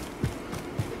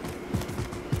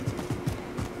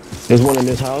 There's one in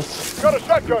this house. Got a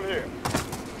shotgun here.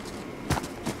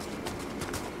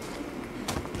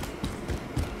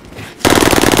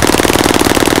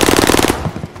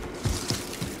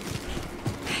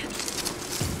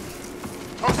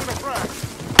 Tossing a frag.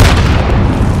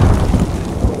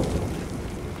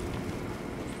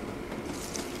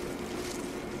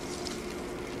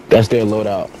 That's their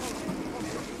loadout.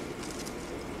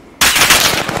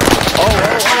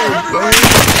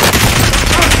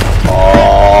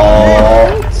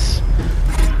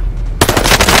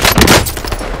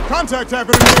 Contact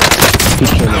happening here.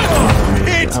 He killed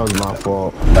me. That was my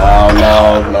fault.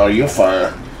 No, you're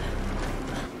fine.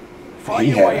 Fight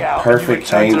He your way had a out.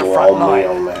 perfect and you return to the angle front on me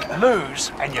line. on that.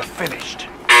 Lose and you're finished.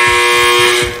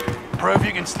 Prove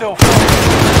you can still fight.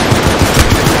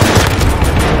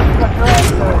 Got your ass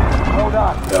hurt. Well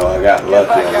done. No, I got Get lucky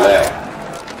back on out that.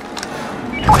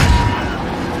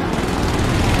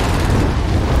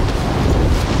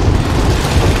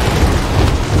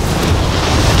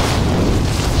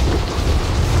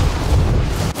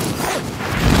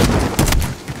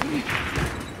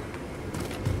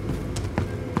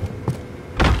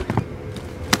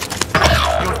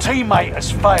 Your teammate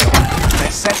has failed.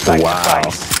 They're sent back Wow. to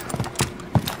base.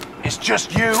 It's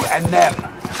just you and them.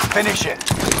 Finish it.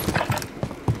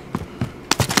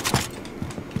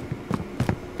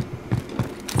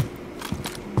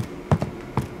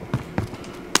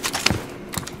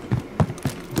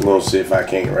 I'm gonna see if I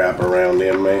can't wrap around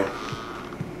them, man.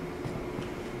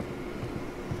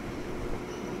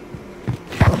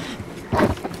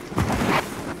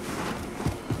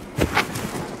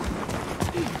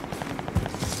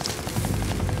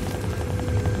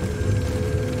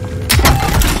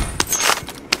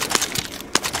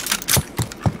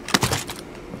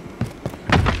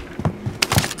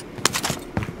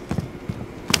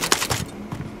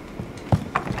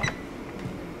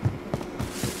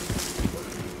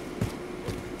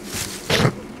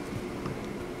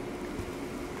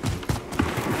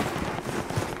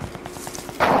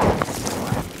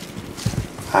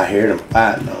 I hear them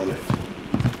fighting on it.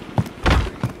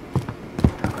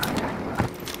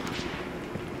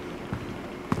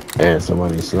 And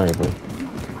somebody's sniping.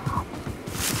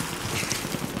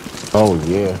 Oh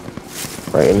yeah.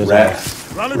 Right in this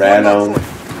house. Right on.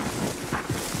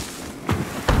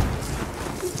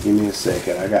 Give me a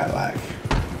second. I got like,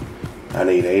 I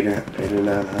need 8 or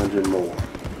 900 more.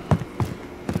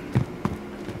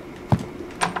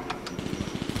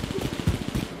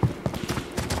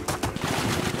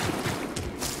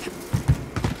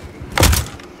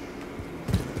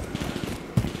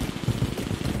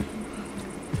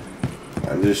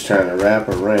 I'm just trying to wrap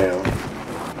around,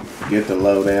 get the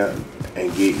loadout,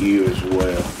 and get you as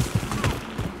well.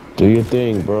 Do your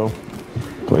thing, bro.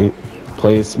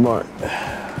 Play it smart.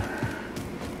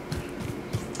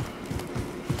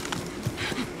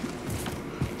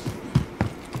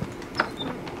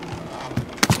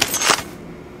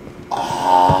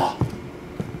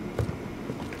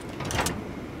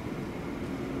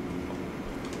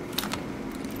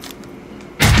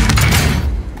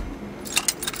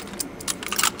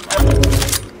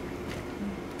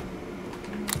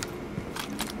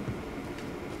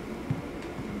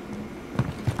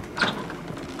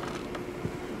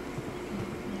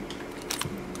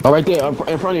 Oh, right there, in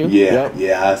front of you. Yeah, Yep.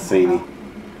 yeah, I seen him.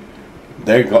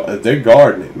 They're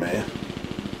guarding it, man.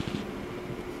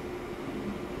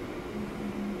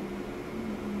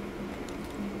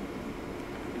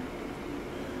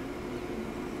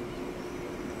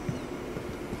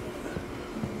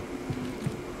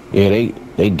 Yeah,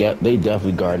 they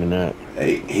definitely guarding that.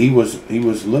 He was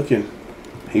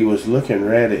looking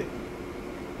right at.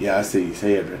 Yeah, I see his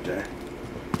head right there.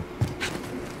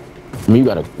 I mean,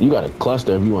 you got a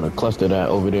cluster if you want to cluster that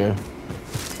over there.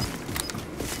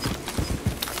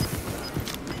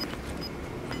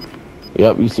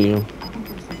 Yep, you see him.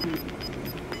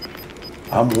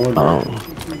 I'm wondering. Oh.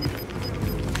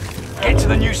 Get to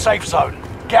the new safe zone.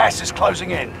 Gas is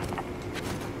closing in.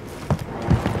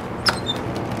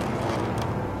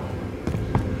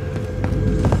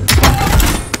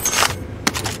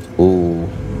 Ooh.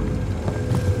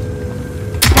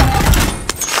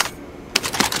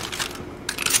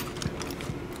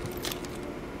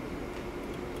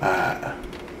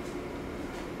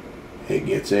 It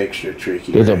gets extra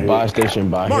tricky. There's a right buy here. station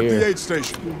by Mark the here. aid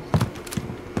station.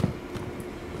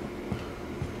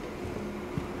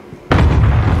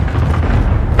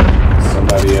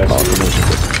 Somebody else.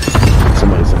 Oh,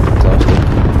 somebody's in the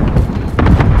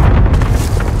cluster.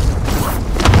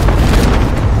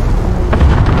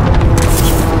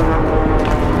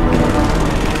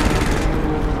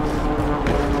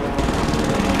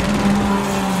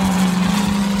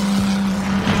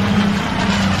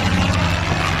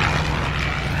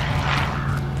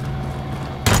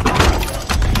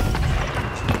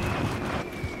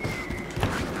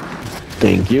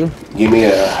 Thank you. Give me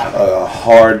a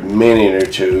hard minute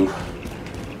or two.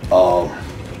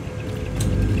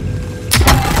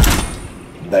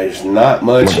 There's not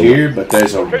much here, but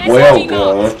there's a well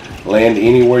gun. Land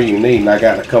anywhere you need, and I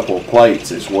got a couple of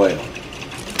plates as well.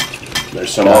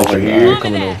 There's some over here.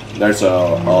 Coming in. There's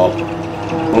a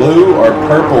blue or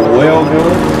purple well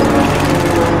gun,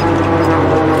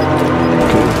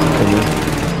 Come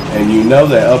in. and you know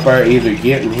they're up there either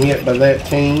getting hit by that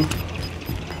team.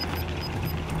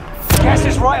 Gas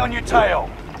is right on your tail.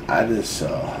 I just,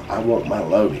 I want my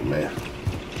loading, man.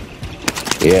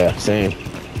 Yeah, same.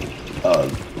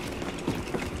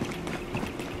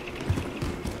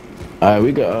 Alright,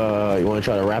 we got, you want to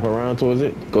try to wrap around towards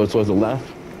it? Go towards the left?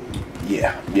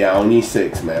 Yeah, on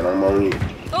E6, man. I'm on you.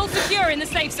 All secure in the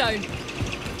safe zone.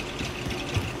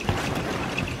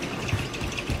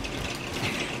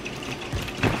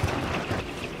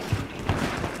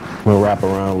 We'll wrap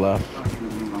around left.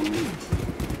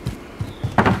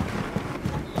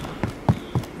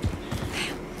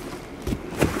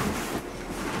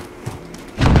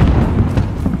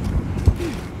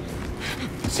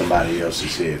 Somebody else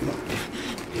is hitting them.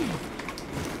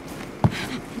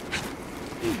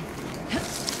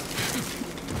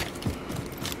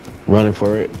 Running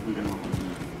for it.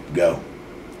 Go.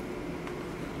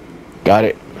 Got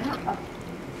it.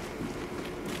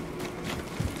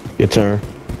 Your turn.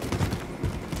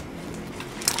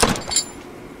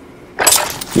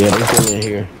 Yeah, they're still in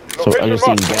here. So I just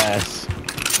seen gas.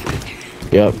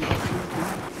 Yep.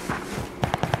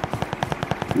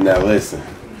 Now listen.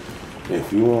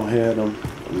 If you won't hit them,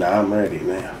 now I'm ready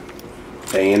now.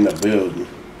 They in the building.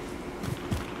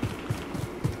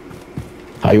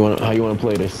 How you wanna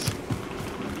play this?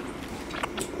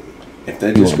 If they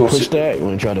You just wanna gonna push sit, that? You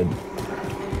wanna try to?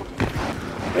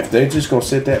 if they're just gonna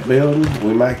sit that building,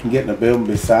 we might can get in the building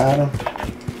beside them.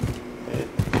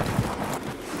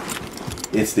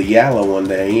 It's the yellow one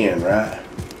they're in, right?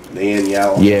 They in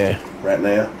yellow. Yeah. Right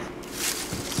now.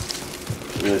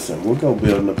 Listen, we'll go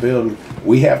building the building.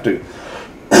 We have to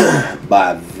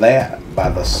by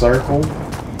the circle.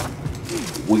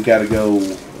 We got to go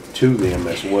to them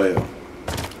as well.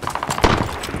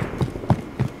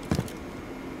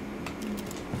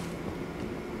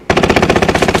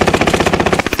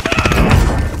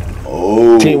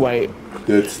 Oh, Team white.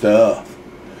 good stuff.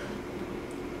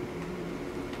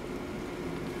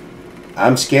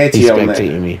 I'm sketchy He's on that.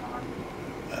 spectating me.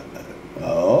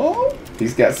 Oh,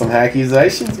 he's got some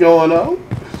accusations going on.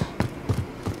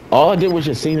 All I did was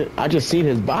just seen it. I just seen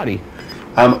his body.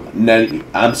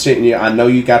 I'm sitting here. I know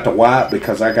you got the white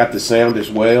because I got the sound as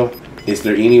well. Is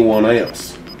there anyone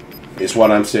else? It's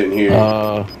what I'm sitting here.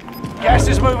 Gas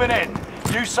is moving in.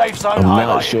 New safe zone I'm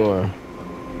not highlighted. sure.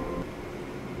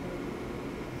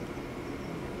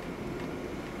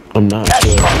 I'm not Gas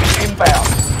sure. truck is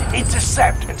inbound.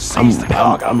 Intercept and seize the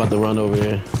cargo. I'm about to run over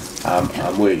here.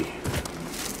 I'm with you.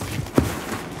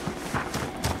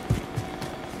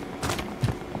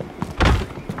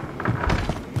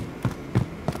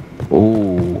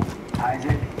 Ooh.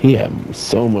 He had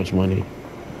so much money.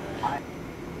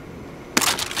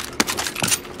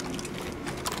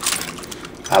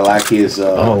 I like his.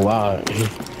 Oh wow.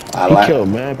 I He like. killed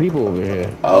mad people over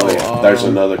here. Oh yeah, there's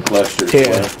another cluster. As Here.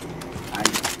 well.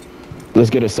 Let's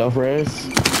get a self-res.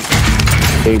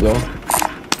 There you go.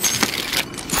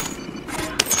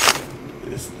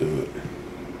 Let's do it.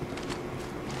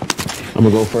 I'm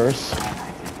gonna go first.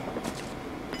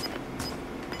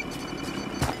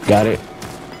 Got it.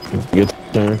 Your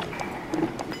turn.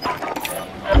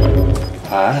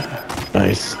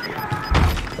 Nice.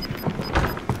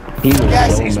 He was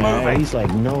Gas so is mad. moving. He's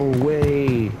like, no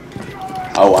way.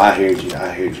 Oh, I heard you. I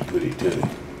heard you put it to me.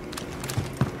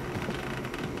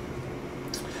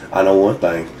 I know one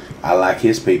thing. I like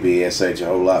his PPSH a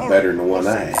whole lot better than the one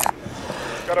I had.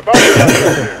 Got a bounty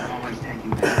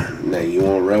here. Now you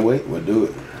want to roll it? We'll do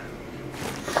it.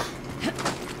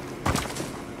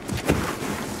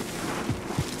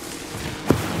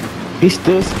 He's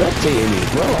still spectating me,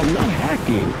 bro. I'm not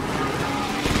hacking.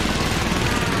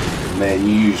 Man,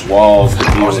 you use walls to deal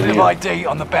with Positive him. ID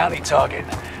on the bounty target.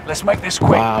 Let's make this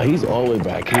quick. Wow, he's all the way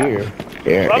back here.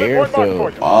 Rally point mark for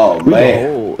Airfield. you. Oh We can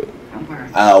man,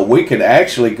 hold. we could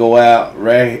actually go out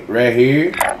right here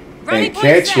Rally and point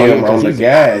catch set. him on the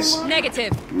gas.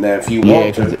 Negative. Now, if you Yeah,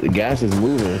 want because to, the gas is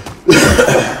moving.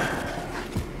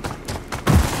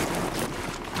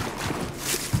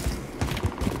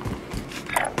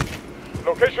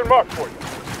 Location marked for you.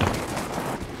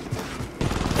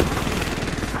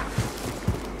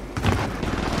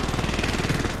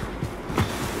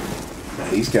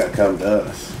 he's got to come to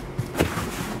us.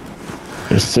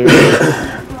 Yes, sir.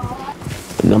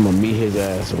 And I'm gonna meet his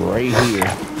ass right here.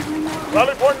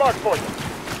 Rally point marked for you.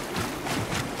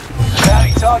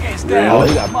 Bounty target is down.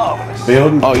 Really? Marvelous.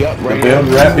 Building. Oh, yep, The right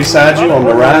building here. right beside you on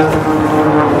the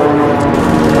right.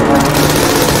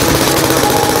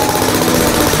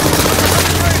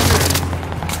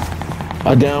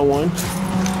 I down one.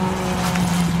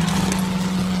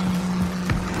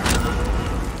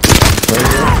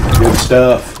 Good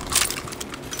stuff.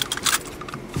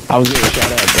 I was getting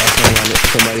shot at by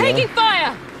somebody Taking else.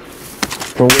 fire.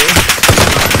 From where?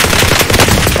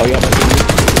 Oh, yeah, I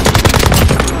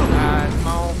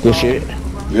see you. Good shit.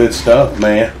 Good stuff,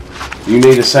 man. You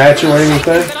need a satchel or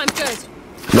anything? But I'm good.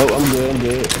 No, I'm good, I'm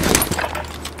good.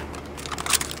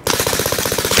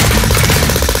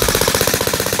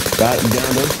 Got it,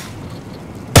 down there.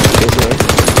 This way.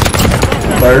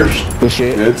 First. Good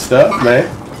shit. Good stuff, man.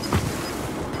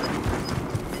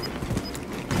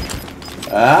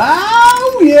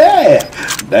 Oh, yeah.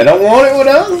 They don't want it with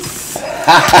us.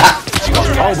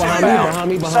 Gas behind me, inbound. behind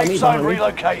me, behind Safe me, zone behind me.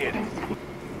 relocated.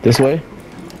 This way.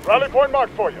 Rally point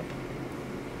marked for you.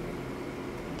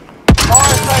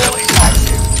 Fire sale is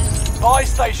active. Buy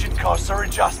station costs are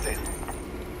adjusted.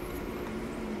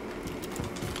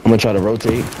 I'm gonna try to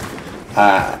rotate.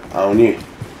 On you.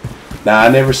 Now, I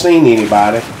never seen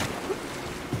anybody.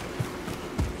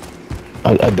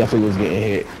 I definitely was getting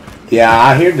hit. Yeah,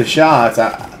 I hear the shots.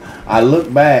 I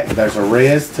look back. There's a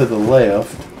res to the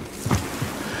left.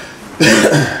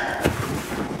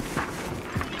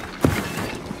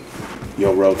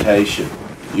 Your rotation.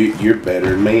 You're better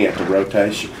than me at the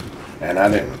rotation. And I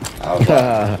didn't. I was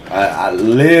like, I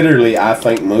literally, I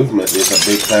think movement is a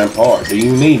big time part. Do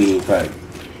you need anything?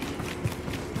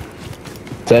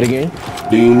 Say that again?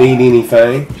 Do you need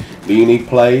anything? Do you need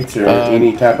plates or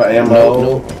any type of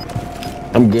ammo?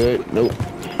 No. I'm good. Nope.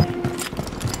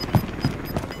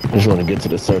 I just want to get to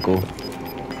the circle.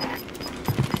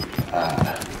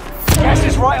 Gas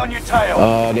is right on your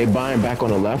tail. They buying back on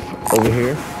the left over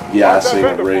here. Yeah, I see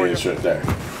the res right there.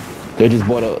 They just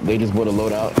bought a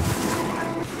loadout.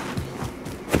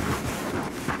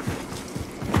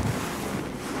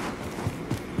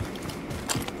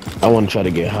 I want to try to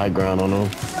get high ground on them.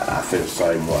 I feel the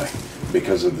same way.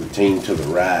 Because of the team to the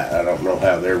right, I don't know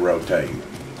how they're rotating.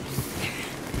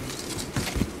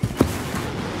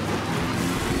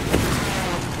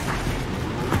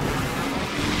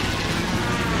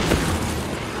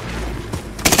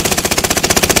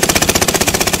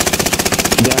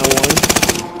 Down one.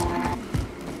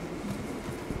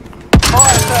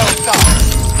 Fire sale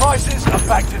done. Prices are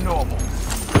back to normal.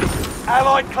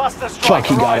 Allied cluster Fuck, strike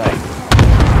he got arriving. up.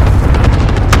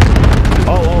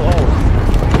 Oh.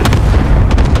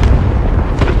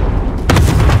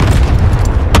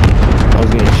 I was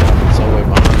getting shot from somewhere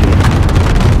behind me.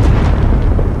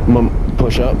 I'm gonna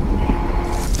push up.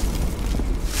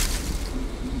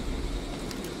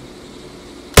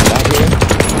 Back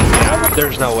here.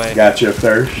 There's no way. Got you up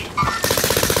thirst.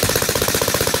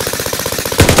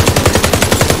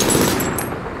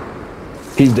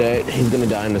 He's dead. He's gonna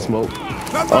die in the smoke.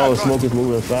 Oh, smoke is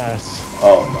moving fast.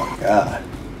 Oh my god.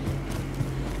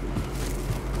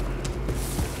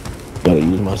 Gotta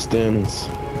use my stems.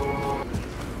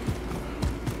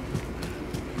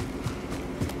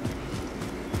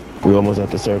 We almost at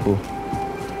the circle.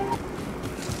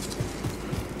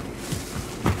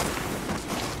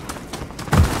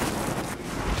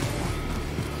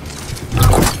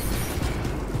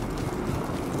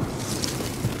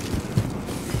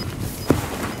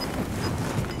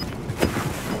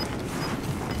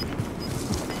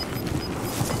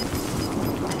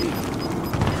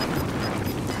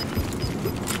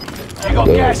 You got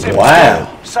gas in.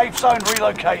 Wow. Safe zone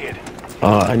relocated.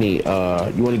 I need,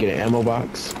 you want to get an ammo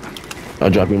box? I'll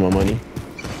drop you my money.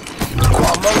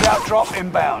 Got a loadout drop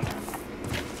inbound.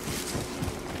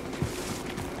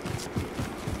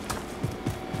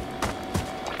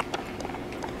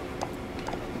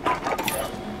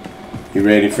 You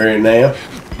ready for it now?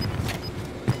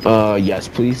 Yes,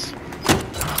 please.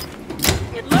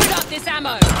 Load up this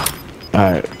ammo.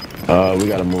 Alright, we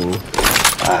gotta move.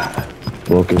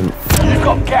 Okay. You've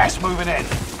got gas moving in.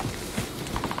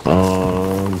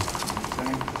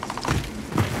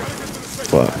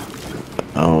 What?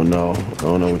 I don't know. I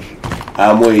don't know.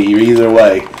 I'm with you either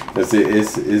way. This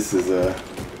is a.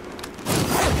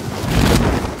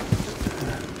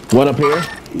 One up here?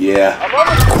 Yeah.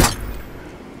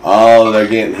 Oh, they're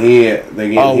getting hit. They're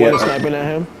getting hit. One is sniping at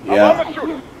him? Yeah.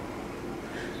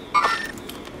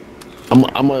 I'm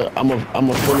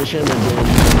a finish him and then.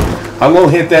 I'm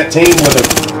gonna hit that team with a.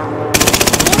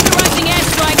 Authorizing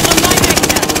airstrike on my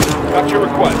vector. Got your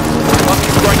request.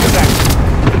 Cluster strike is active.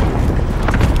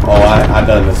 Oh, I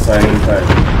done the same thing.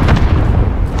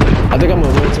 I think I'm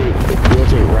gonna rotate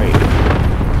right.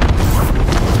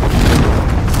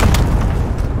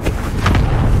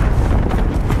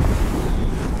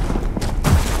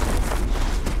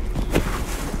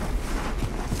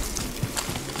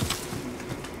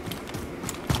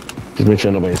 Just make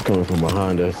sure nobody's coming from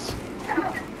behind us.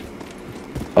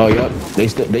 Oh, yep.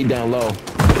 They down low.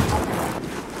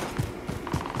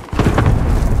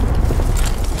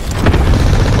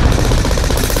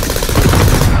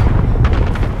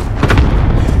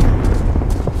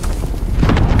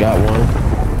 Got one.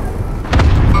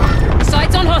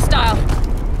 Sights on hostile.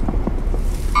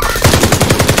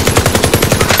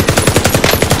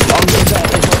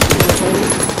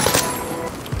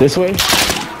 This way?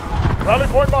 Rally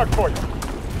point marked for you.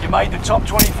 You made the top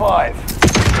 25.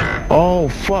 Oh,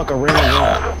 fuck. I ran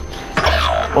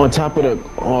around. On top of the...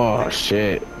 Oh,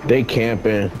 shit. They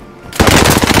camping.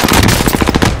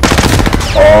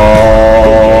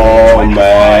 Oh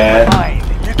man.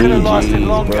 You could have lasted GG's,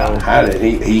 longer. bro. How did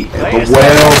he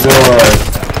well done.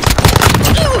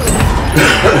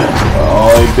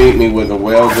 Oh, he beat me with a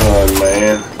well done,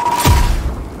 man.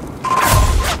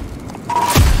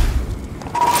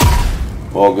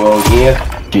 We'll go again.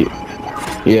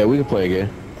 Yeah, we can play again.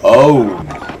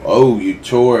 Oh, you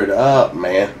tore it up,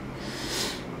 man.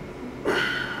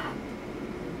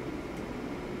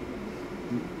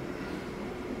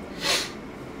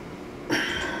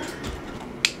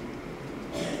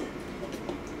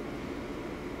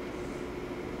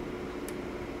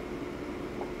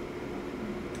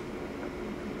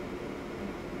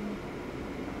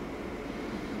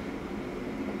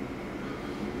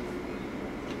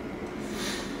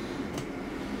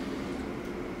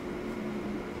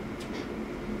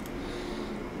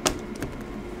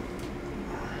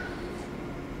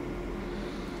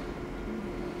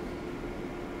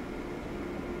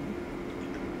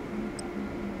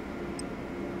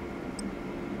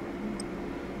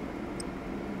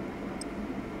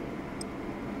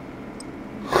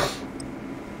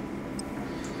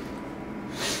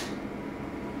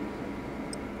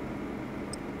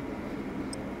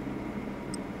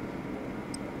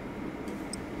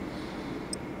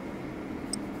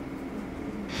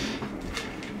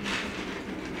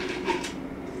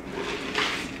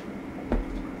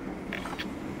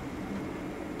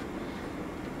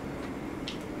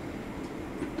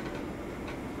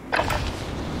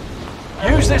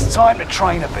 Use this time to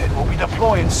train a bit. We'll be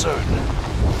deploying soon.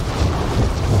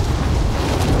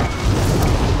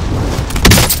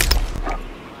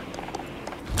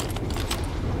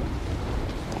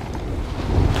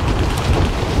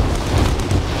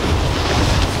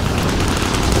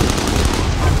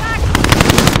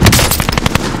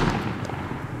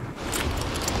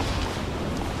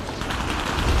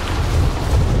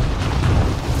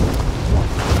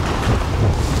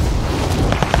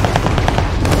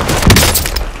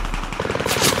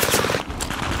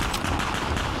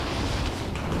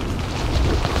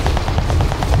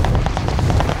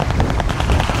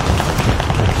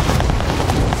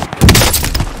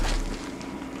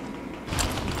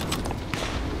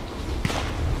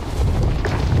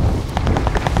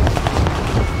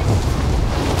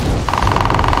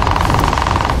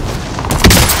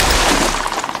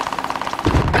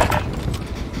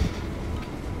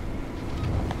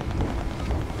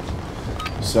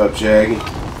 What's up, Shaggy?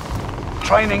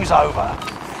 Training's over.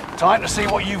 Time to see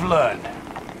what you've learned.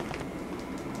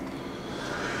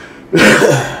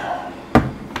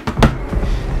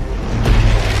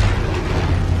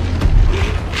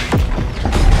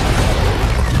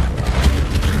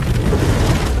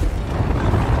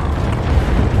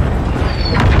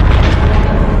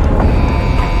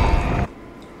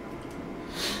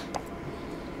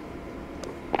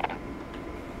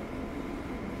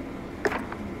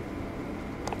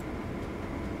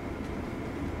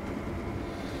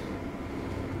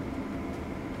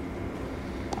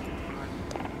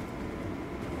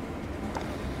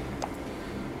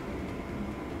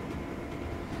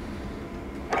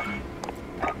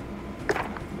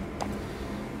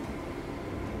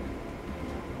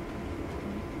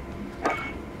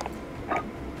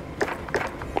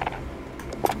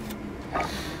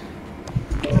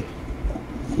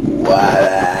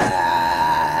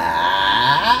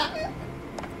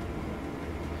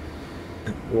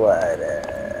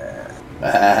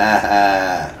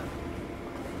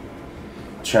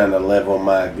 Trying to level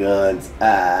my guns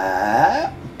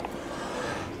up.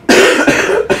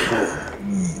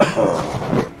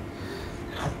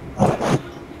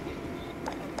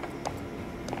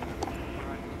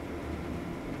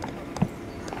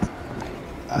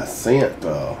 I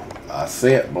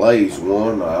sent Blaze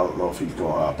one. I don't know if he's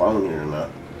gonna hop on here or not.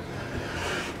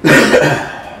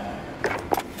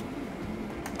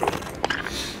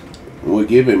 We'll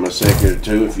give him a second or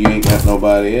two. If you ain't got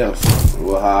nobody else,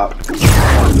 we'll hop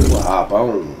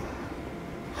on.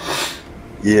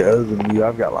 Yeah, other than you,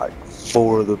 I've got like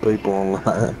 4 other people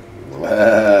online.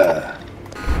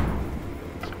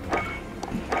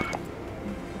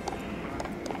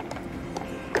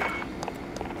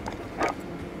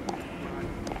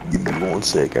 Give me 1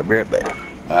 sec, I'll be right back.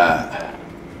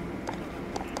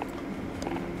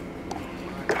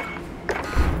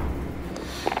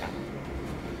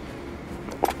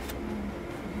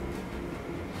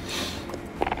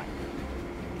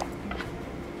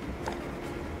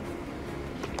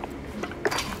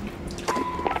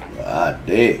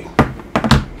 Dig.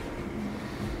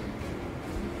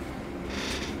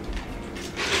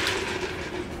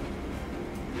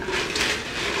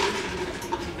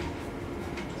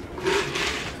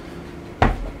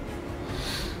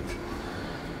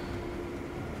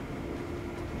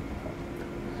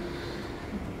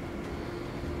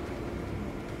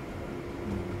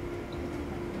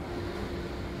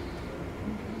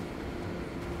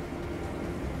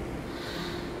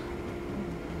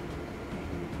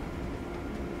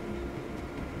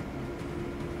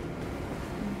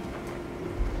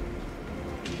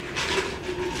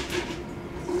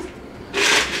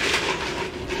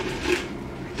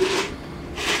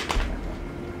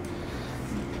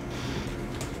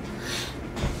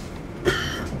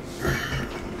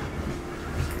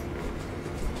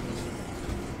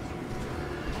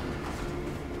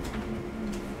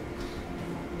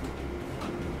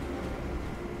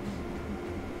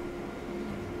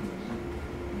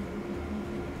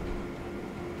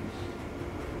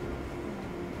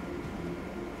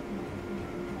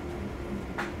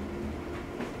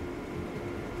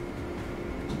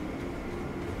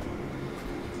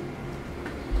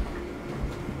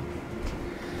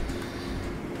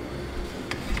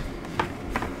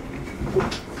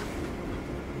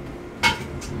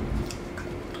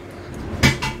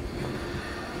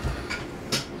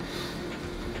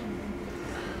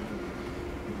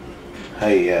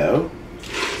 Hey, yo.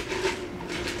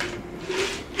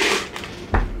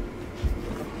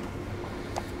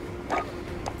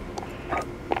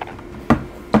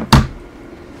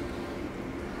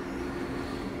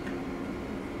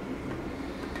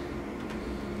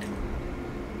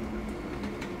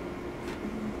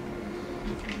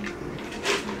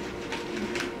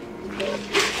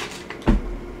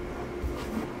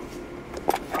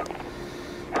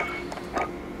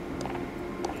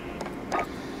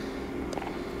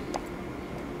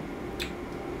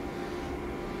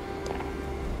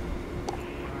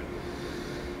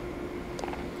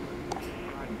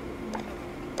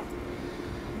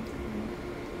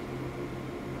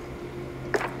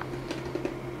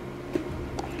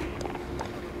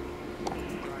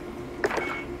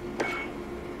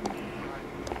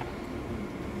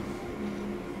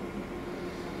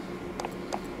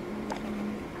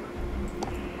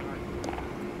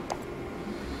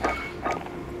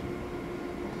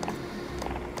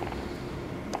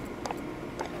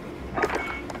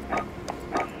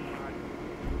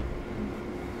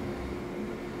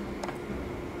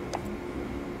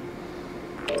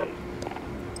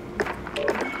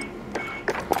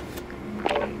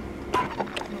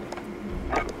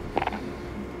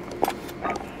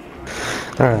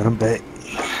 Alright, I'm back.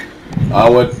 I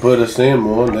went to put us in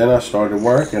one, then I started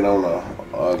working on a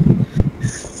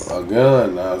gun,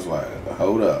 and I was like,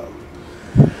 hold up.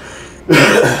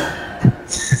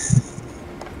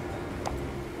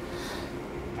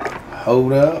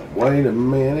 Hold up, wait a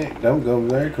minute, don't go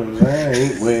there because I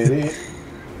ain't with it.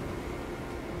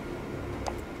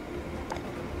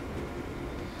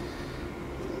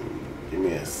 Give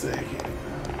me a second.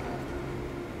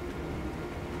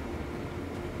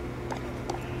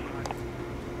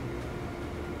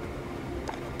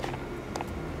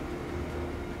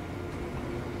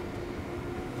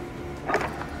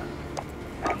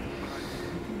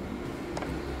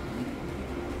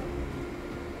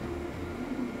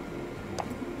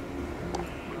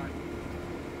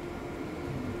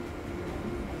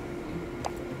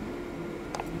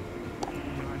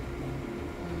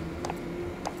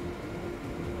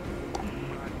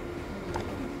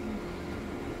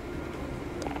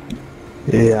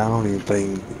 Yeah, I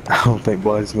don't think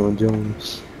Blade's gonna join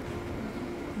us.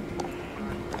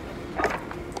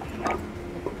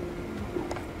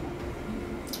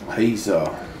 He's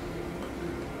something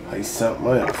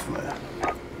else, man.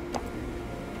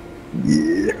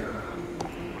 Yeah.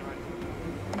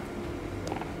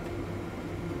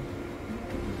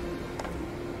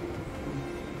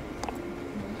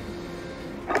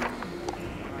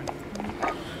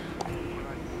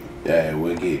 Yeah,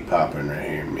 we'll get popping right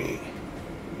here, me.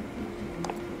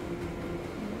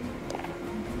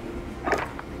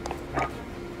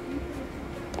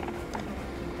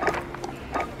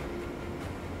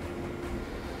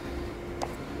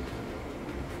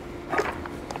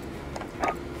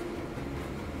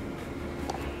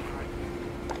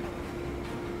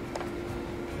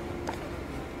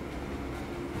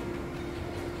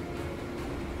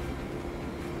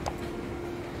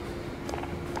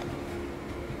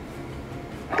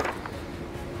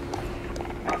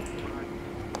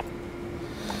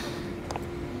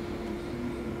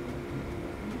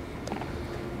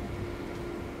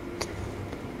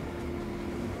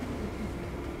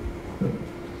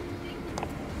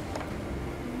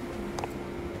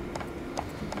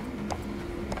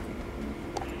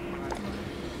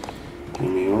 Give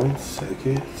me 1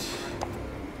 second.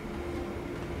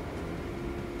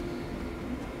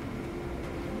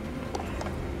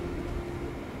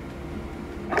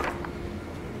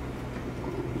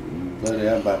 Buddy,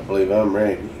 I about to believe I'm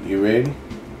ready. You ready?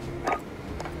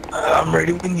 I'm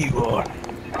ready when you are.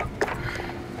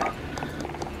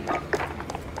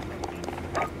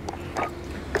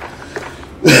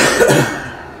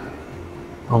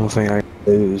 Only thing I can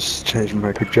do is change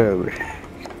my controller.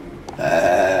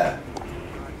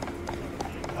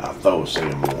 I'll throw us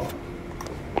in more.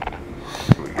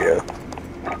 Here we go.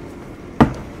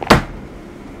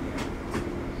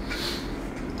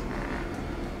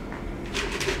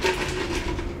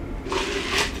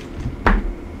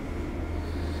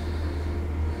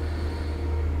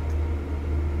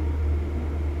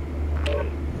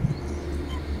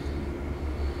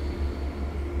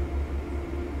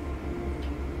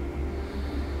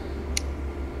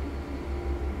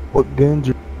 What guns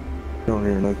are on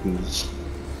here? Nothing's.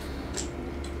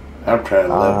 I'm trying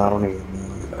to I level. don't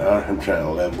even know. I'm trying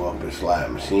to level up this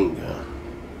light machine gun.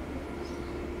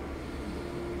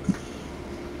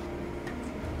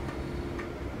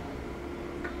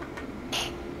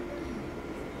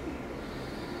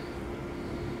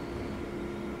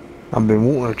 I've been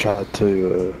wanting to try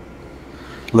to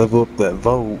level up that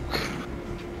Volk.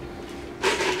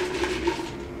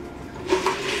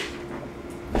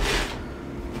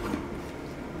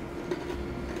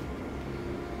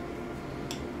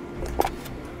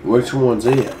 Which one's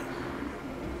it?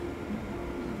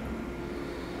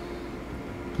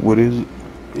 What is it?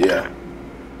 Yeah.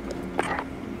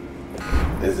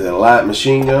 Is it a light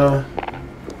machine gun?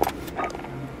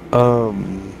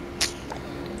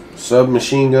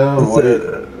 Submachine gun? What is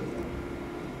it?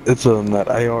 It's that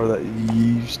AR that you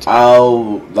used.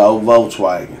 Oh, the old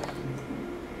Volkswagen.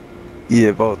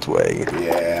 Yeah, Volkswagen.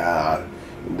 Yeah,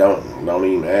 don't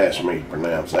even ask me to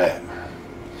pronounce that.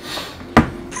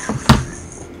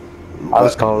 I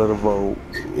just call it a Volt.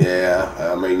 Yeah,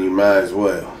 I mean, you might as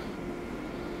well.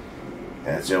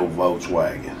 That's your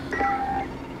Volkswagen.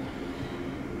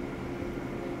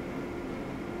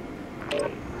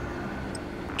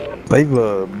 They've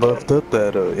buffed up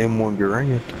that M1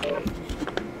 Garand.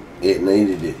 It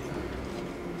needed it.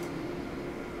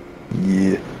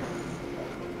 Yeah.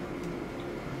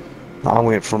 I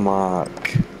went from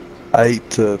like 8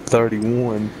 to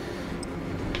 31.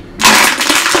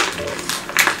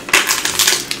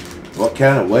 What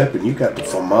kind of weapon? You got the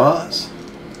FAMAS?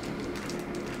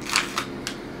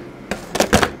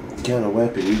 What kind of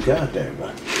weapon you got there,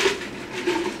 bud?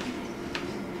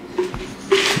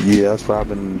 Yeah, that's what I've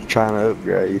been trying to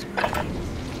upgrade.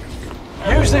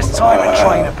 Use this time to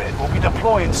train a bit. We'll be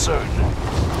deploying soon.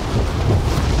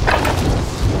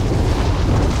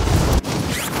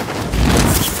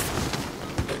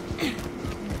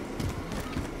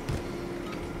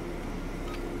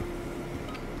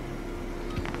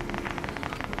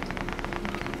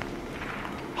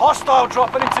 Hostile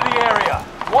dropping into the area.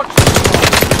 Watch the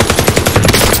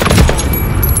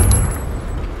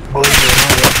Believe it or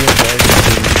not, that's good, guys.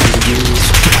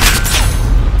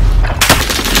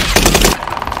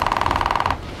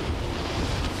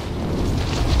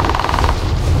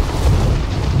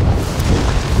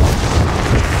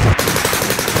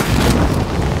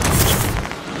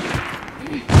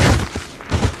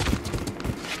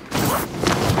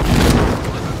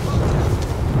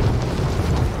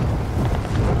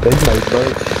 They made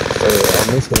both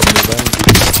on this one.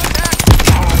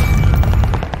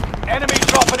 enemy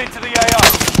dropping into the AO.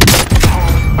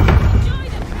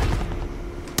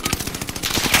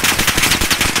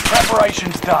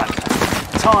 Preparation's done.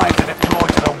 Time to deploy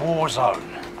to the war zone.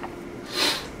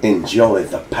 Enjoy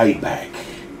the payback.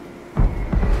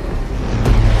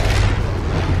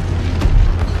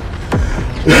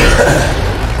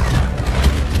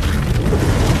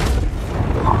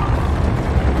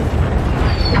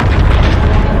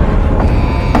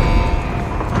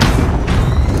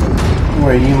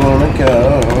 Where you wanna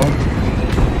go?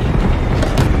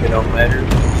 It don't matter.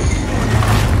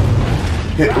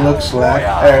 It looks like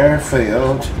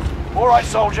airfield. Alright,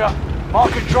 soldier.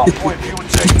 Mark a drop point for your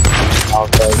team.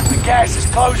 Okay. The gas is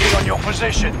closing on your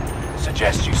position.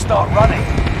 Suggest you start running.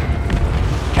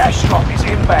 Cash drop is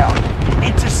inbound.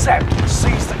 Intercept and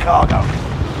seize the cargo.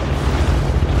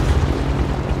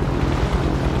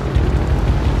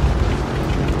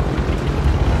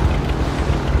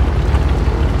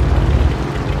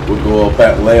 We'll go up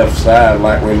that left side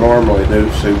like we normally do,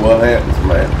 see what happens,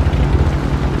 man.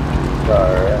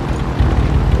 Alright.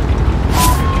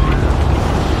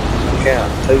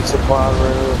 Count 2 supply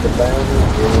runs, the bounty,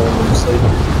 and one of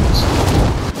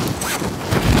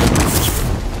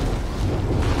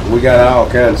them We got all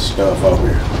kinds of stuff over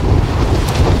here.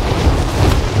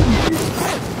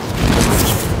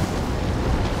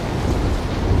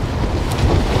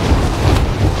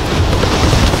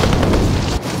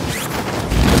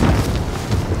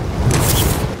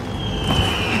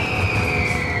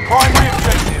 Primary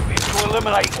objective is to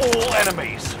eliminate all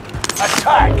enemies.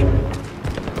 Attack!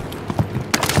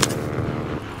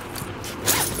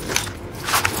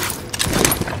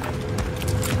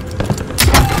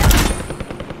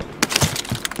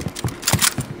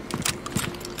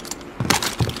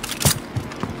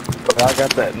 I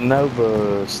got that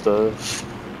Nova stuff.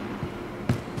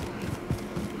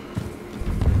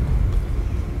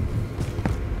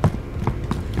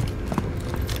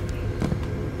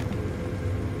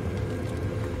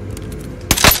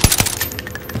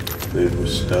 Dude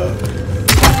was stuck.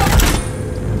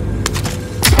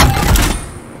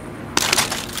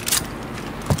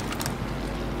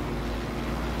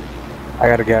 I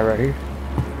got a guy right here.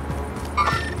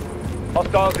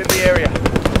 Hostiles in the area.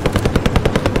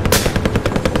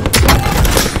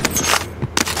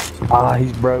 Ah,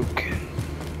 he's broke.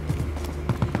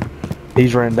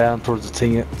 He's ran down towards the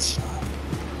tents.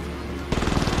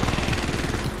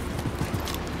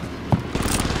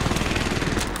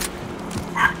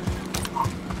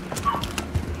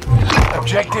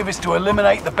 Objective is to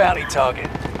eliminate the bounty target.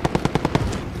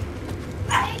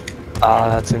 Ah,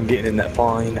 that's him getting in that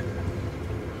plane.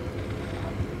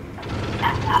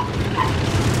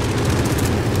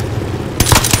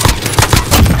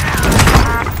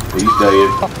 He's dead.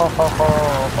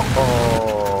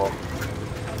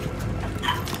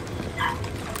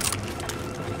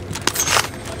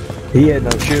 He had no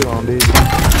shoe on, dude.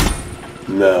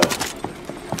 No.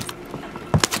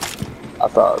 I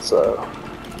thought so.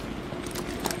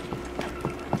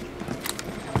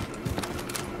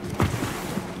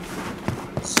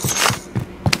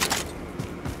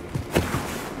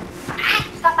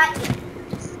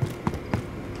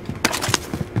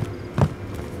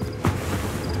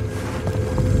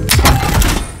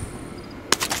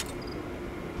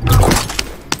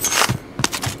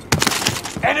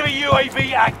 Enemy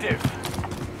UAV active.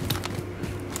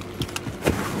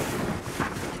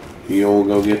 You wanna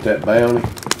go get that bounty?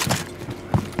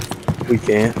 We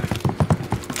can't.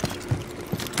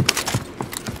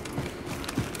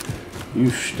 You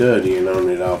studying on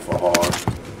it awful hard.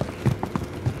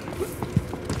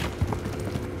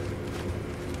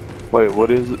 Wait, what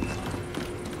is it?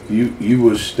 You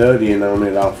was studying on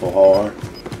it awful hard.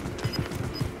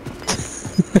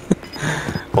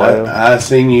 12. I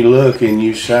seen you looking,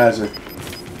 you sizing.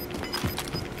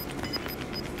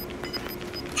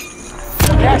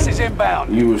 Gas is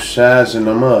inbound. You was sizing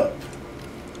them up.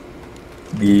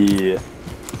 Yeah.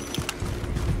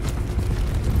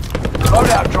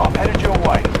 Loadout drop headed your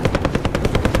way.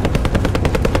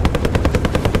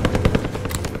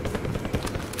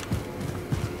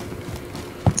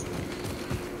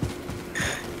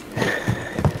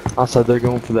 I said they're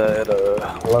going for that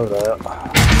loadout.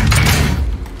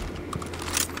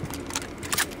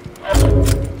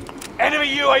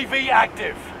 Enemy UAV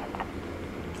active.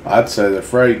 I'd say they're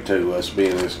afraid to us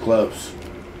being this close.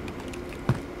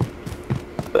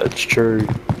 That's true.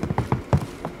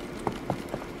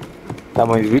 That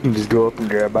means we can just go up and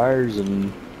grab ours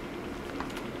and...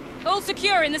 All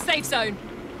secure in the safe zone.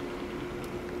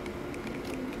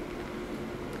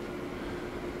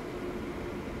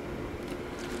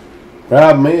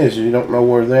 Problem is, you don't know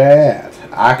where they're at.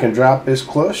 I can drop this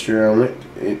cluster on it,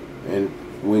 and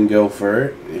we can go for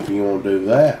it if you want to do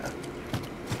that.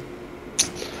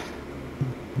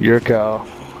 Your call.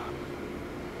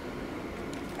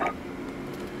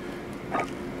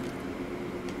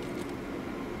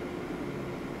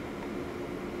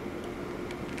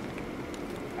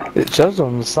 It shows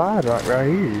on the side right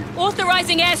here.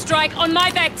 Authorizing airstrike on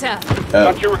my vector.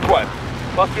 Got your request.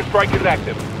 Cluster strike is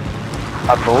active.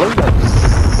 I believe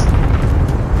that's...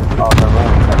 Oh, never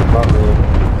mind. That's about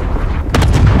it.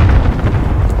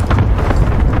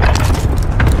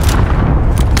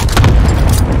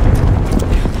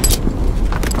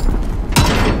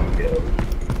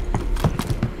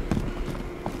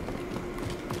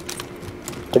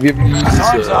 Have you ever used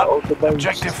Time's this, up. Ultra Boost?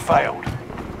 Objective failed.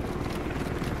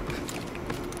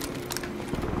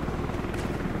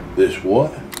 This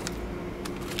what?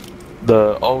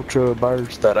 The Ultra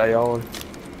Burst, that AR?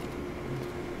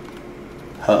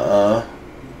 That's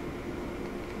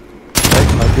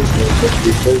like this one, supposed to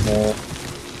be free now.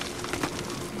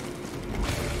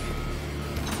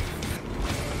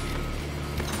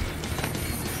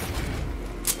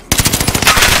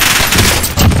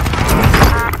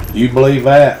 You believe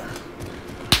that?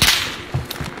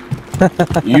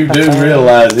 You do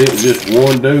realize it was just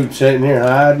one dude sitting here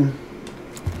hiding?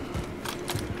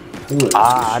 Who else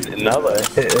I just didn't know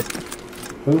shot that. us?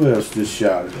 Who else just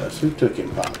shot at us? Who took him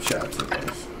pop shots at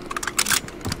us?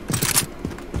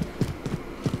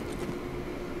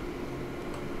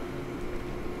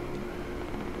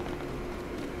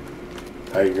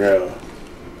 Hey, girl.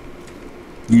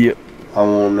 Yep. I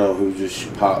want to know who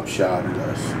just pop shot at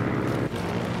us.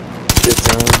 It's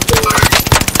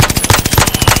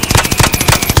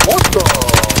what the?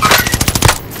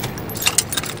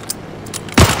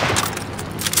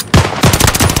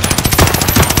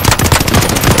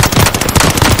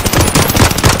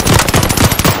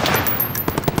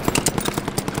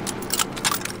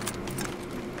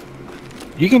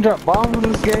 You can drop bombs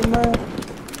in this game now?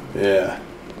 Yeah.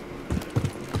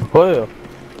 Well.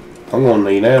 I'm going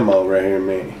to need ammo right here in a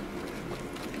minute.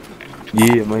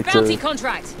 Yeah, me Bounty too.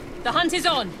 contract. The hunt is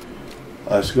on.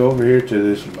 Let's go over here to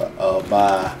this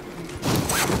buy.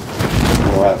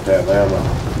 We'll have to have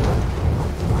ammo.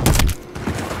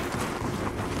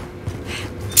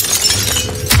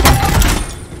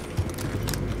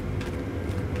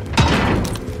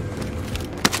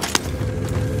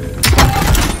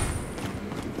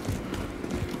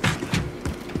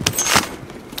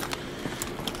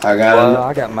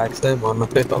 I got max ammo on my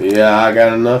pistol. Yeah, I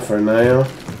got enough for now.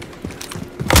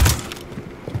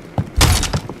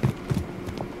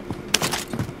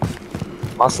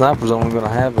 My sniper's only gonna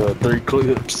have 3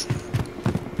 clips.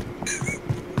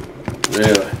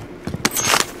 Really?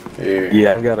 Here.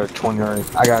 Yeah, I got a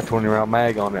 20 round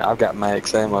mag on it. I've got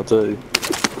max ammo too.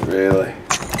 Really?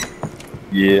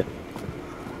 Yeah.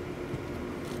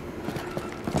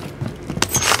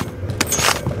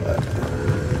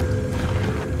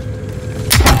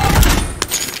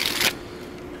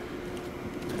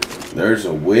 There's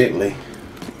a Whitley.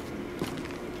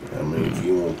 I mean, if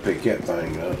you want to pick that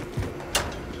thing up.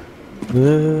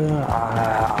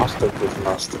 I'll stick with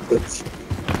my stuff.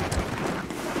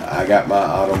 I got my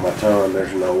automaton.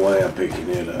 There's no way I'm picking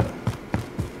it up.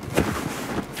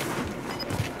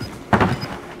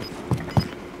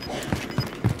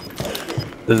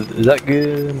 Is that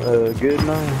good? Good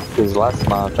now? Because last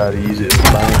time I tried to use it, it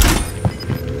was bad.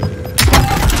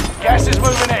 Gas is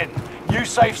moving in. New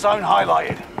safe zone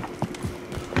highlighted.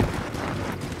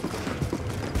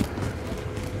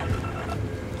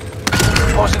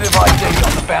 Positive ID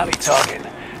on the bounty target.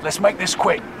 Let's make this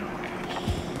quick.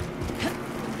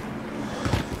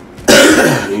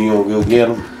 You gonna go get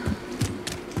them?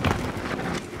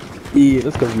 Yeah,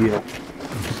 let's go get him.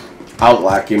 I don't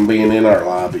like him being in our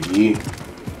lobby. You?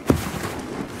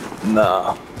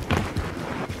 Nah.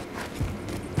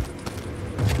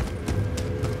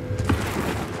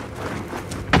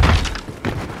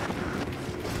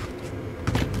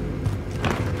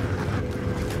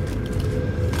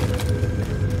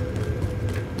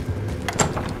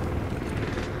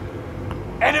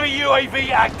 Enemy UAV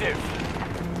active.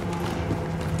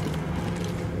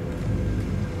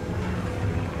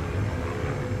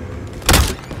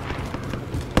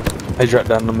 He's right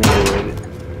down the middle of it.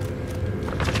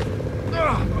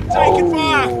 I'm taking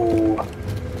fire.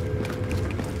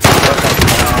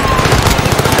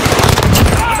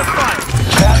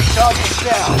 Bounty target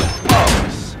down.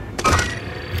 Marvelous.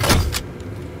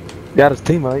 Got his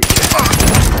teammate.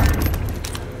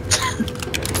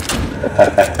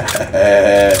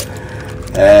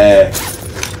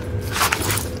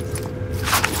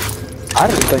 I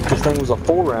didn't think this thing was a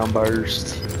 4-round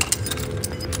burst.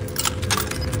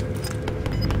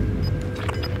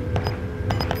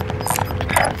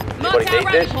 Mark our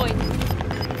rally point.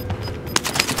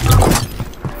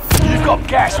 You've got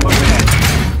gas moving in.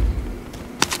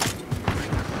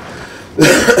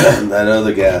 That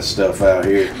other guy's stuff out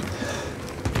here.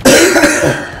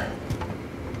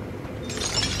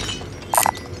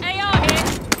 AR here.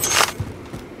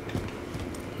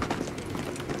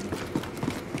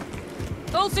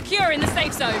 All secure in the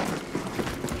safe zone.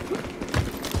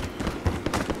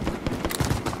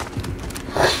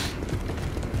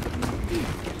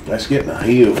 Let's get in the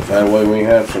hills. That way we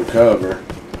have some cover.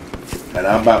 And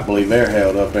I about believe they're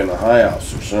held up in a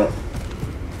house or something.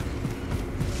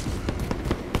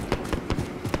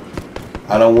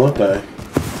 I don't want that.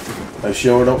 They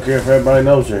sure don't care if everybody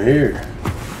knows they're here.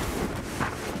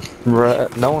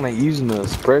 Right. No one ain't using the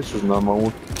suppressors no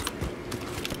more.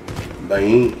 They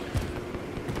ain't.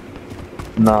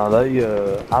 Nah, they,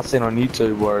 I seen on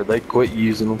YouTube where they quit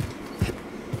using them.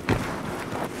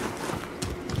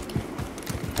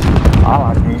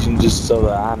 I like using just so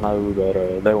that I know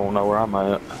that they won't know where I'm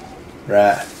at.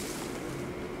 Right.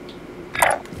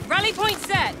 Rally point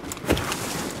set.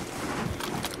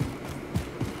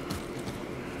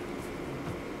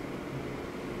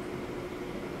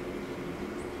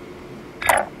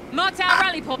 Marked our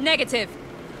rally point. Negative.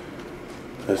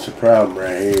 That's the problem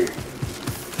right here.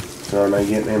 So they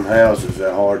getting them houses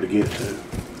that hard to get to.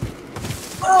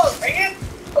 Oh, man.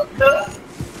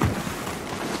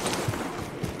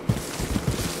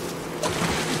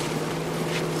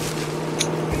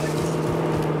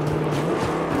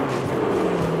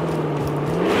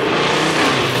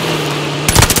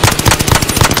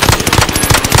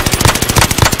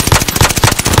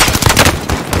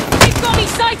 They've got me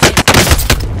sighted.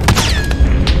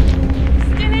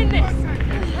 Still in this.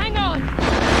 Hang on.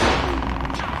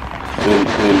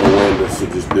 In the window, so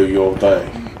just do your thing.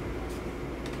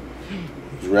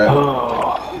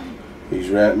 He's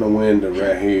right in the window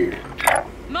right here.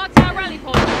 Marked our rally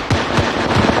point.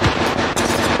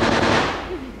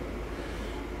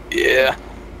 Yeah.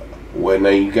 Well, now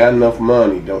you got enough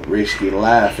money. Don't risk your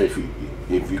life if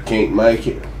you can't make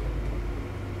it.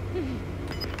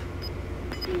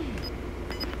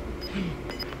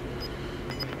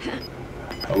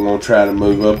 I'm gonna try to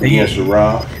move up against the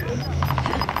rock.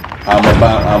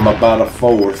 I'm about a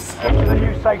fourth. The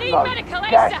new safe Need zone. medical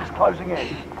Gas ASAP. is closing in.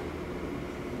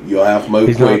 You'll have to move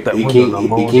He's not quick. that He window can't. no He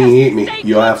more. can't hit me. Stay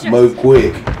You'll have to conscious. move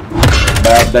quick.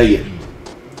 About dead.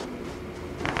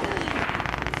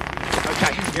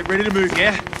 Okay, get ready to move,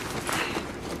 yeah?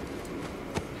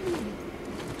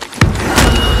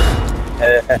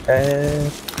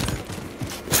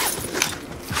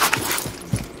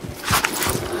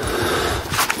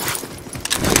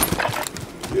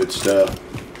 Good stuff.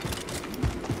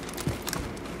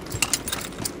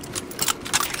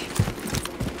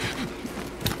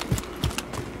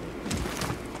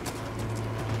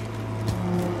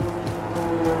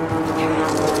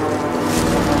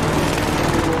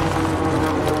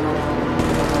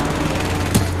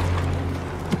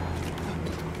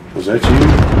 Was that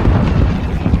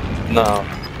you? No.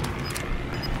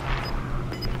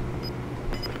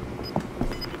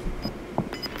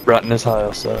 Right in this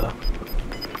house,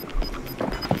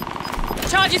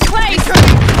 Charges placed.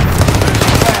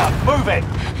 Down. Move it.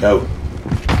 No.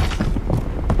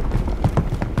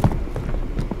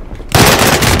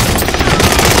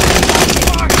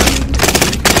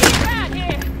 Bad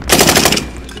here.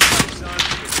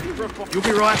 You'll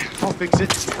be right. I'll fix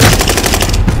it.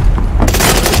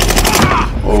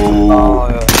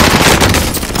 Oh.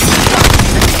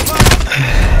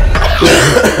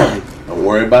 Don't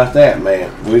worry about that,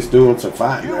 man. We're doing some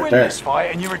fighting You right win there. this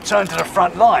fight and you return to the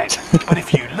front line. But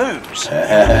if you lose,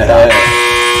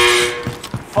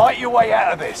 Fight your way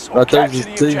out of this, or Right there's capture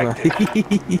his the objective.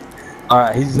 teammate.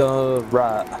 Alright, he's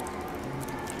right.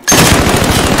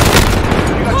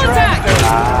 You got your hands dirty.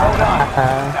 Well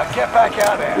done. Now get back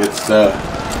out there. Good stuff.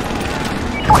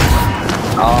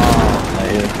 Oh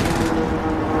man.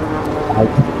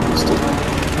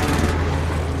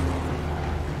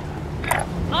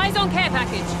 Eyes on care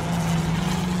package.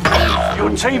 Your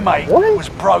teammate was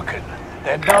broken.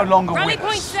 They're no longer Rally with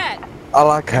point us. set. I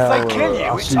like how If they kill you,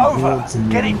 I it's shoot over. bullets and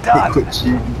Get it he done. quit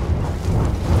shooting.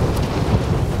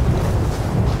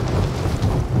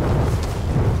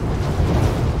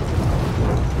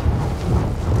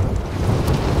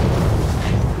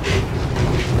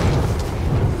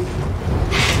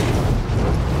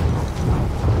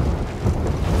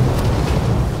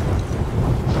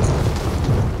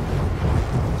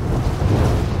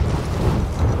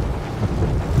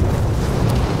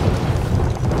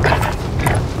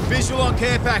 Visual on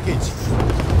care package.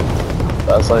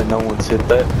 I say no one's hit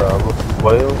that problem.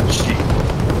 Well, shit.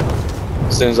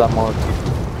 As soon as I mark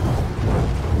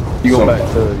it, you go back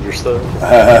to your stuff.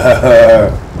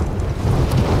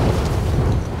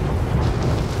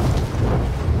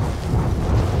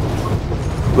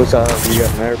 Looks like you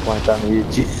got an airplane trying to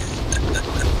hit you.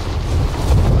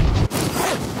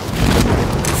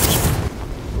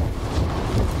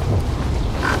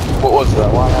 What was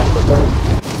that one after that?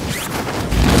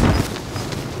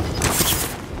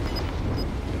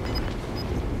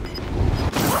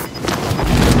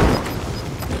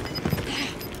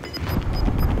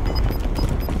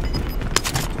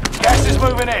 Gas is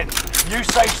moving in. New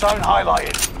safe zone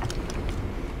highlighted.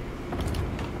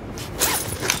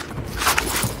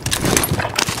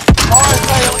 Fire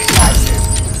sale is active.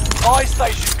 Buy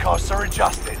station costs are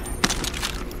adjusted.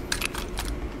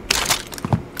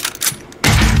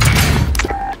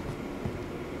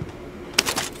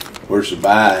 Where's the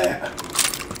buy at?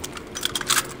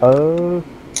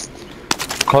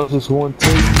 Closest one to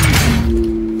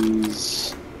you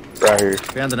is right here.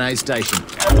 Found an aid station.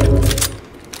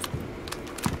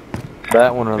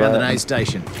 That one or Found an that? aid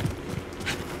station.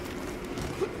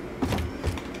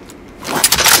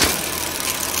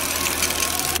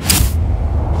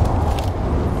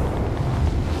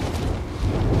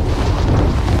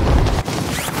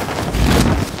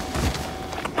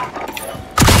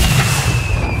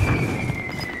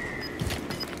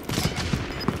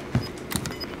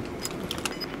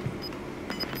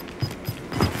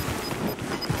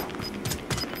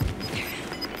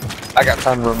 I got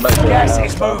time to run back. Gas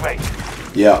is moving.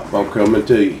 Yeah, I'm coming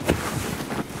to you.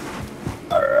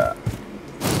 Alright.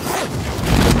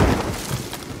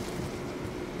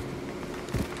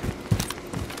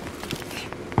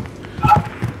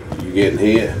 You getting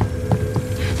hit?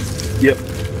 Yep.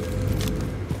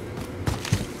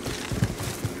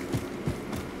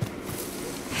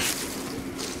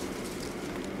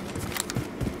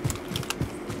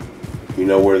 You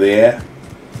know where they at?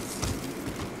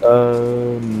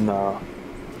 No.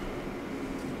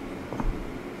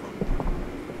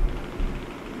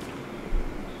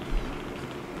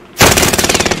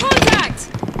 Contact!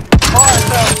 Fire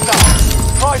sale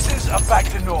done. Prices are back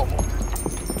to normal.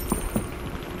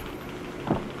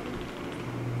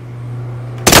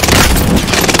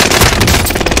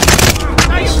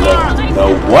 No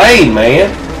way, man.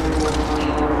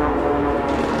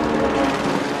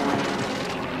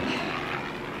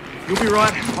 You'll be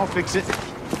right. I'll fix it.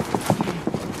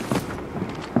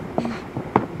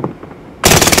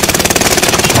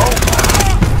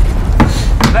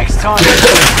 Next time.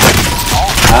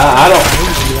 I don't.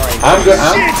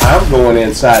 I'm going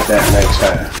inside that next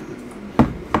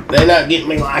time. They not getting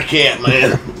me like that,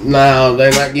 man. No, they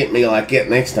not getting me like that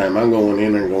next time. I'm going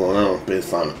in there and going on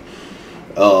piss on it.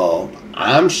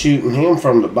 I'm shooting him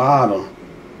from the bottom,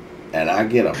 and I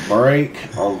get a break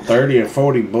on 30 or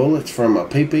 40 bullets from a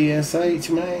PPSH,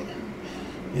 man.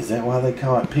 Is that why they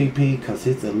call it PP? Because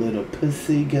it's a little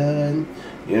pussy gun,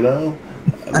 you know?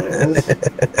 I mean,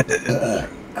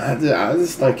 I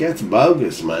just think that's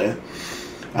bogus, man.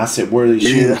 I said, where are they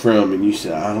shooting from? And you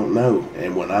said, I don't know.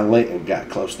 And when I got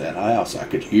close to that house, I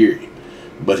could hear him.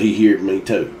 But he heard me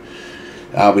too.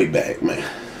 I'll be back, man.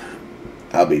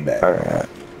 I'll be back. All right.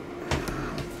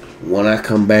 When I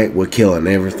come back, we're killing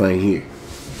everything here.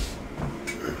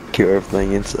 Kill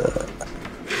everything inside.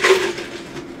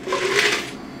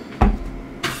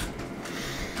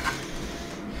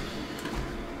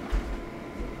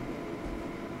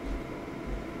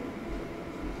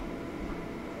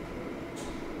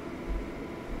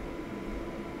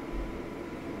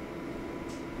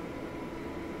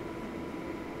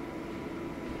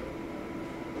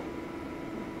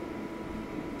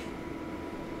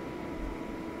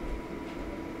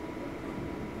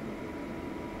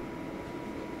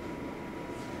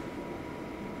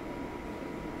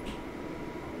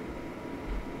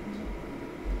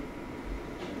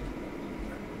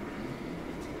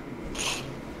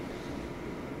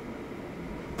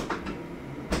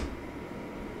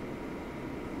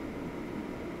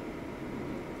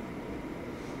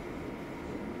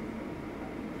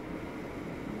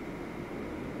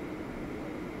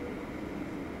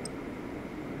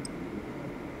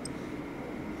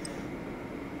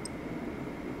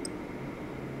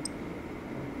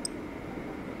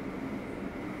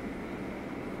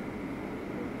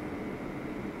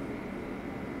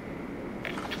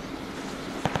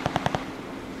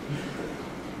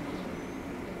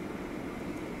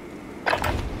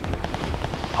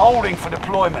 Holding for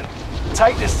deployment.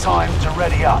 Take this time to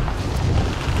ready up.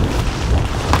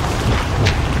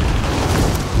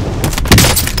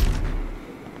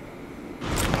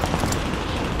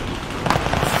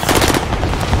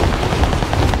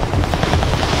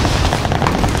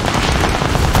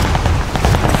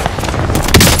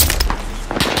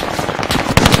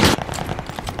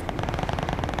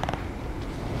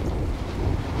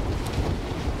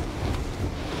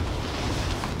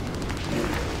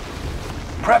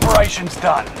 Preparation's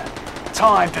done.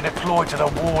 Time to deploy to the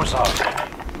war zone.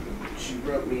 She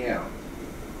broke me out.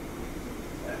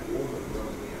 That woman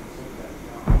broke me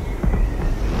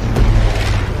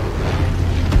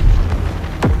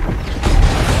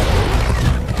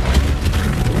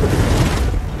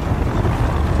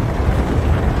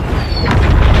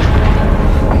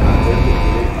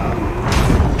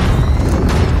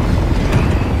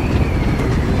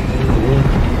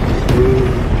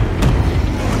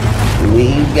We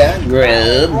got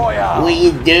grub. Royale. What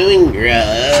you doing,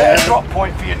 Set a grub? drop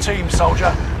point for your team,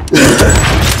 soldier.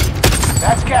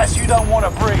 That's gas you don't want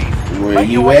to breathe. Where Make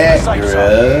your you way to the at, safe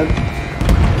zone.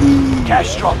 grub?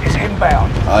 Gas drop is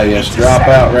inbound. Oh, yes, Need to drop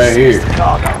settle out right and seize here. the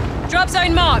cargo. Drop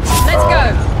zone marked. Let's go.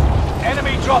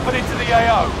 Enemy dropping into the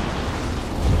AO.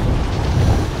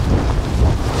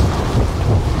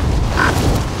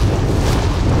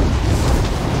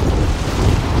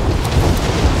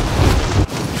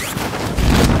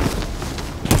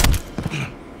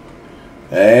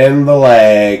 And the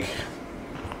lag.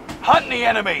 Hunt the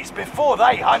enemies before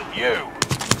they hunt you.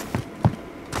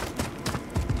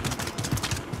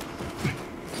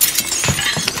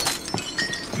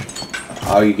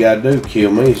 All you gotta do,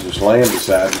 kill me, is just land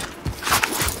beside me.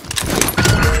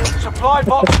 Supply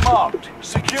box marked.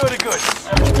 Secure the goods.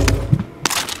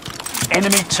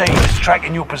 Enemy team is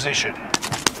tracking your position.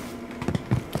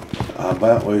 I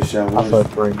about wish I I was.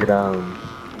 thought bring it on.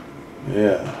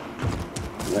 Yeah.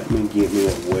 Let me get me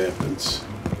a weapons.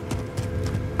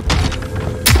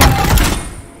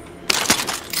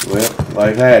 Well,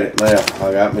 they've had it now.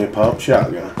 I got me a pump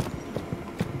shotgun.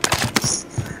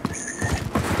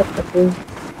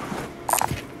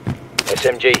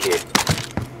 SMG here.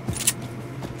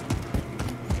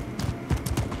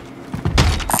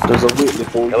 There's a Whitley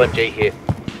for you. LMG here.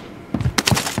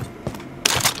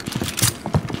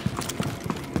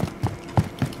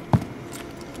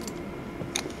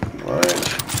 Alright.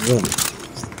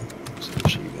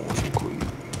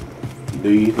 Do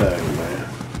you think, man?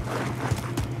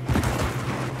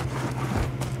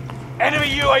 Enemy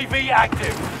UAV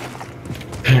active.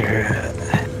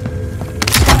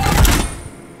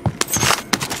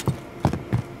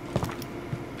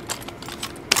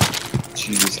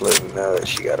 She just let me know that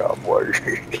she got off work.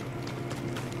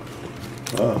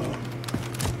 Oh.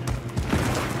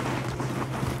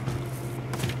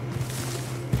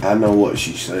 I know what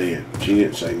she said. She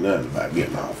didn't say nothing about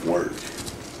getting off work.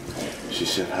 She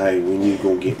said, hey, when you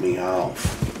gonna get me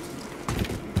off?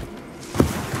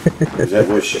 Is that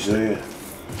what she said?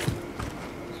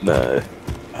 No.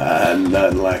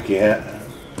 Nothing like that.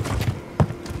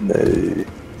 No.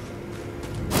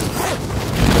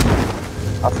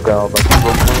 I forgot all about the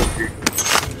here.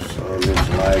 Son, this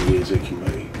laggy as it can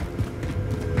be.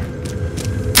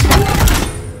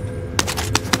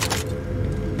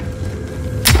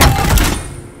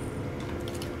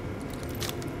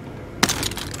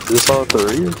 Is this all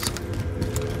there is?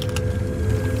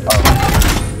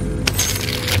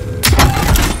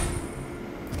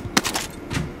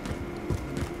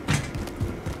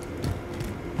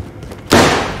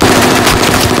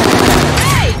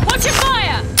 Hey, watch your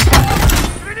fire!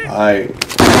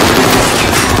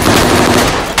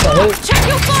 Check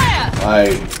your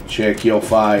fire! Check your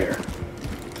fire.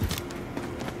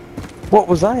 What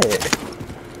was that?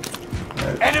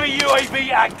 Enemy UAV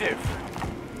active.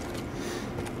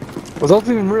 Was those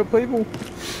even real people?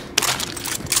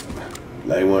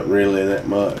 They weren't really that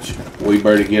much. We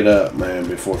better get up, man,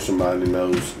 before somebody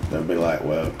knows. They'll be like,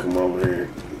 well, come over here.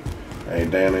 Hey,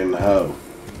 down in the hole.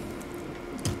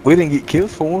 We didn't get killed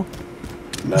for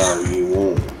them. No, you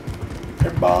won't.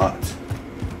 They're bots.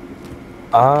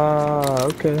 Ah,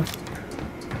 okay.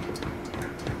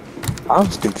 I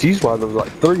was confused why there was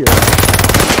like 3 of them.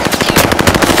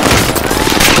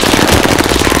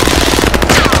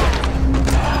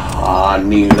 I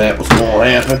knew that was going to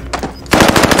happen.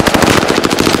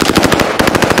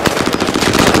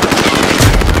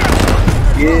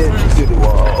 Yeah, she did it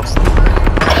was.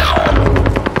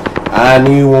 I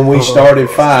knew when we started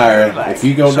fire, if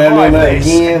you go down in that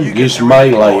again, just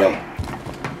melee them.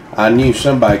 I knew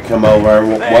somebody come over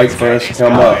and wait for us to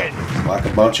come up, like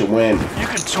a bunch of wind. You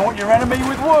can taunt your enemy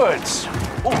with words.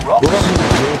 All rocks. What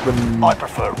if we jump I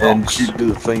prefer and rocks. shoot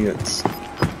through the fence?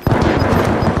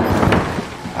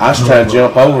 I was trying to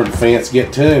jump over the fence,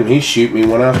 get to him. He shoot me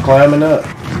when I was climbing up.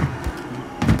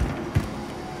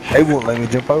 They won't let me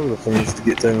jump over the fence to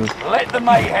get to him. Let the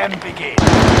mayhem begin.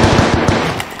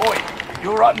 Boy,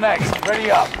 you're up next. Ready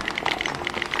up.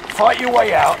 Fight your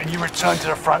way out and you return to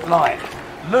the front line.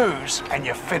 Lose and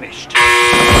you're finished.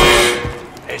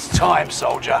 It's time,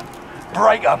 soldier.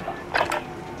 Break 'em.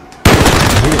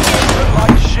 Look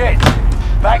like shit.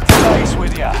 Back to base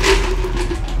with ya.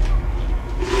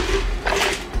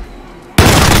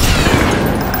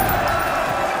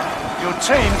 Your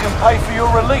team can pay for your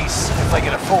release if they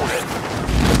can afford it.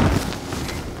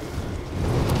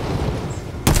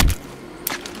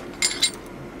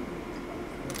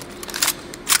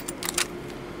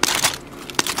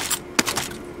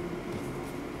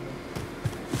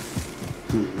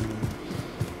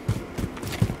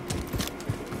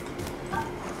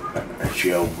 That's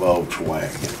your old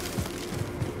Volkswagen.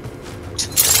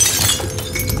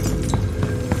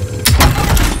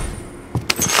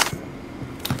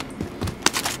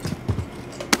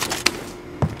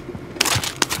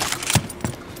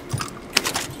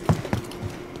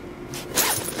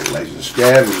 There's a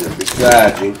scavenger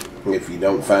beside you if you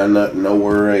don't find nothing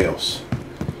nowhere else.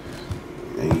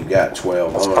 And you got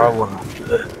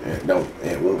 1200.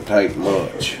 It won't take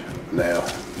much now.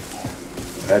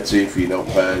 That's if you don't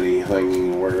find anything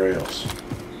anywhere else.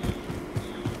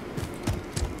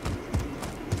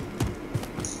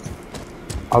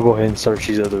 I'll go ahead and search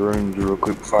these other rooms real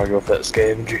quick before I go for that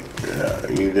scavenger. Yeah,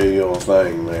 you do your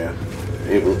thing, man.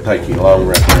 It won't take you long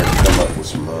right there to come up with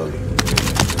some money.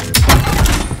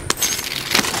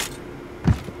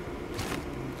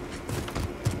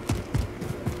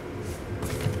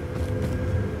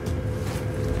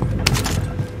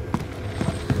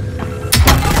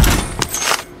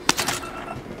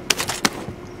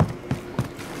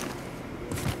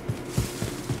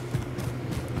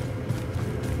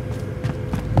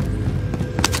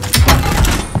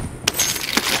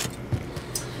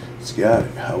 Got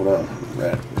it. Hold on.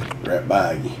 Right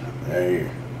by you. There.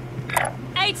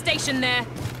 Aid station there.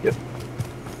 Yep.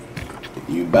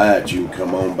 You buy it, you can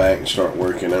come on back and start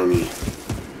working on you.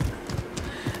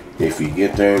 If you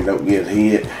get there and don't get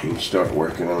hit, you can start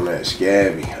working on that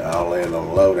scabby. I'll land on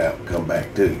the loadout and come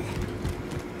back to you.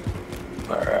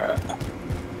 Alright.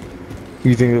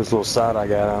 You think this little sight I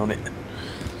got on it?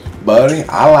 Buddy,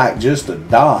 I like just a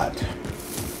dot.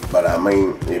 But I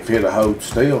mean, if it'll hold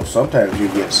still, sometimes you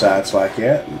get sights like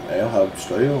that and they'll hold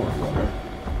still or whatever.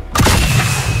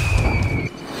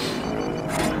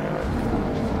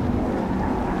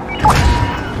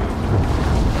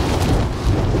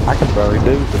 I can barely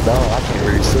do with the dog. I can't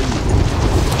really see.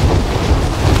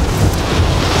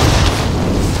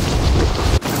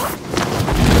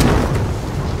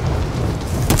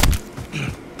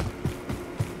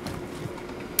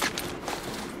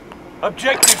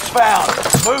 Objectives found.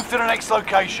 Move to the next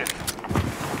location.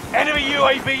 Enemy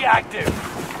UAV active.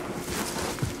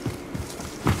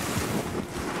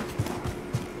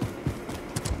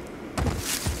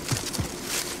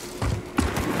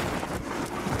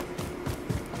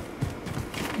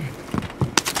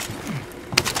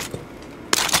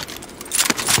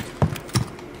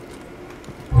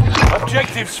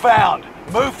 Objectives found.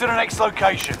 Move to the next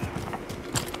location.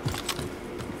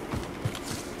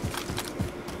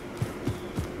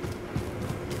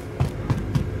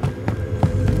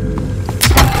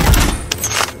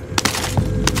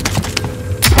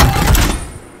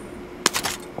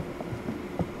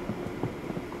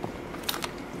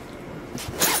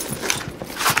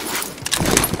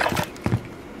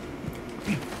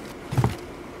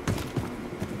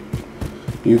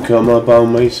 You come up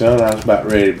on me, son, I was about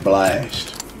ready to blast.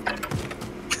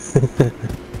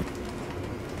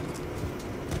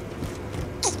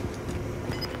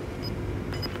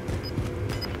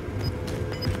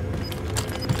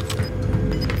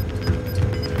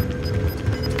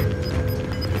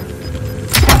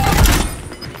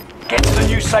 Get to the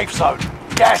new safe zone.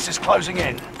 Gas is closing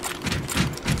in.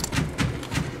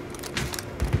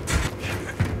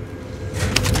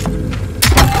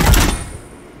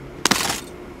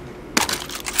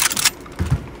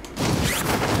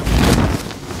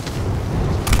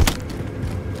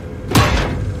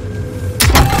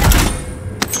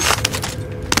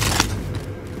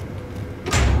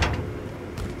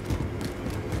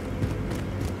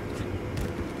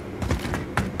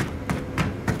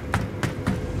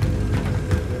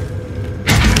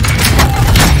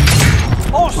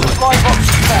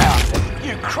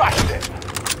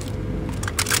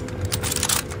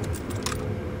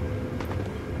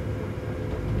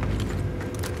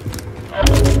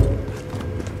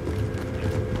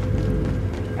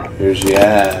 Here's the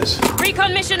eyes.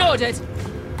 Recon mission ordered.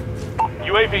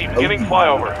 UAV beginning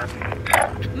flyover.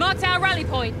 Marked our rally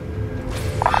point.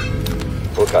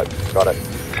 Okay, got it.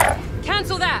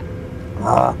 Cancel that.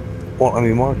 Won't let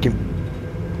me mark him.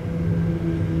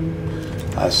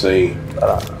 I see.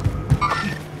 Oh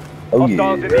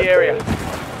Hostiles in the area.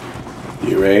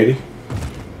 You ready?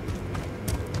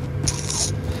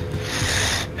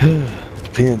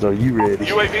 Depends, are you ready?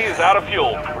 UAV is out of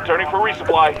fuel. Returning for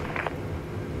resupply.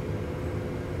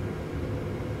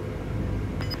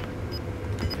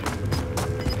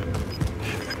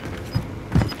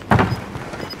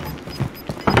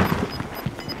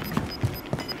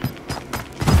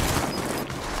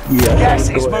 Yeah. Gas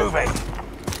is moving.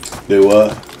 Do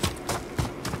what?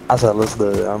 I said, let's do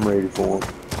it. I'm ready for him.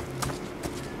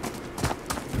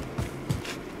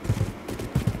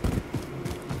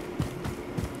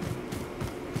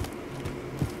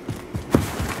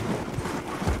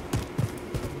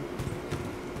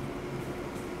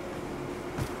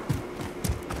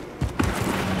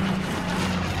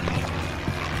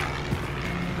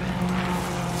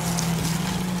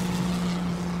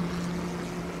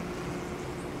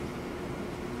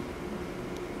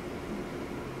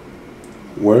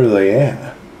 Where are they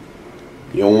at?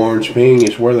 Your orange ping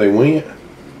is where they went?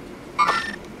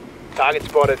 Target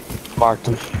spotted. Marked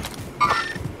him.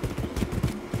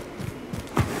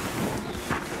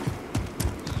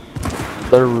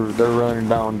 They're running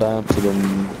down to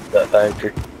that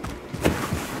factory.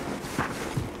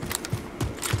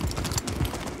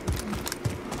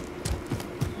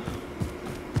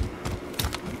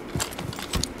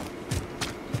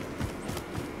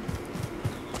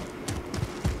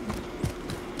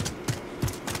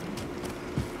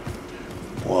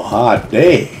 Well, hot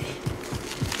day.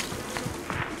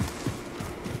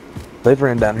 They've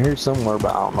ran down here somewhere,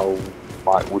 but I don't know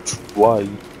like which way.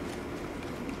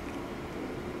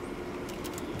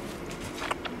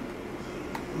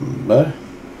 But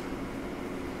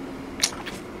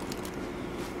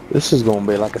This is gonna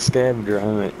be like a scavenger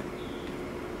hunt.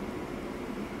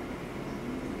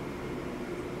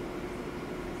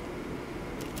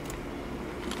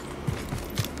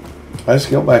 let's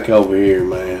go back over here,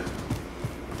 man.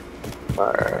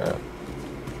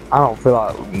 I don't feel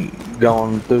like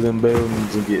going through them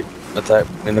buildings and get attacked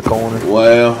in the corner.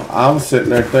 Well, I was sitting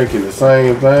there thinking the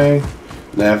same thing.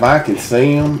 Now, if I can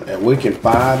see them and we can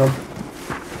fight them,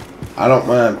 I don't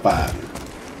mind fighting.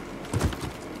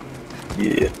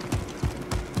 Yeah.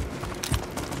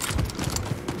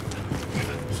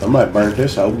 Somebody burnt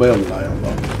this whole building down,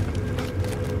 folks.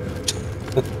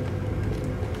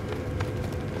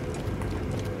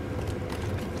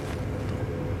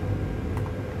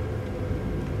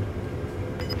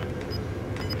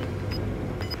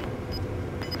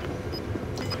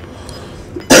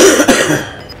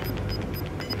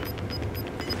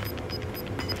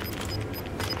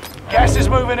 Gas is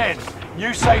moving in.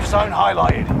 New safe zone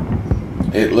highlighted.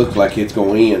 It looks like it's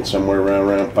going in somewhere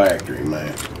around factory,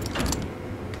 man.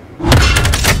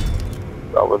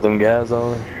 Right where them guys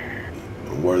are.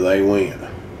 Where they went.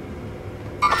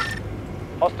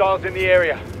 Hostiles in the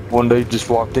area. One dude just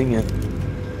walked in.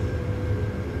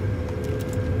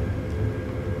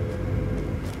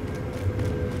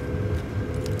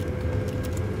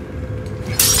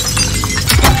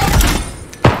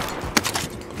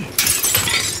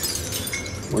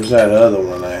 Where's that other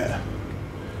one at?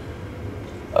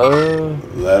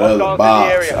 That other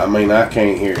box. I mean, I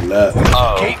can't hear nothing.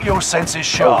 Keep your senses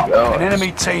sharp. An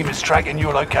enemy team is tracking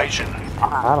your location.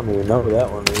 I don't even know who that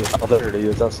one is. Oh, there it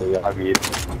is. I see it. I get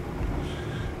it.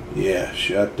 Yeah,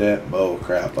 shut that bull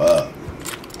crap up.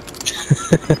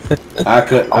 I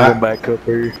couldn't. I'm going back up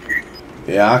here.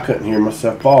 Yeah, I couldn't hear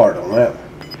myself fart on that one.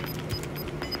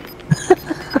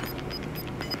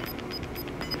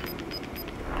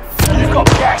 You've got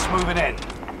gas moving in.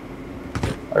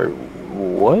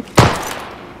 What?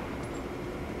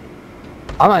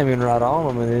 I'm not even right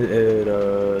on them and it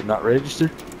not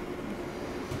registered.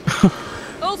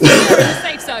 All secure in the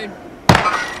safe zone.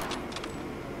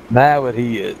 Now it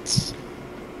hits.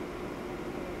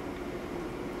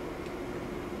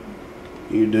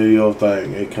 You do your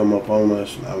thing. They come up on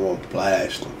us and I won't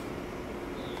blast them.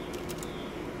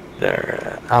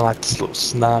 There. I like this little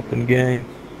sniping game.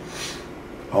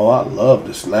 Oh, I love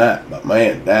to snipe, but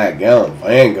man, daggone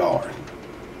Vanguard.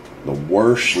 The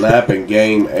worst sniping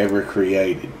game ever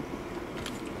created.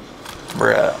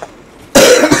 Bruh.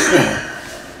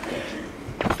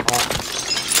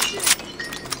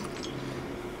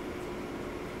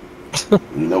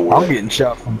 You know where I'm getting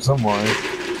shot from somewhere.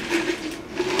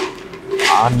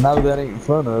 I know that ain't in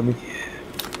front of me.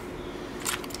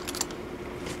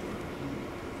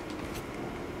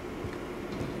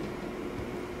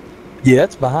 Yeah,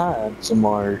 it's behind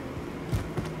somewhere.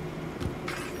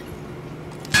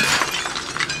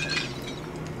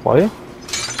 Well,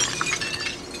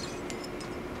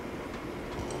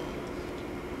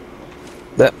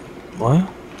 that what?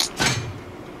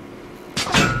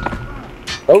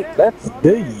 Oh, that's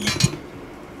D.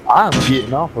 I'm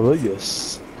getting off of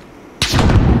this.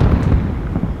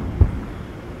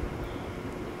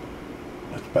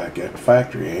 That's back at the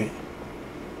factory, ain't it?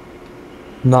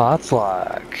 No, it's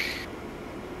like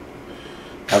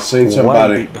I seen way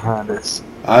somebody behind us.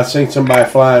 I seen somebody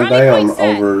flying Rally down point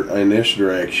set. over in this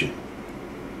direction.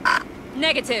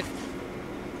 Negative.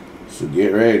 So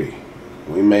get ready.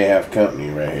 We may have company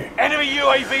right here. Enemy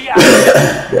UAV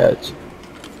active. Gotcha.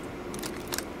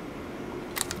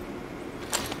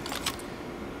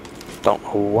 Don't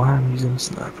know why I'm using a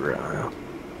sniper right now.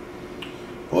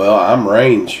 Well, I'm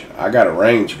range. I got a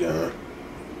range gun.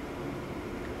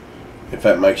 If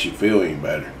that makes you feel any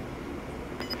better.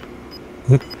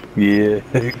 Yeah,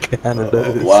 it kinda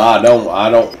does.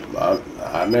 Well,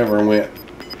 I never went.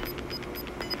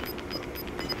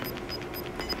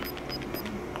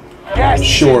 Gas is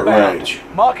Short inbound. range.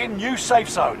 Marking new safe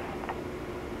zone.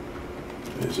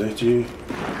 Is that you?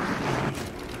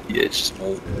 Yeah, it's just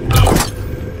me.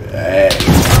 Hey.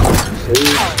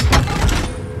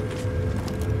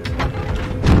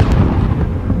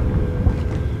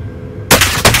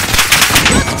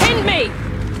 Pin me!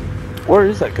 Where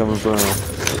is that coming from?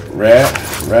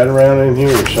 Right around in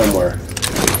here somewhere.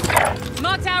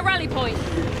 Marked our rally point.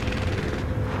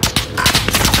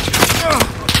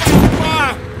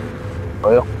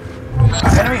 Well,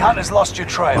 Enemy hunters lost your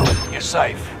trail. You're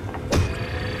safe.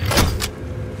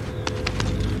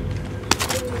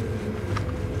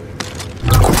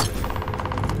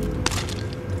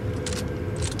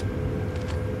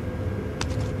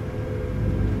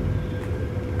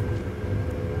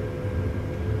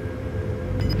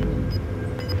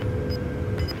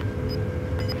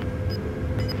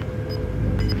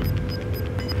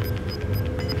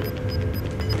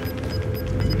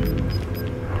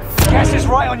 Gas is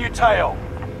right on your tail.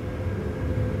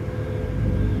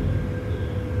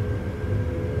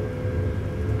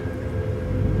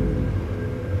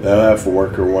 They'll have to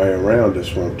work their way around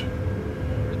this one.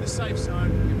 In the safe zone.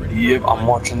 Get ready. yep, I'm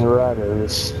watching the right of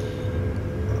us.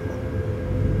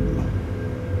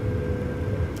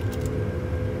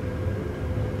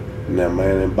 Now,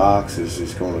 man in boxes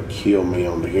is going to kill me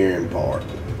on the hearing part.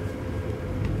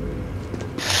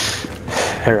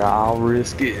 Here, I'll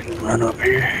risk it and run up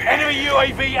here. Enemy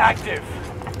UAV active.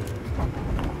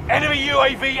 Enemy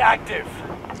UAV active.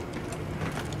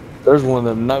 There's one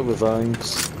of them Nova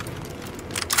things.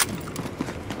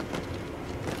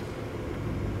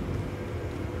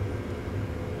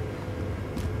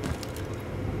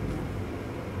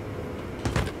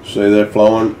 See, they're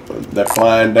flying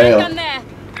Gun down there.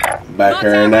 back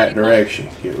here in that direction.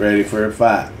 Get ready for a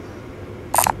fight.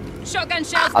 Shotgun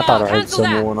shells I thought I marked. had Cancel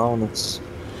that. someone on us.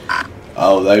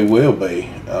 Oh, they will be.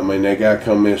 I mean, they got to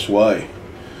come this way.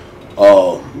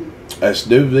 Let's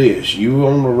do this. You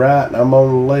on the right and I'm on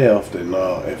the left. And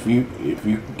if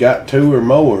you got two or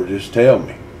more, just tell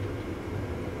me.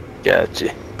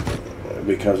 Gotcha.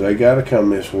 Because they got to come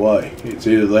this way. It's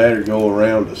either that or go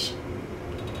around us.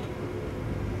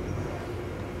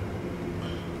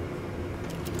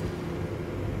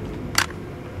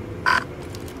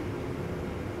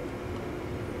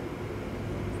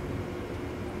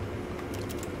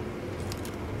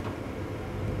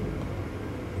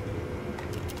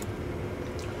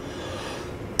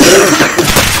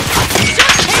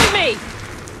 Pin me!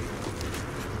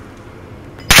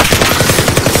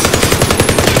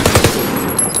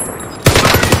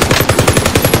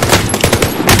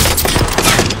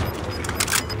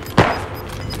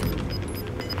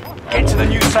 Get to the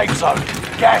new safe zone.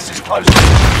 Gas is close.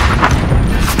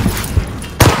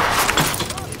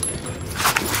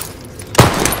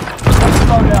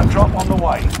 Loadout drop on the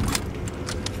way.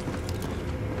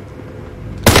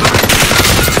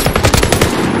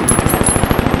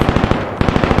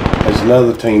 There's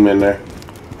another team in there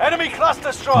Enemy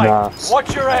cluster strike. Nice.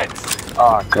 Watch your heads.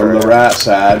 Oh, on the right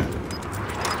side.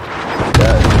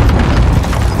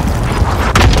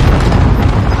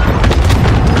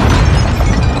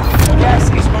 Gas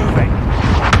is moving.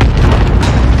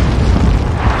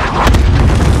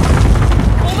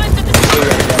 Almost at the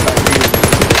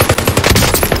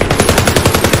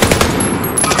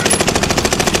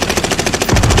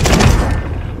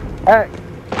Hey.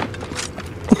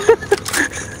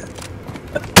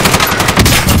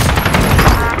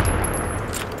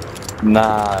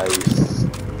 Nice.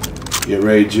 Get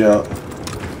ready to jump.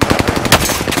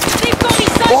 They've got me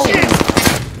such.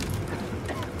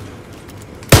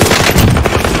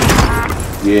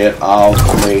 Get off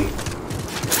me.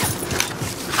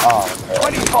 Oh,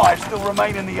 25 still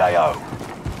remain in the AO.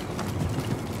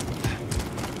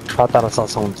 I thought I saw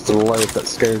someone to the left that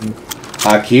scared me.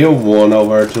 I killed one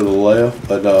over to the left,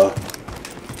 but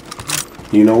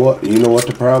you know what? You know what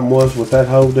the problem was with that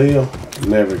whole deal?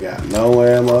 Never got no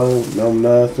ammo, no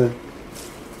nothing.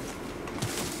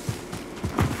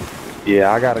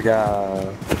 Yeah, I got a guy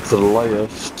to the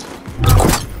left.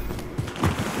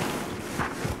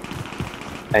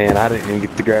 And I didn't even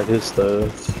get to grab his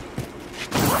stuff.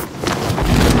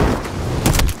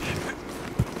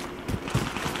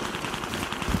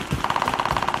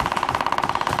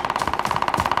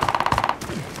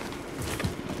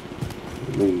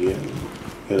 Let me get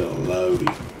a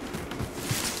loadie.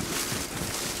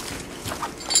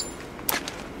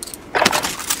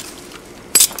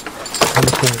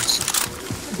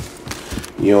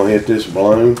 You don't hit this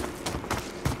balloon?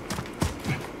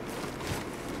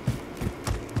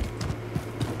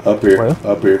 Up here, Where?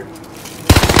 up here.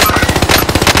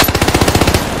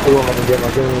 Who won't let me get my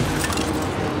gun?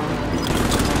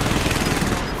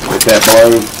 Hit that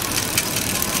balloon.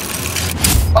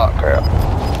 Oh crap.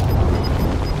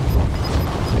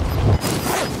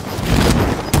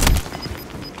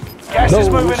 Gas is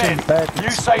No, moving we're in. back.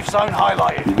 New safe zone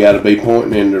highlighted. You gotta be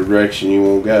pointing in the direction you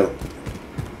won't go.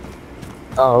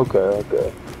 Oh, okay,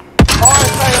 okay. Fire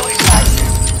sale is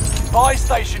active. Buy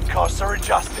station costs are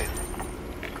adjusted.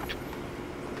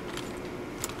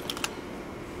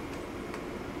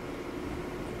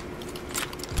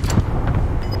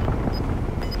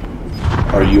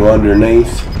 Are you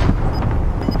underneath?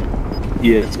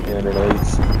 Yeah, it's me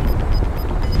underneath.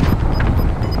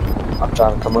 I'm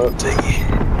trying to come up to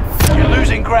you. You're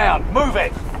losing ground. Move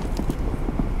it.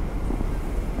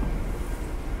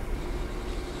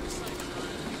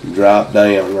 Drop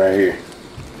down right here.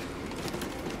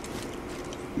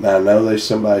 Now I know there's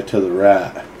somebody to the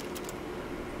right.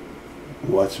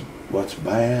 What's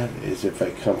bad is if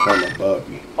they come from above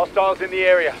you. Hostiles in the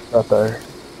area. Right there.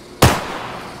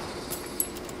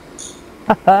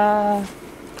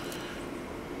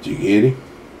 Did you get him?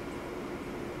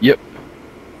 Yep.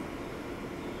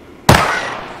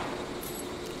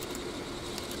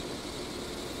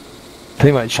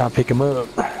 They might try to pick him up.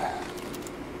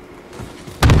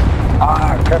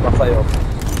 Ah, crap, I failed.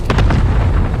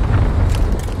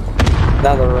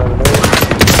 Now they're running over.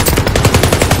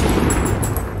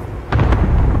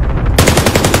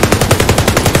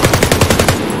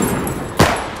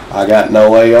 I got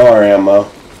no AR ammo.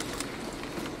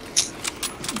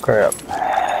 Crap.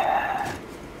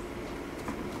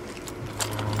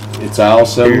 It's all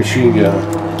submachine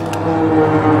gun.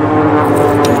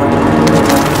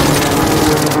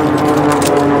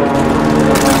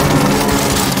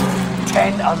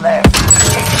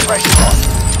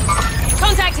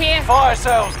 Contact here. Fire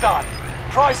sale's done.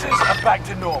 Prices are back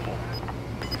to normal.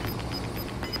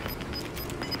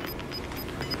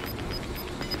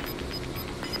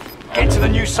 Get to the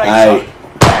new safe zone.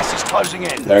 Gas is closing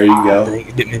in. There you go. Dang,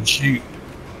 it didn't even shoot.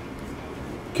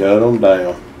 Cut them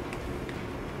down.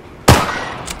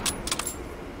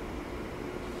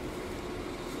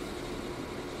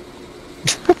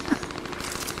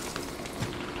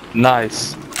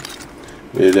 Nice.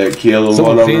 Did that kill the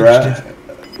Someone one on the finished right?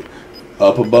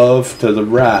 Up above to the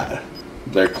right.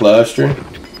 They're clustering.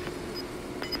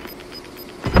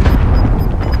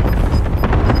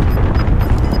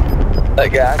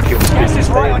 That guy killed me. Gas is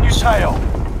right on your tail.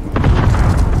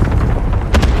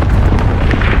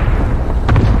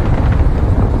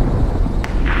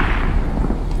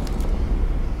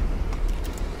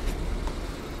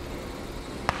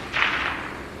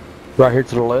 Right here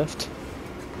to the left.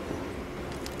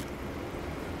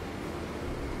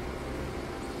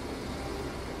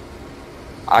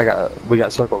 We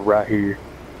got circled right here.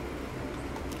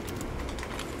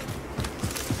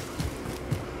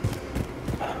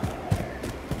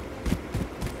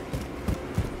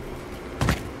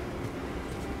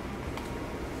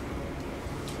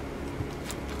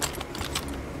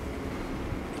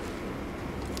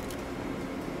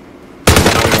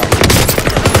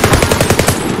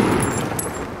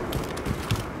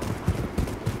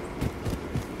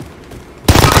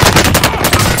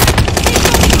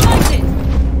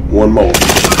 One more.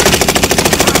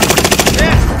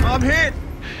 Yeah, I'm hit.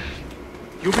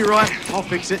 You'll be right. I'll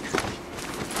fix it.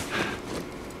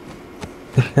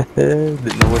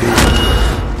 Didn't know what he was.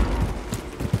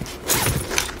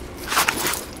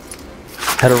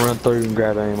 Had to run through and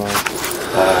grab ammo.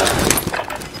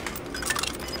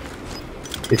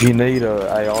 If you need a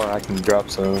AR, I can drop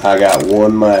some. I got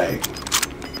one mag.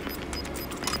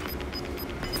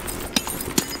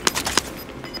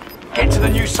 Get to the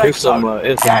new safe Here's some, zone.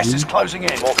 SMG. Gas is closing in.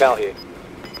 Walk out here.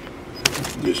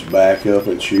 Just back up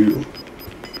and shoot them.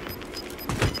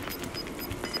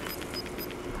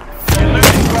 You're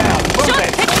losing ground. Move Shot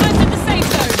it. hit most of the safe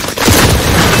zone.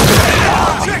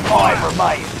 5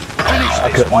 remain. Finish I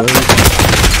this couldn't one. move.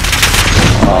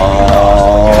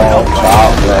 Oh,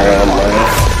 top ground, man.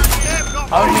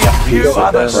 Only a few Piece of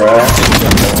others. crap.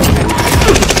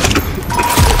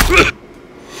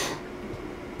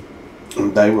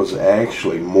 They was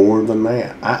actually more than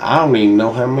that. I don't even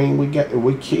know how many we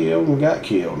killed and got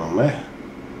killed on that.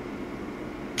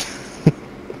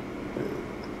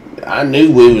 I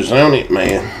knew we was on it,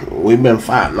 man. We've been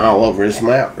fighting all over this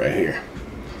map right here.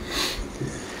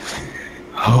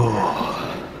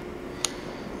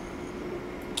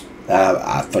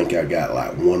 I think I got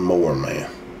like one more, man.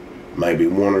 Maybe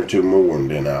one or two more,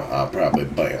 and then I'll probably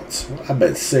bounce. I've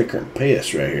been sicker and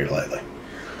pissed right here lately.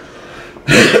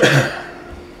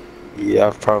 Yeah,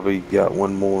 I've probably got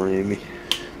one more in me.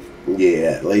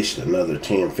 Yeah, at least another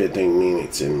 10-15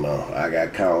 minutes, and I got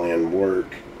to call in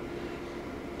work.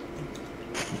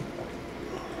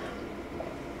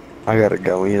 I gotta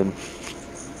go in.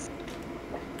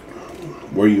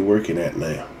 Where you working at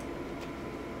now?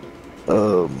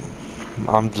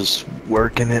 I'm just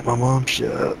working at my mom's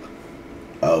shop.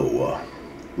 Oh,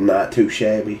 not too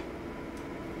shabby.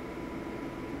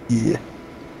 Yeah.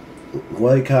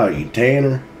 What do they call you,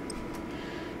 Tanner?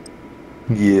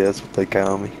 Yeah, that's what they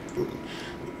call me.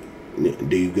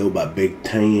 Do you go by Big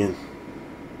Tan?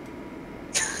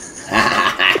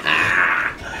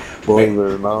 Believe it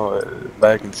or not,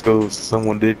 back in school,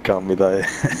 someone did call me that.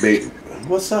 Big,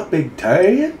 what's up, Big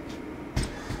Tan?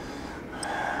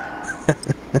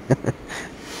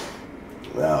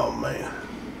 Oh man.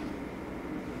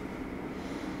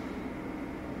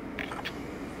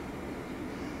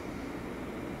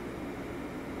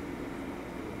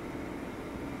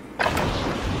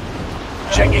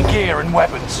 Check your gear and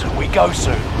weapons. We go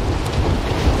soon.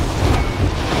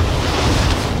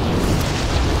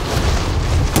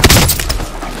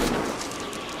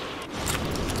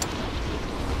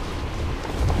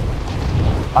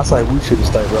 I say we should have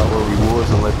stayed right where we was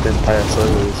and let them pass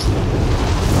us.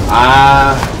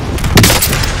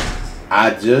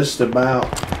 I just about.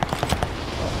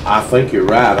 I think you're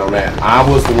right on that. I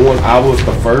was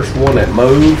the first one that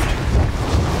moved.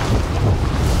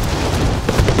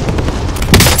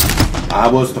 I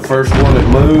was the first one that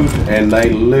moved, and they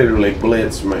literally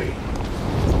blitzed me.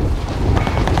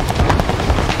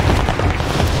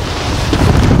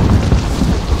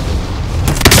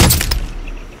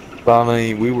 But I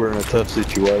mean, we were in a tough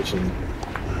situation.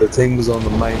 The team was on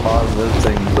the main bottom, the other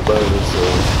team was above us, so.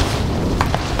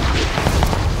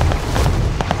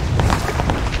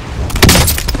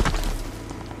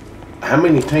 How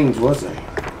many teams was there?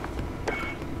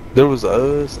 There was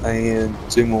us and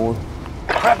two more.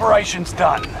 Preparation's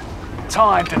done.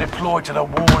 Time to deploy to the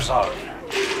war zone.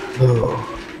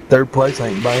 Third place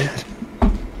ain't bad.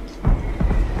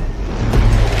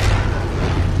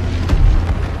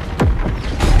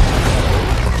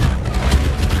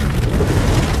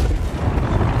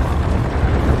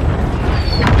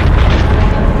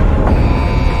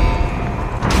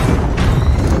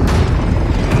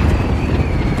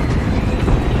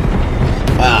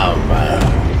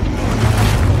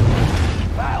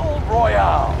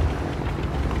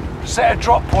 Set a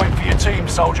drop point for your team,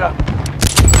 soldier.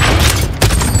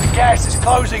 The gas is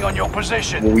closing on your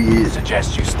position.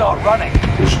 Suggest you start running.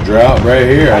 Just drop right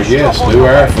here, I guess. Do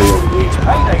airfield. It's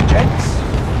payday, gents.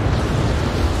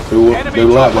 Do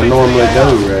like we normally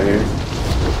do right here.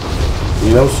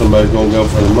 You know somebody's gonna go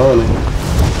for the money.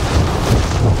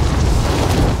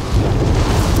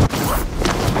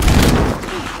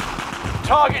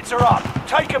 Targets are up.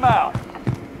 Take them out.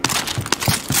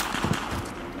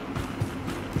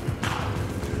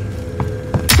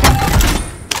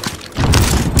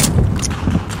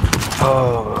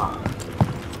 Oh.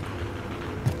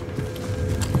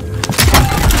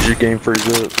 Did your game freeze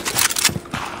up?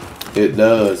 It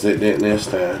does. It didn't this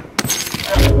time.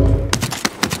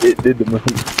 It did the move.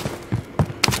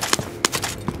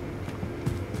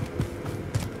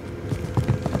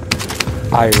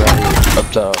 Right here,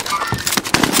 up top.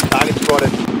 Target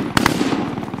spotted.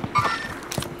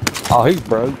 Oh, he's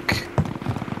broke.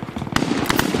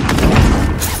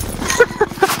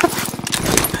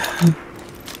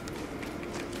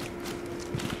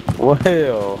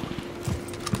 Well.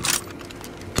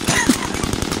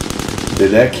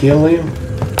 Did that kill him?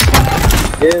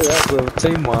 Yeah, that's a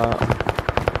team wipe.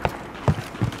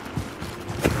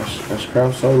 Let's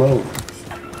cross on over.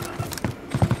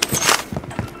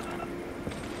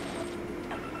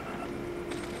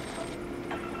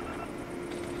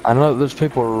 I know there's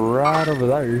people right over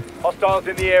there. Hostiles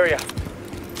in the area.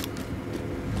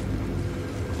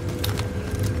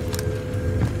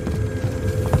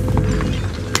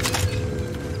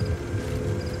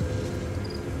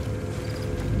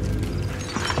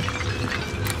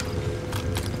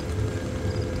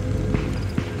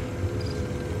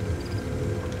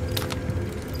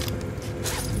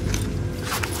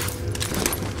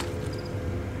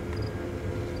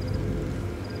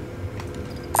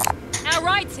 Our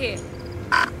right's here.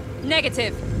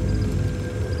 Negative.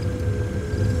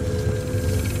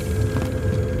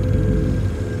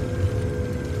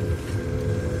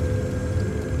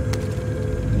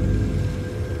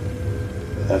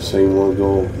 I seen one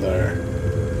go over there.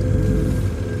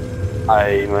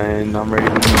 Hey man, I'm ready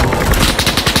to go.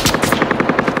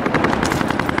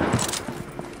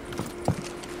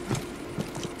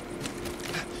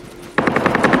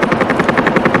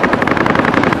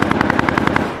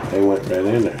 They went right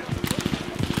in there.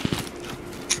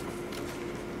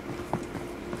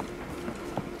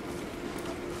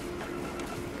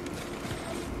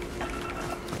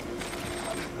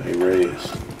 Hey, Reyes.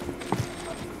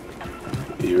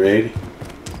 You ready?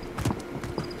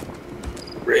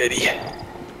 Ready.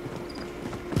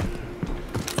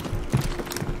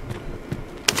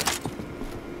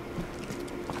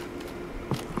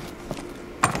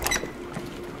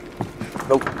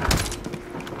 Nope.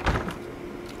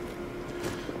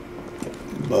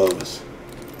 Above us.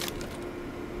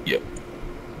 Yep.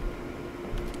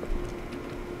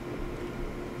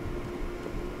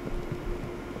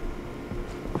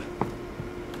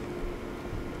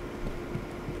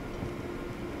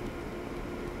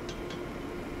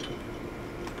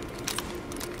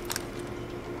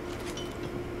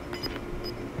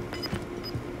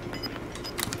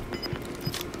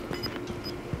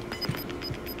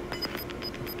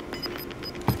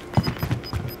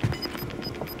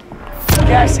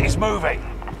 Gas is moving.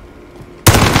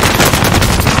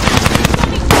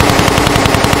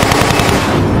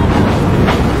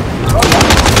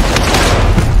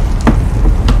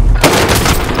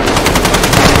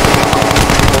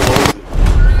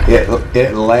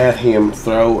 It let him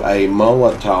throw a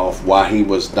Molotov while he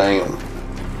was down.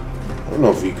 I don't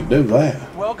know if you could do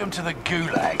that. Welcome to the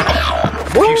Gulag.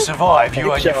 If you survive,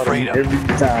 you earn your freedom.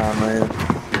 Every time, man.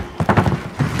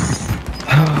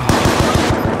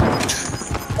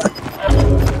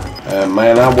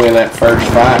 Man, I win that first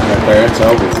fight right there. It's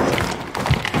over with.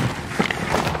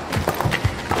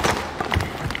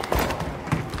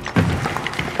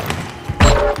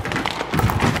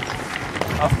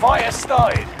 A fight has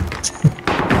started.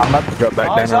 I'm about to drop back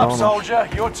Eyes down up, on him. soldier.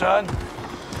 Your turn.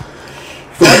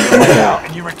 Fight your way out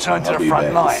and you return to I'll the be front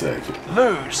back in a line. second.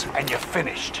 Lose and you're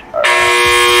finished.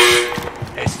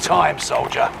 It's time,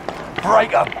 soldier.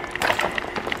 Break 'em.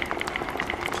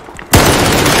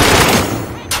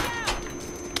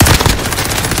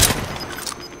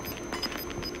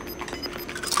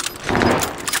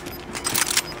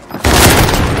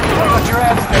 Put your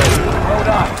hands there. Well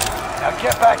done. Now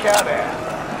get back out there.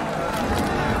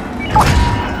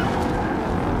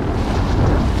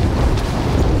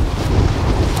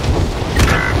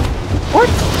 What?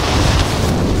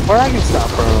 Where I can stop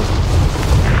from?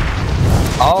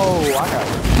 Oh, I got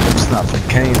it. It's not the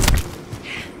cane.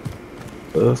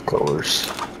 Of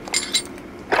course.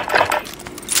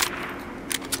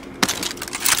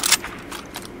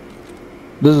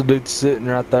 There's a dude sitting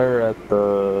right there at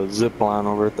the zip line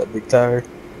over at that big tower.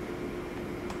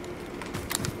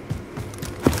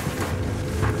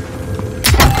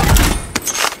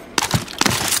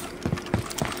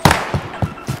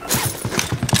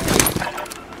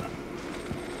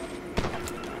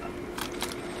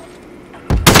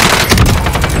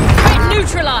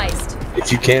 Neutralized.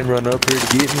 If you can run up here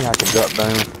to get me, I can drop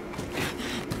down.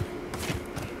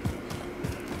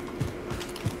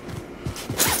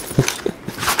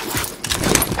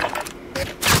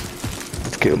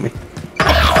 Kill me.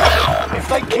 If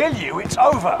they kill you, it's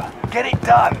over. Get it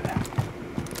done.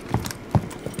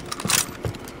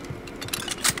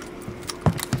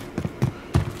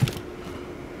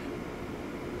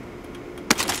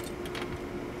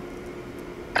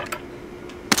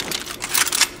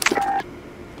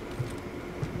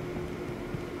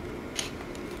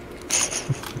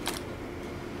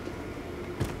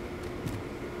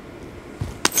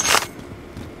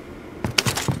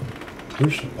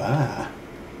 Where's the buy?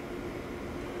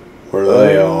 Where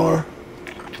they are.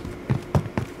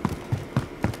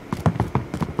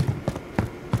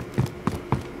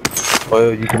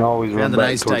 Well, you can always run Found the back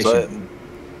night towards station. that.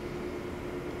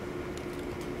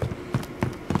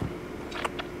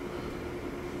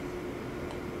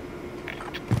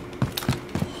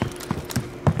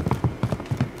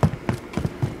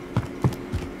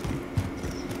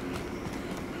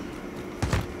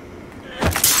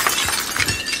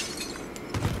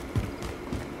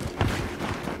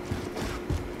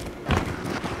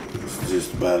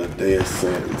 about a death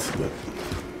sentence, but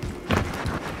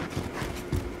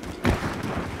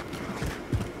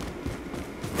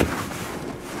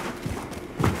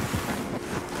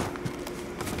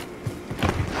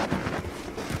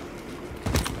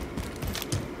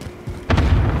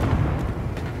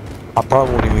I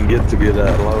probably won't even get to get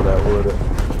that loadout, would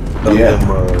it?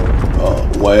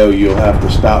 yeah. Well, you'll have to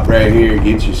stop right here,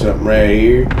 get you something right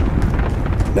here.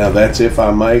 Now that's if I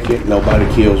make it. Nobody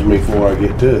kills me before I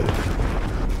get to it.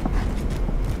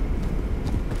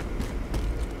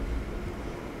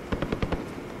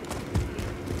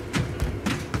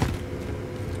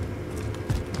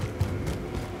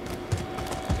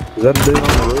 Is that a dude on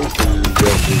the roof, or is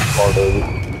that just part of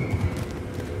it?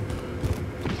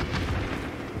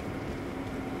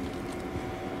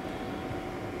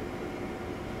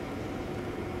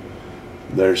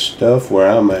 There's stuff where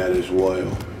I'm at as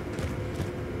well.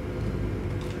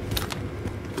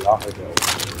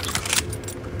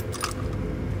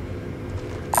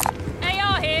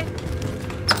 AR here.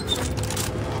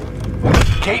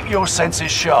 Keep your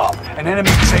senses sharp. An enemy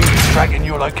team is tracking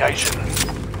your location.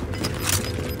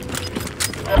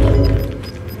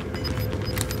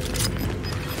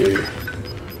 Here.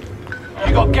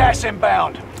 You got gas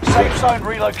inbound. Safe zone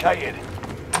relocated.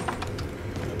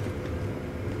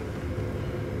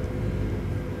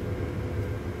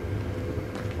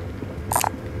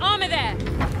 Armor there.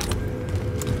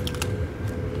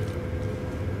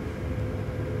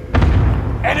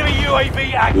 Enemy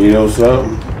UAV active. You know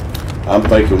something? I'm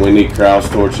thinking we need crowd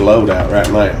storage loadout right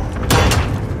now.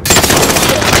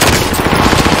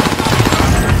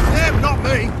 Damn, not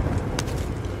me.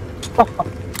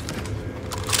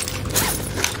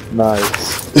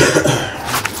 Nice.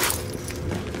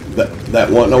 That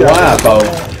wasn't a YFO.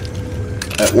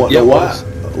 That wasn't a Y.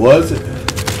 Was it?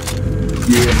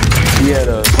 Yeah, he had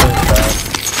a sunshine.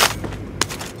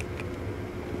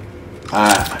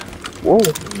 Whoa.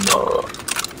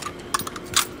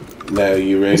 Now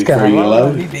you ready for your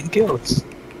load? He didn't kill us.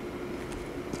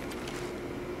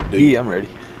 Dude, Yeah, I'm ready.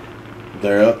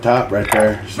 they're up top right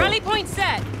there. So. Rally point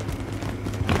set.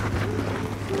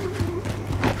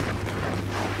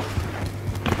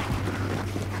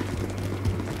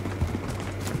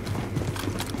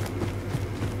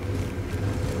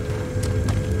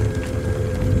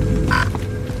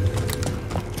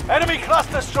 Enemy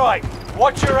cluster strike.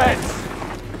 Watch your heads.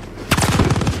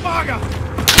 Bugger.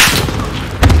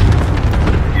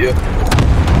 Yep.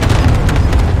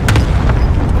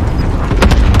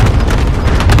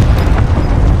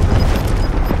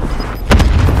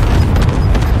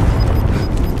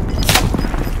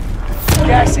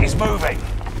 Gas is moving.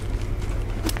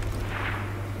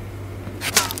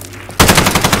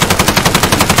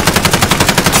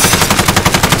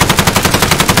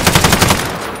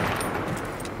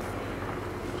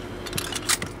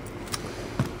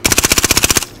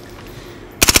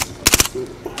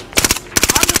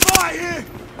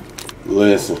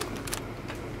 Listen,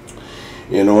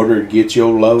 in order to get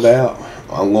your load out,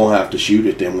 I'm going to have to shoot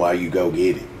at them while you go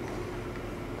get it.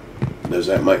 Does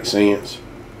that make sense?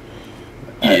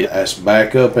 Yeah. That's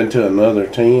back up into another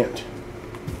tent.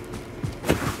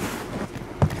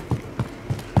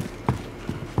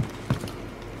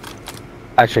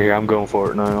 Actually, here, I'm going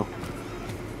for it now.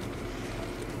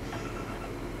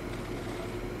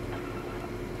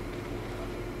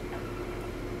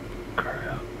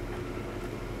 Crap.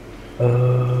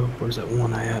 Where's that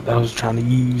one I had that I was trying to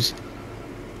use?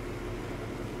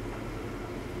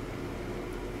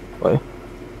 Wait.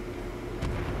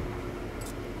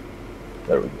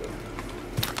 There we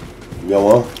go. Go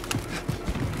on.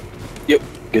 Yep,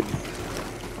 good.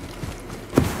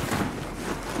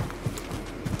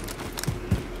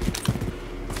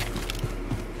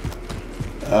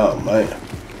 Oh, man.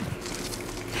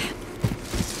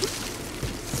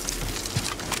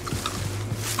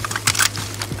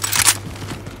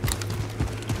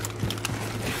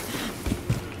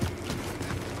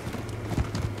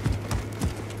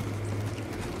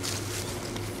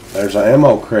 There's an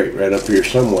ammo crate right up here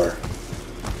somewhere.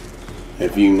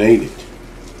 If you need it.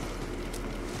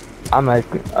 I'm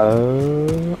actually,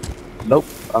 nope.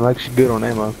 I'm actually good on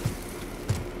ammo.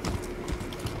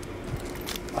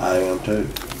 I am too,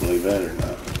 believe that or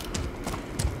not.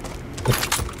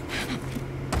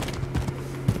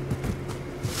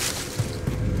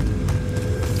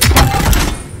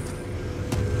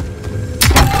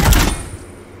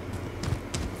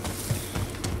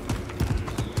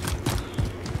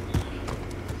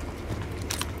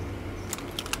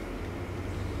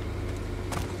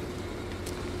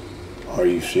 Are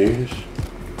you serious?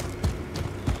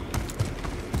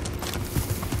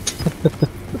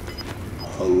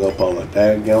 Hung up on a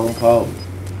daggone pole.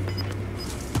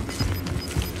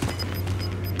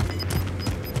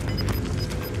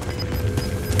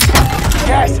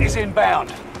 is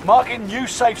inbound. Marking new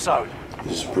safe zone.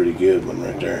 This is a pretty good one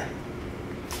right there.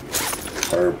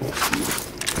 Purple.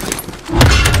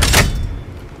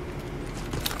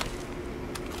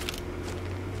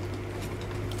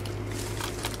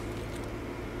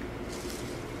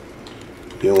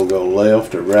 You want to go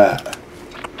left or right?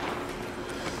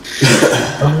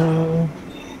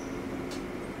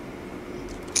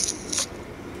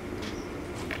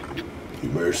 You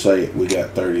better say it. We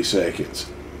got 30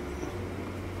 seconds.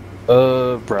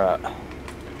 Right.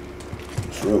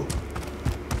 Let's roll.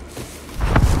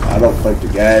 I don't think the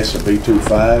gas will be too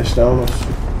fast on us.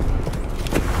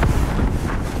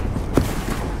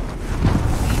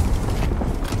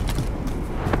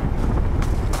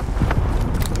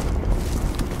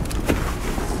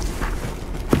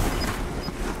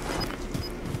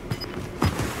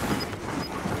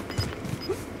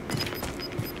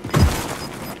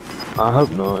 I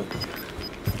hope not.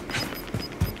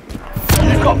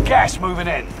 You've got gas moving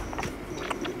in.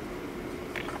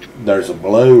 There's a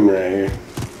balloon right here.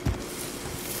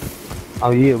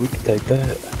 Oh yeah, we can take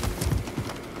that.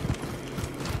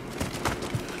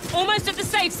 Almost at the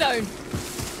safe zone.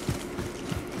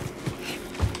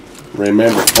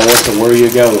 Remember, point to where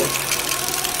you're going.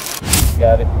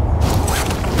 Got it.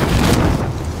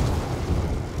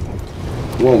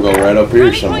 We'll go right up here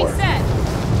Rally point somewhere. set.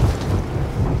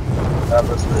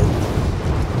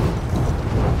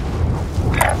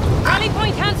 Rally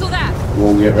point, cancel that.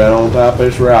 We'll get right on top of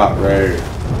this rock right here.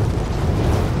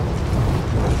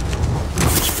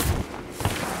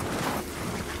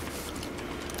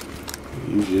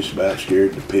 You just about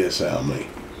scared the piss out of me.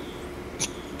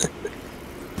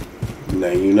 Now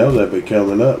you know they'll be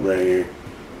coming up right here.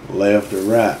 Left or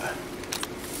right.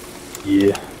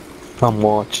 Yeah. I'm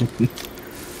watching.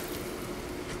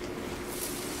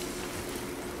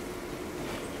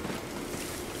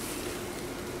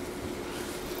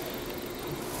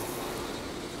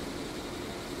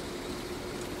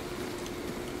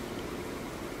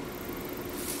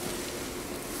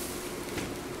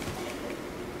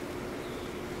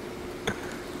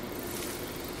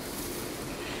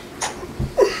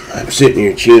 I'm sitting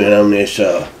here chewing on this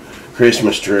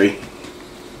Christmas tree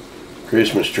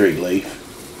leaf.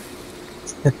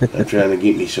 I'm trying to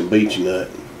get me some beech nut.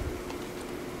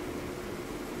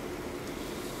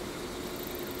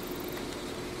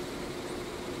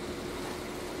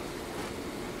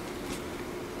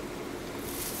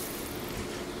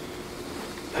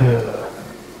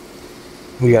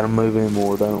 We gotta move in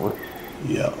more, don't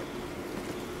we? Yeah.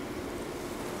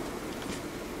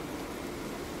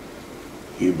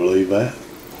 You believe that?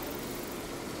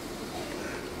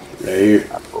 Right here.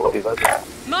 I believe I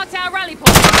do. Marked our rally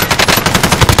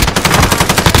point.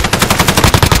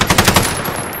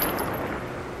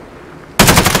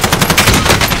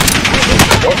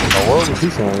 What in the world is he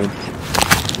saying?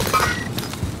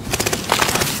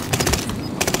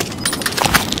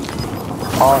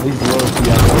 Oh, he's low.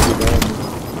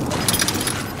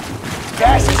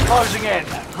 Gas is closing in.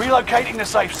 Relocating the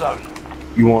safe zone.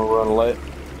 You want to run left?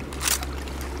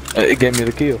 It gave me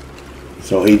the kill.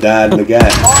 So he died in the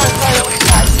gas. Fire sale is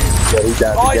active. Yeah, he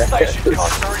died Buy in the station gas.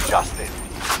 costs are adjusted.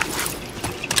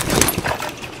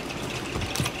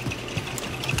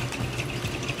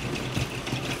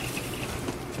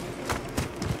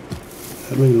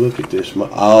 Let me look at this.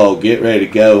 Oh, get ready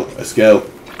to go. Let's go.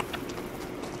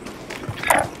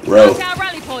 Roll. Marked our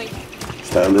rally point. It's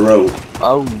time to roll.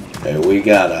 Oh, And we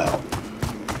got out.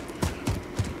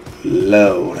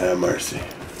 Lord have mercy.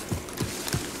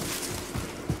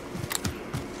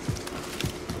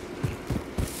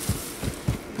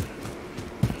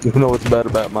 you know what's bad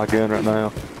about my gun right now?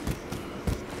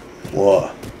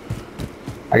 What?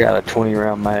 I got a 20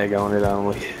 round mag on it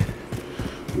only.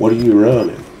 What are you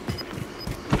running?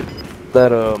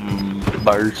 That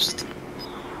burst.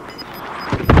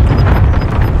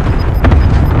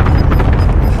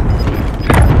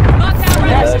 Marked our rally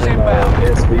Gas is inbound.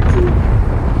 SVT.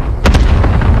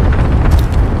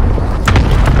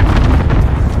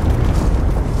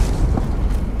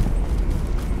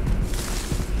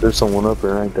 There's someone up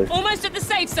there, ain't there? almost at the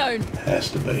safe zone.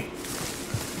 Has to be.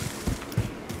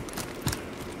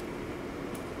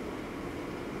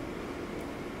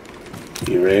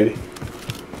 You ready?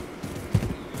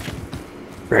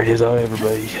 Ready as I'll ever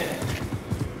be.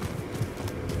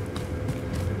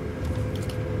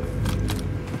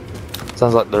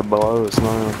 Sounds like they're below us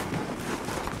now.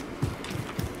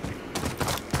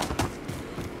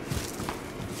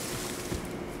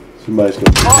 Somebody's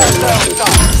gonna be Fire coming sale like this.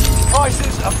 done.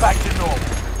 Prices are back to normal.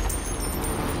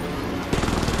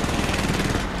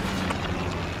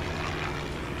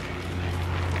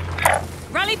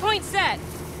 Rally point set.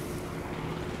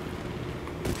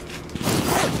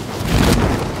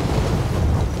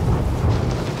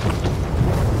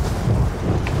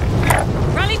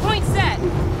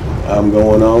 I'm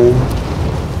going on.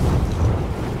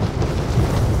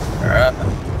 Alright.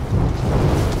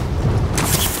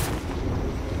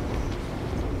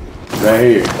 Right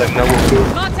here. Like, no one good.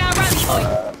 Marked our rally point.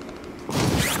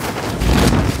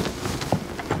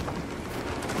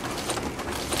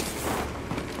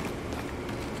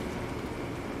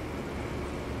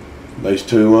 These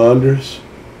two under us.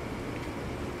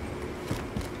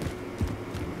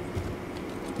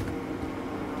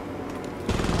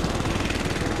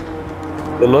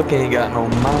 But look, he ain't got no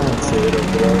mindset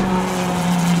over there.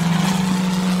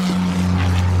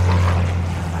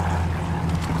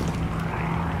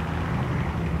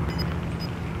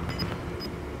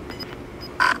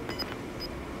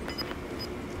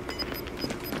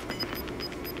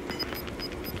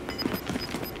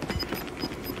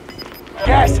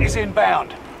 Gas is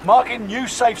inbound. Marking new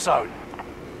safe zone.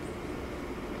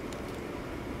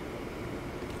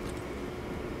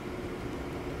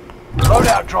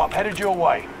 Loadout drop headed your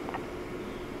way.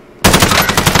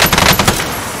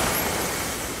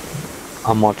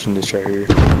 I'm watching this right here.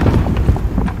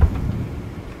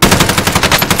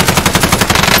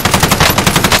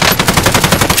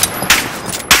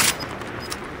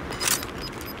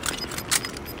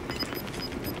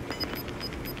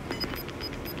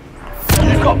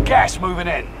 You've got gas moving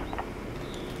in.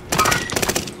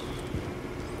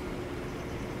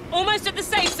 Almost at the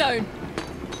safe zone.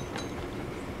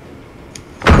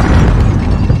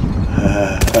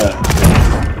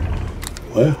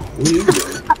 Well, what are you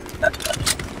doing?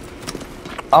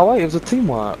 Oh wait, it was a team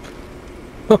wipe.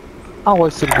 I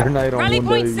wasted a grenade on Rally one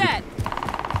point dude. set.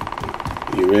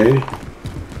 You ready?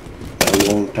 I'm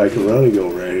going to take a run and go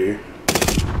right here.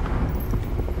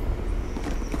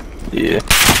 Yeah.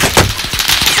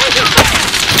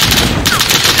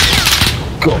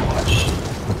 Gosh.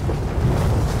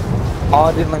 Oh,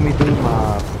 it didn't let me do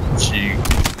my shoot.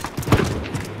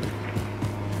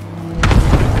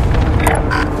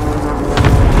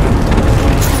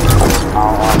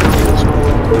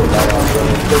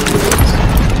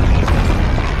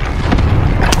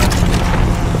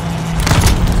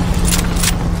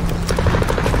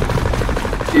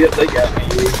 Yeah, they got me.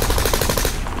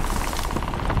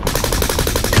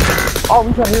 Oh,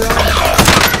 we got here on.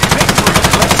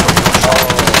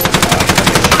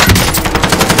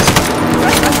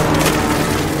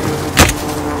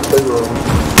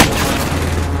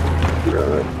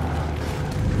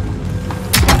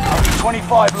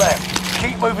 25 left.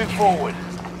 Keep moving forward.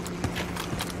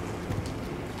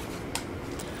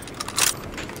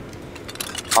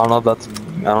 I don't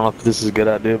know if this is a good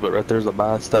idea, but right there's a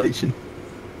buy station.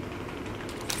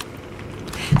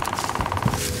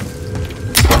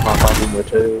 I'm not talking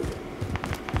much else.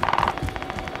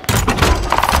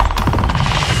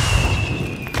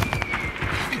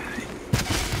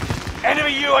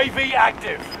 Enemy UAV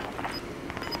active.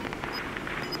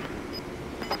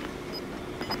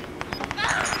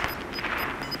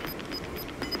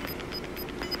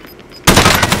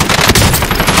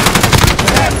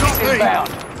 Gas is inbound.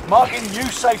 Marking new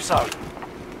safe zone.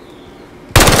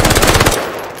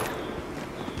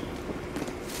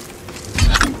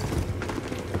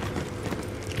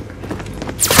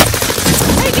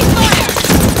 Taking fire.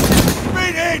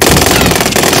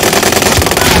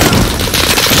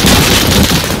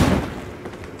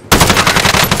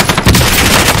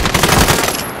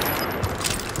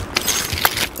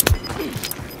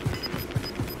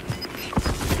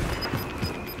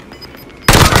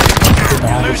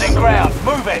 You're losing ground.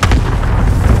 Move it.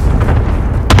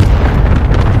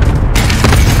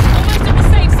 Almost at the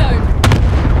safe zone.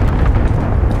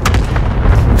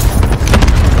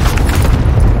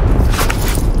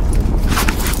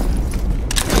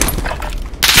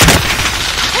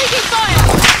 Taking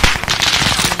fire.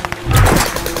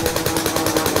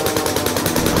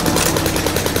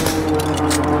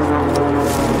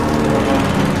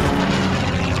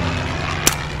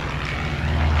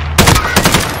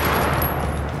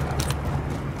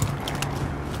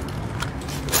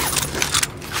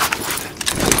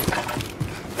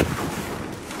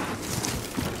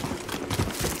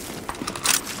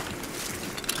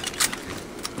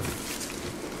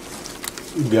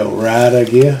 Go right, I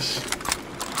guess.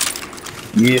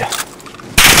 Yeah.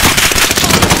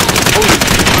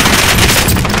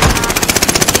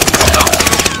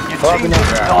 Your team is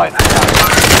dying.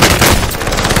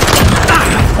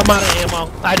 I'm out of ammo.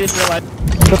 I didn't realize.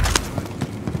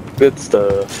 Good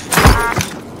stuff.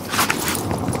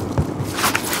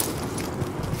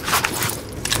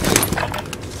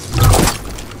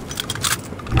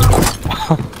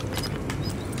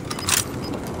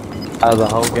 Out of the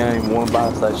whole game, one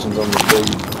buy station's on the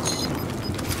field.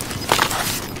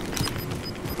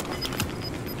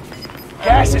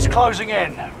 Gas is closing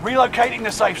in. Relocating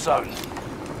the safe zone.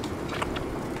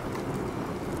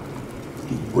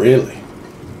 Really?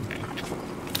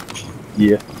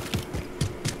 Yeah.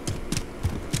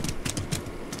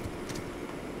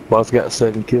 Boss got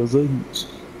 7 kills each.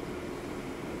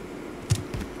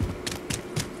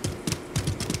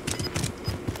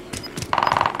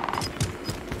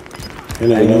 It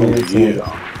ain't over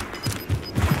yet.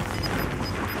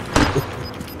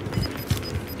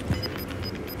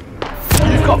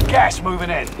 You've got gas moving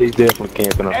in. He's definitely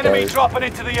camping up Enemy there. dropping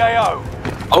into the AO.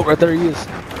 Oh, right there he is.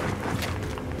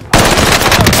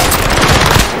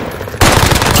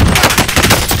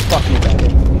 Fuck you, baby.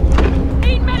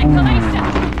 Need medical ASAP.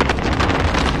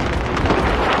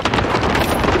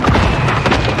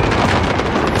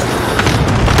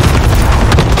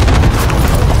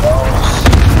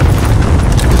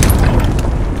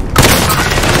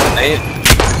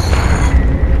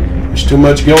 There's too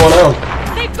much going on.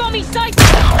 They've got me sighted.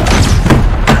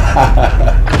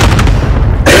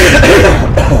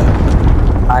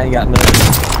 I ain't got nothing.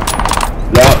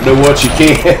 No, do what you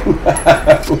can.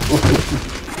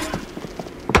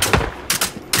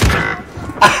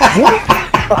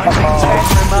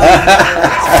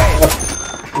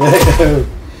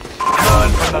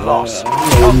 Learn from the loss.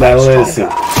 Now listen.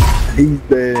 He's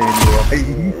dead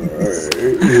anyway.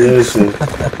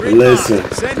 Listen.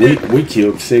 We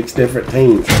killed 6 different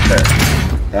teams up there.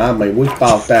 I mean, we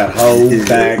fought that whole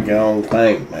daggone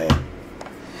thing, man.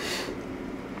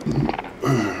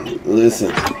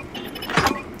 Listen.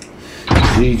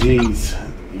 GG's.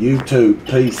 YouTube.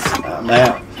 Peace. I'm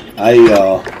out.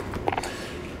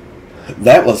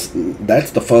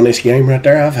 That's the funnest game right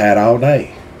there I've had all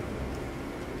day.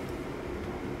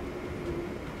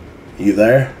 You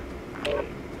there?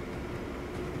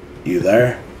 You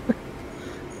there?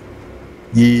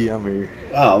 Yeah, I'm here.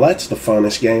 Oh, that's the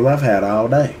funnest game I've had all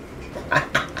day.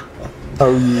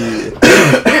 Oh, yeah.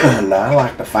 No, I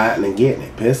like the fighting and getting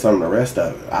it. Piss on the rest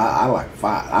of it. I like to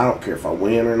fight. I don't care if I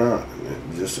win or not.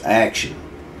 Just action.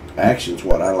 Action's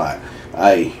what I like.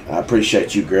 Hey, I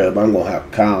appreciate you, Grub. I'm going to have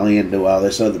to call in and do all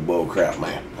this other bull crap,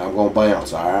 man. I'm going to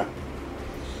bounce, alright?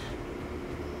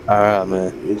 Alright,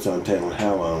 man. It's untelling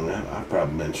how long. I've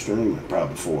probably been streaming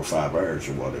probably 4 or 5 hours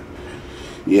or whatever.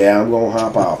 Yeah, I'm going to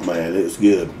hop off, man. It's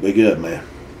good. Be good, man.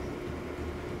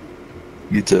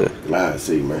 You too. Alright,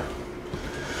 see you, man.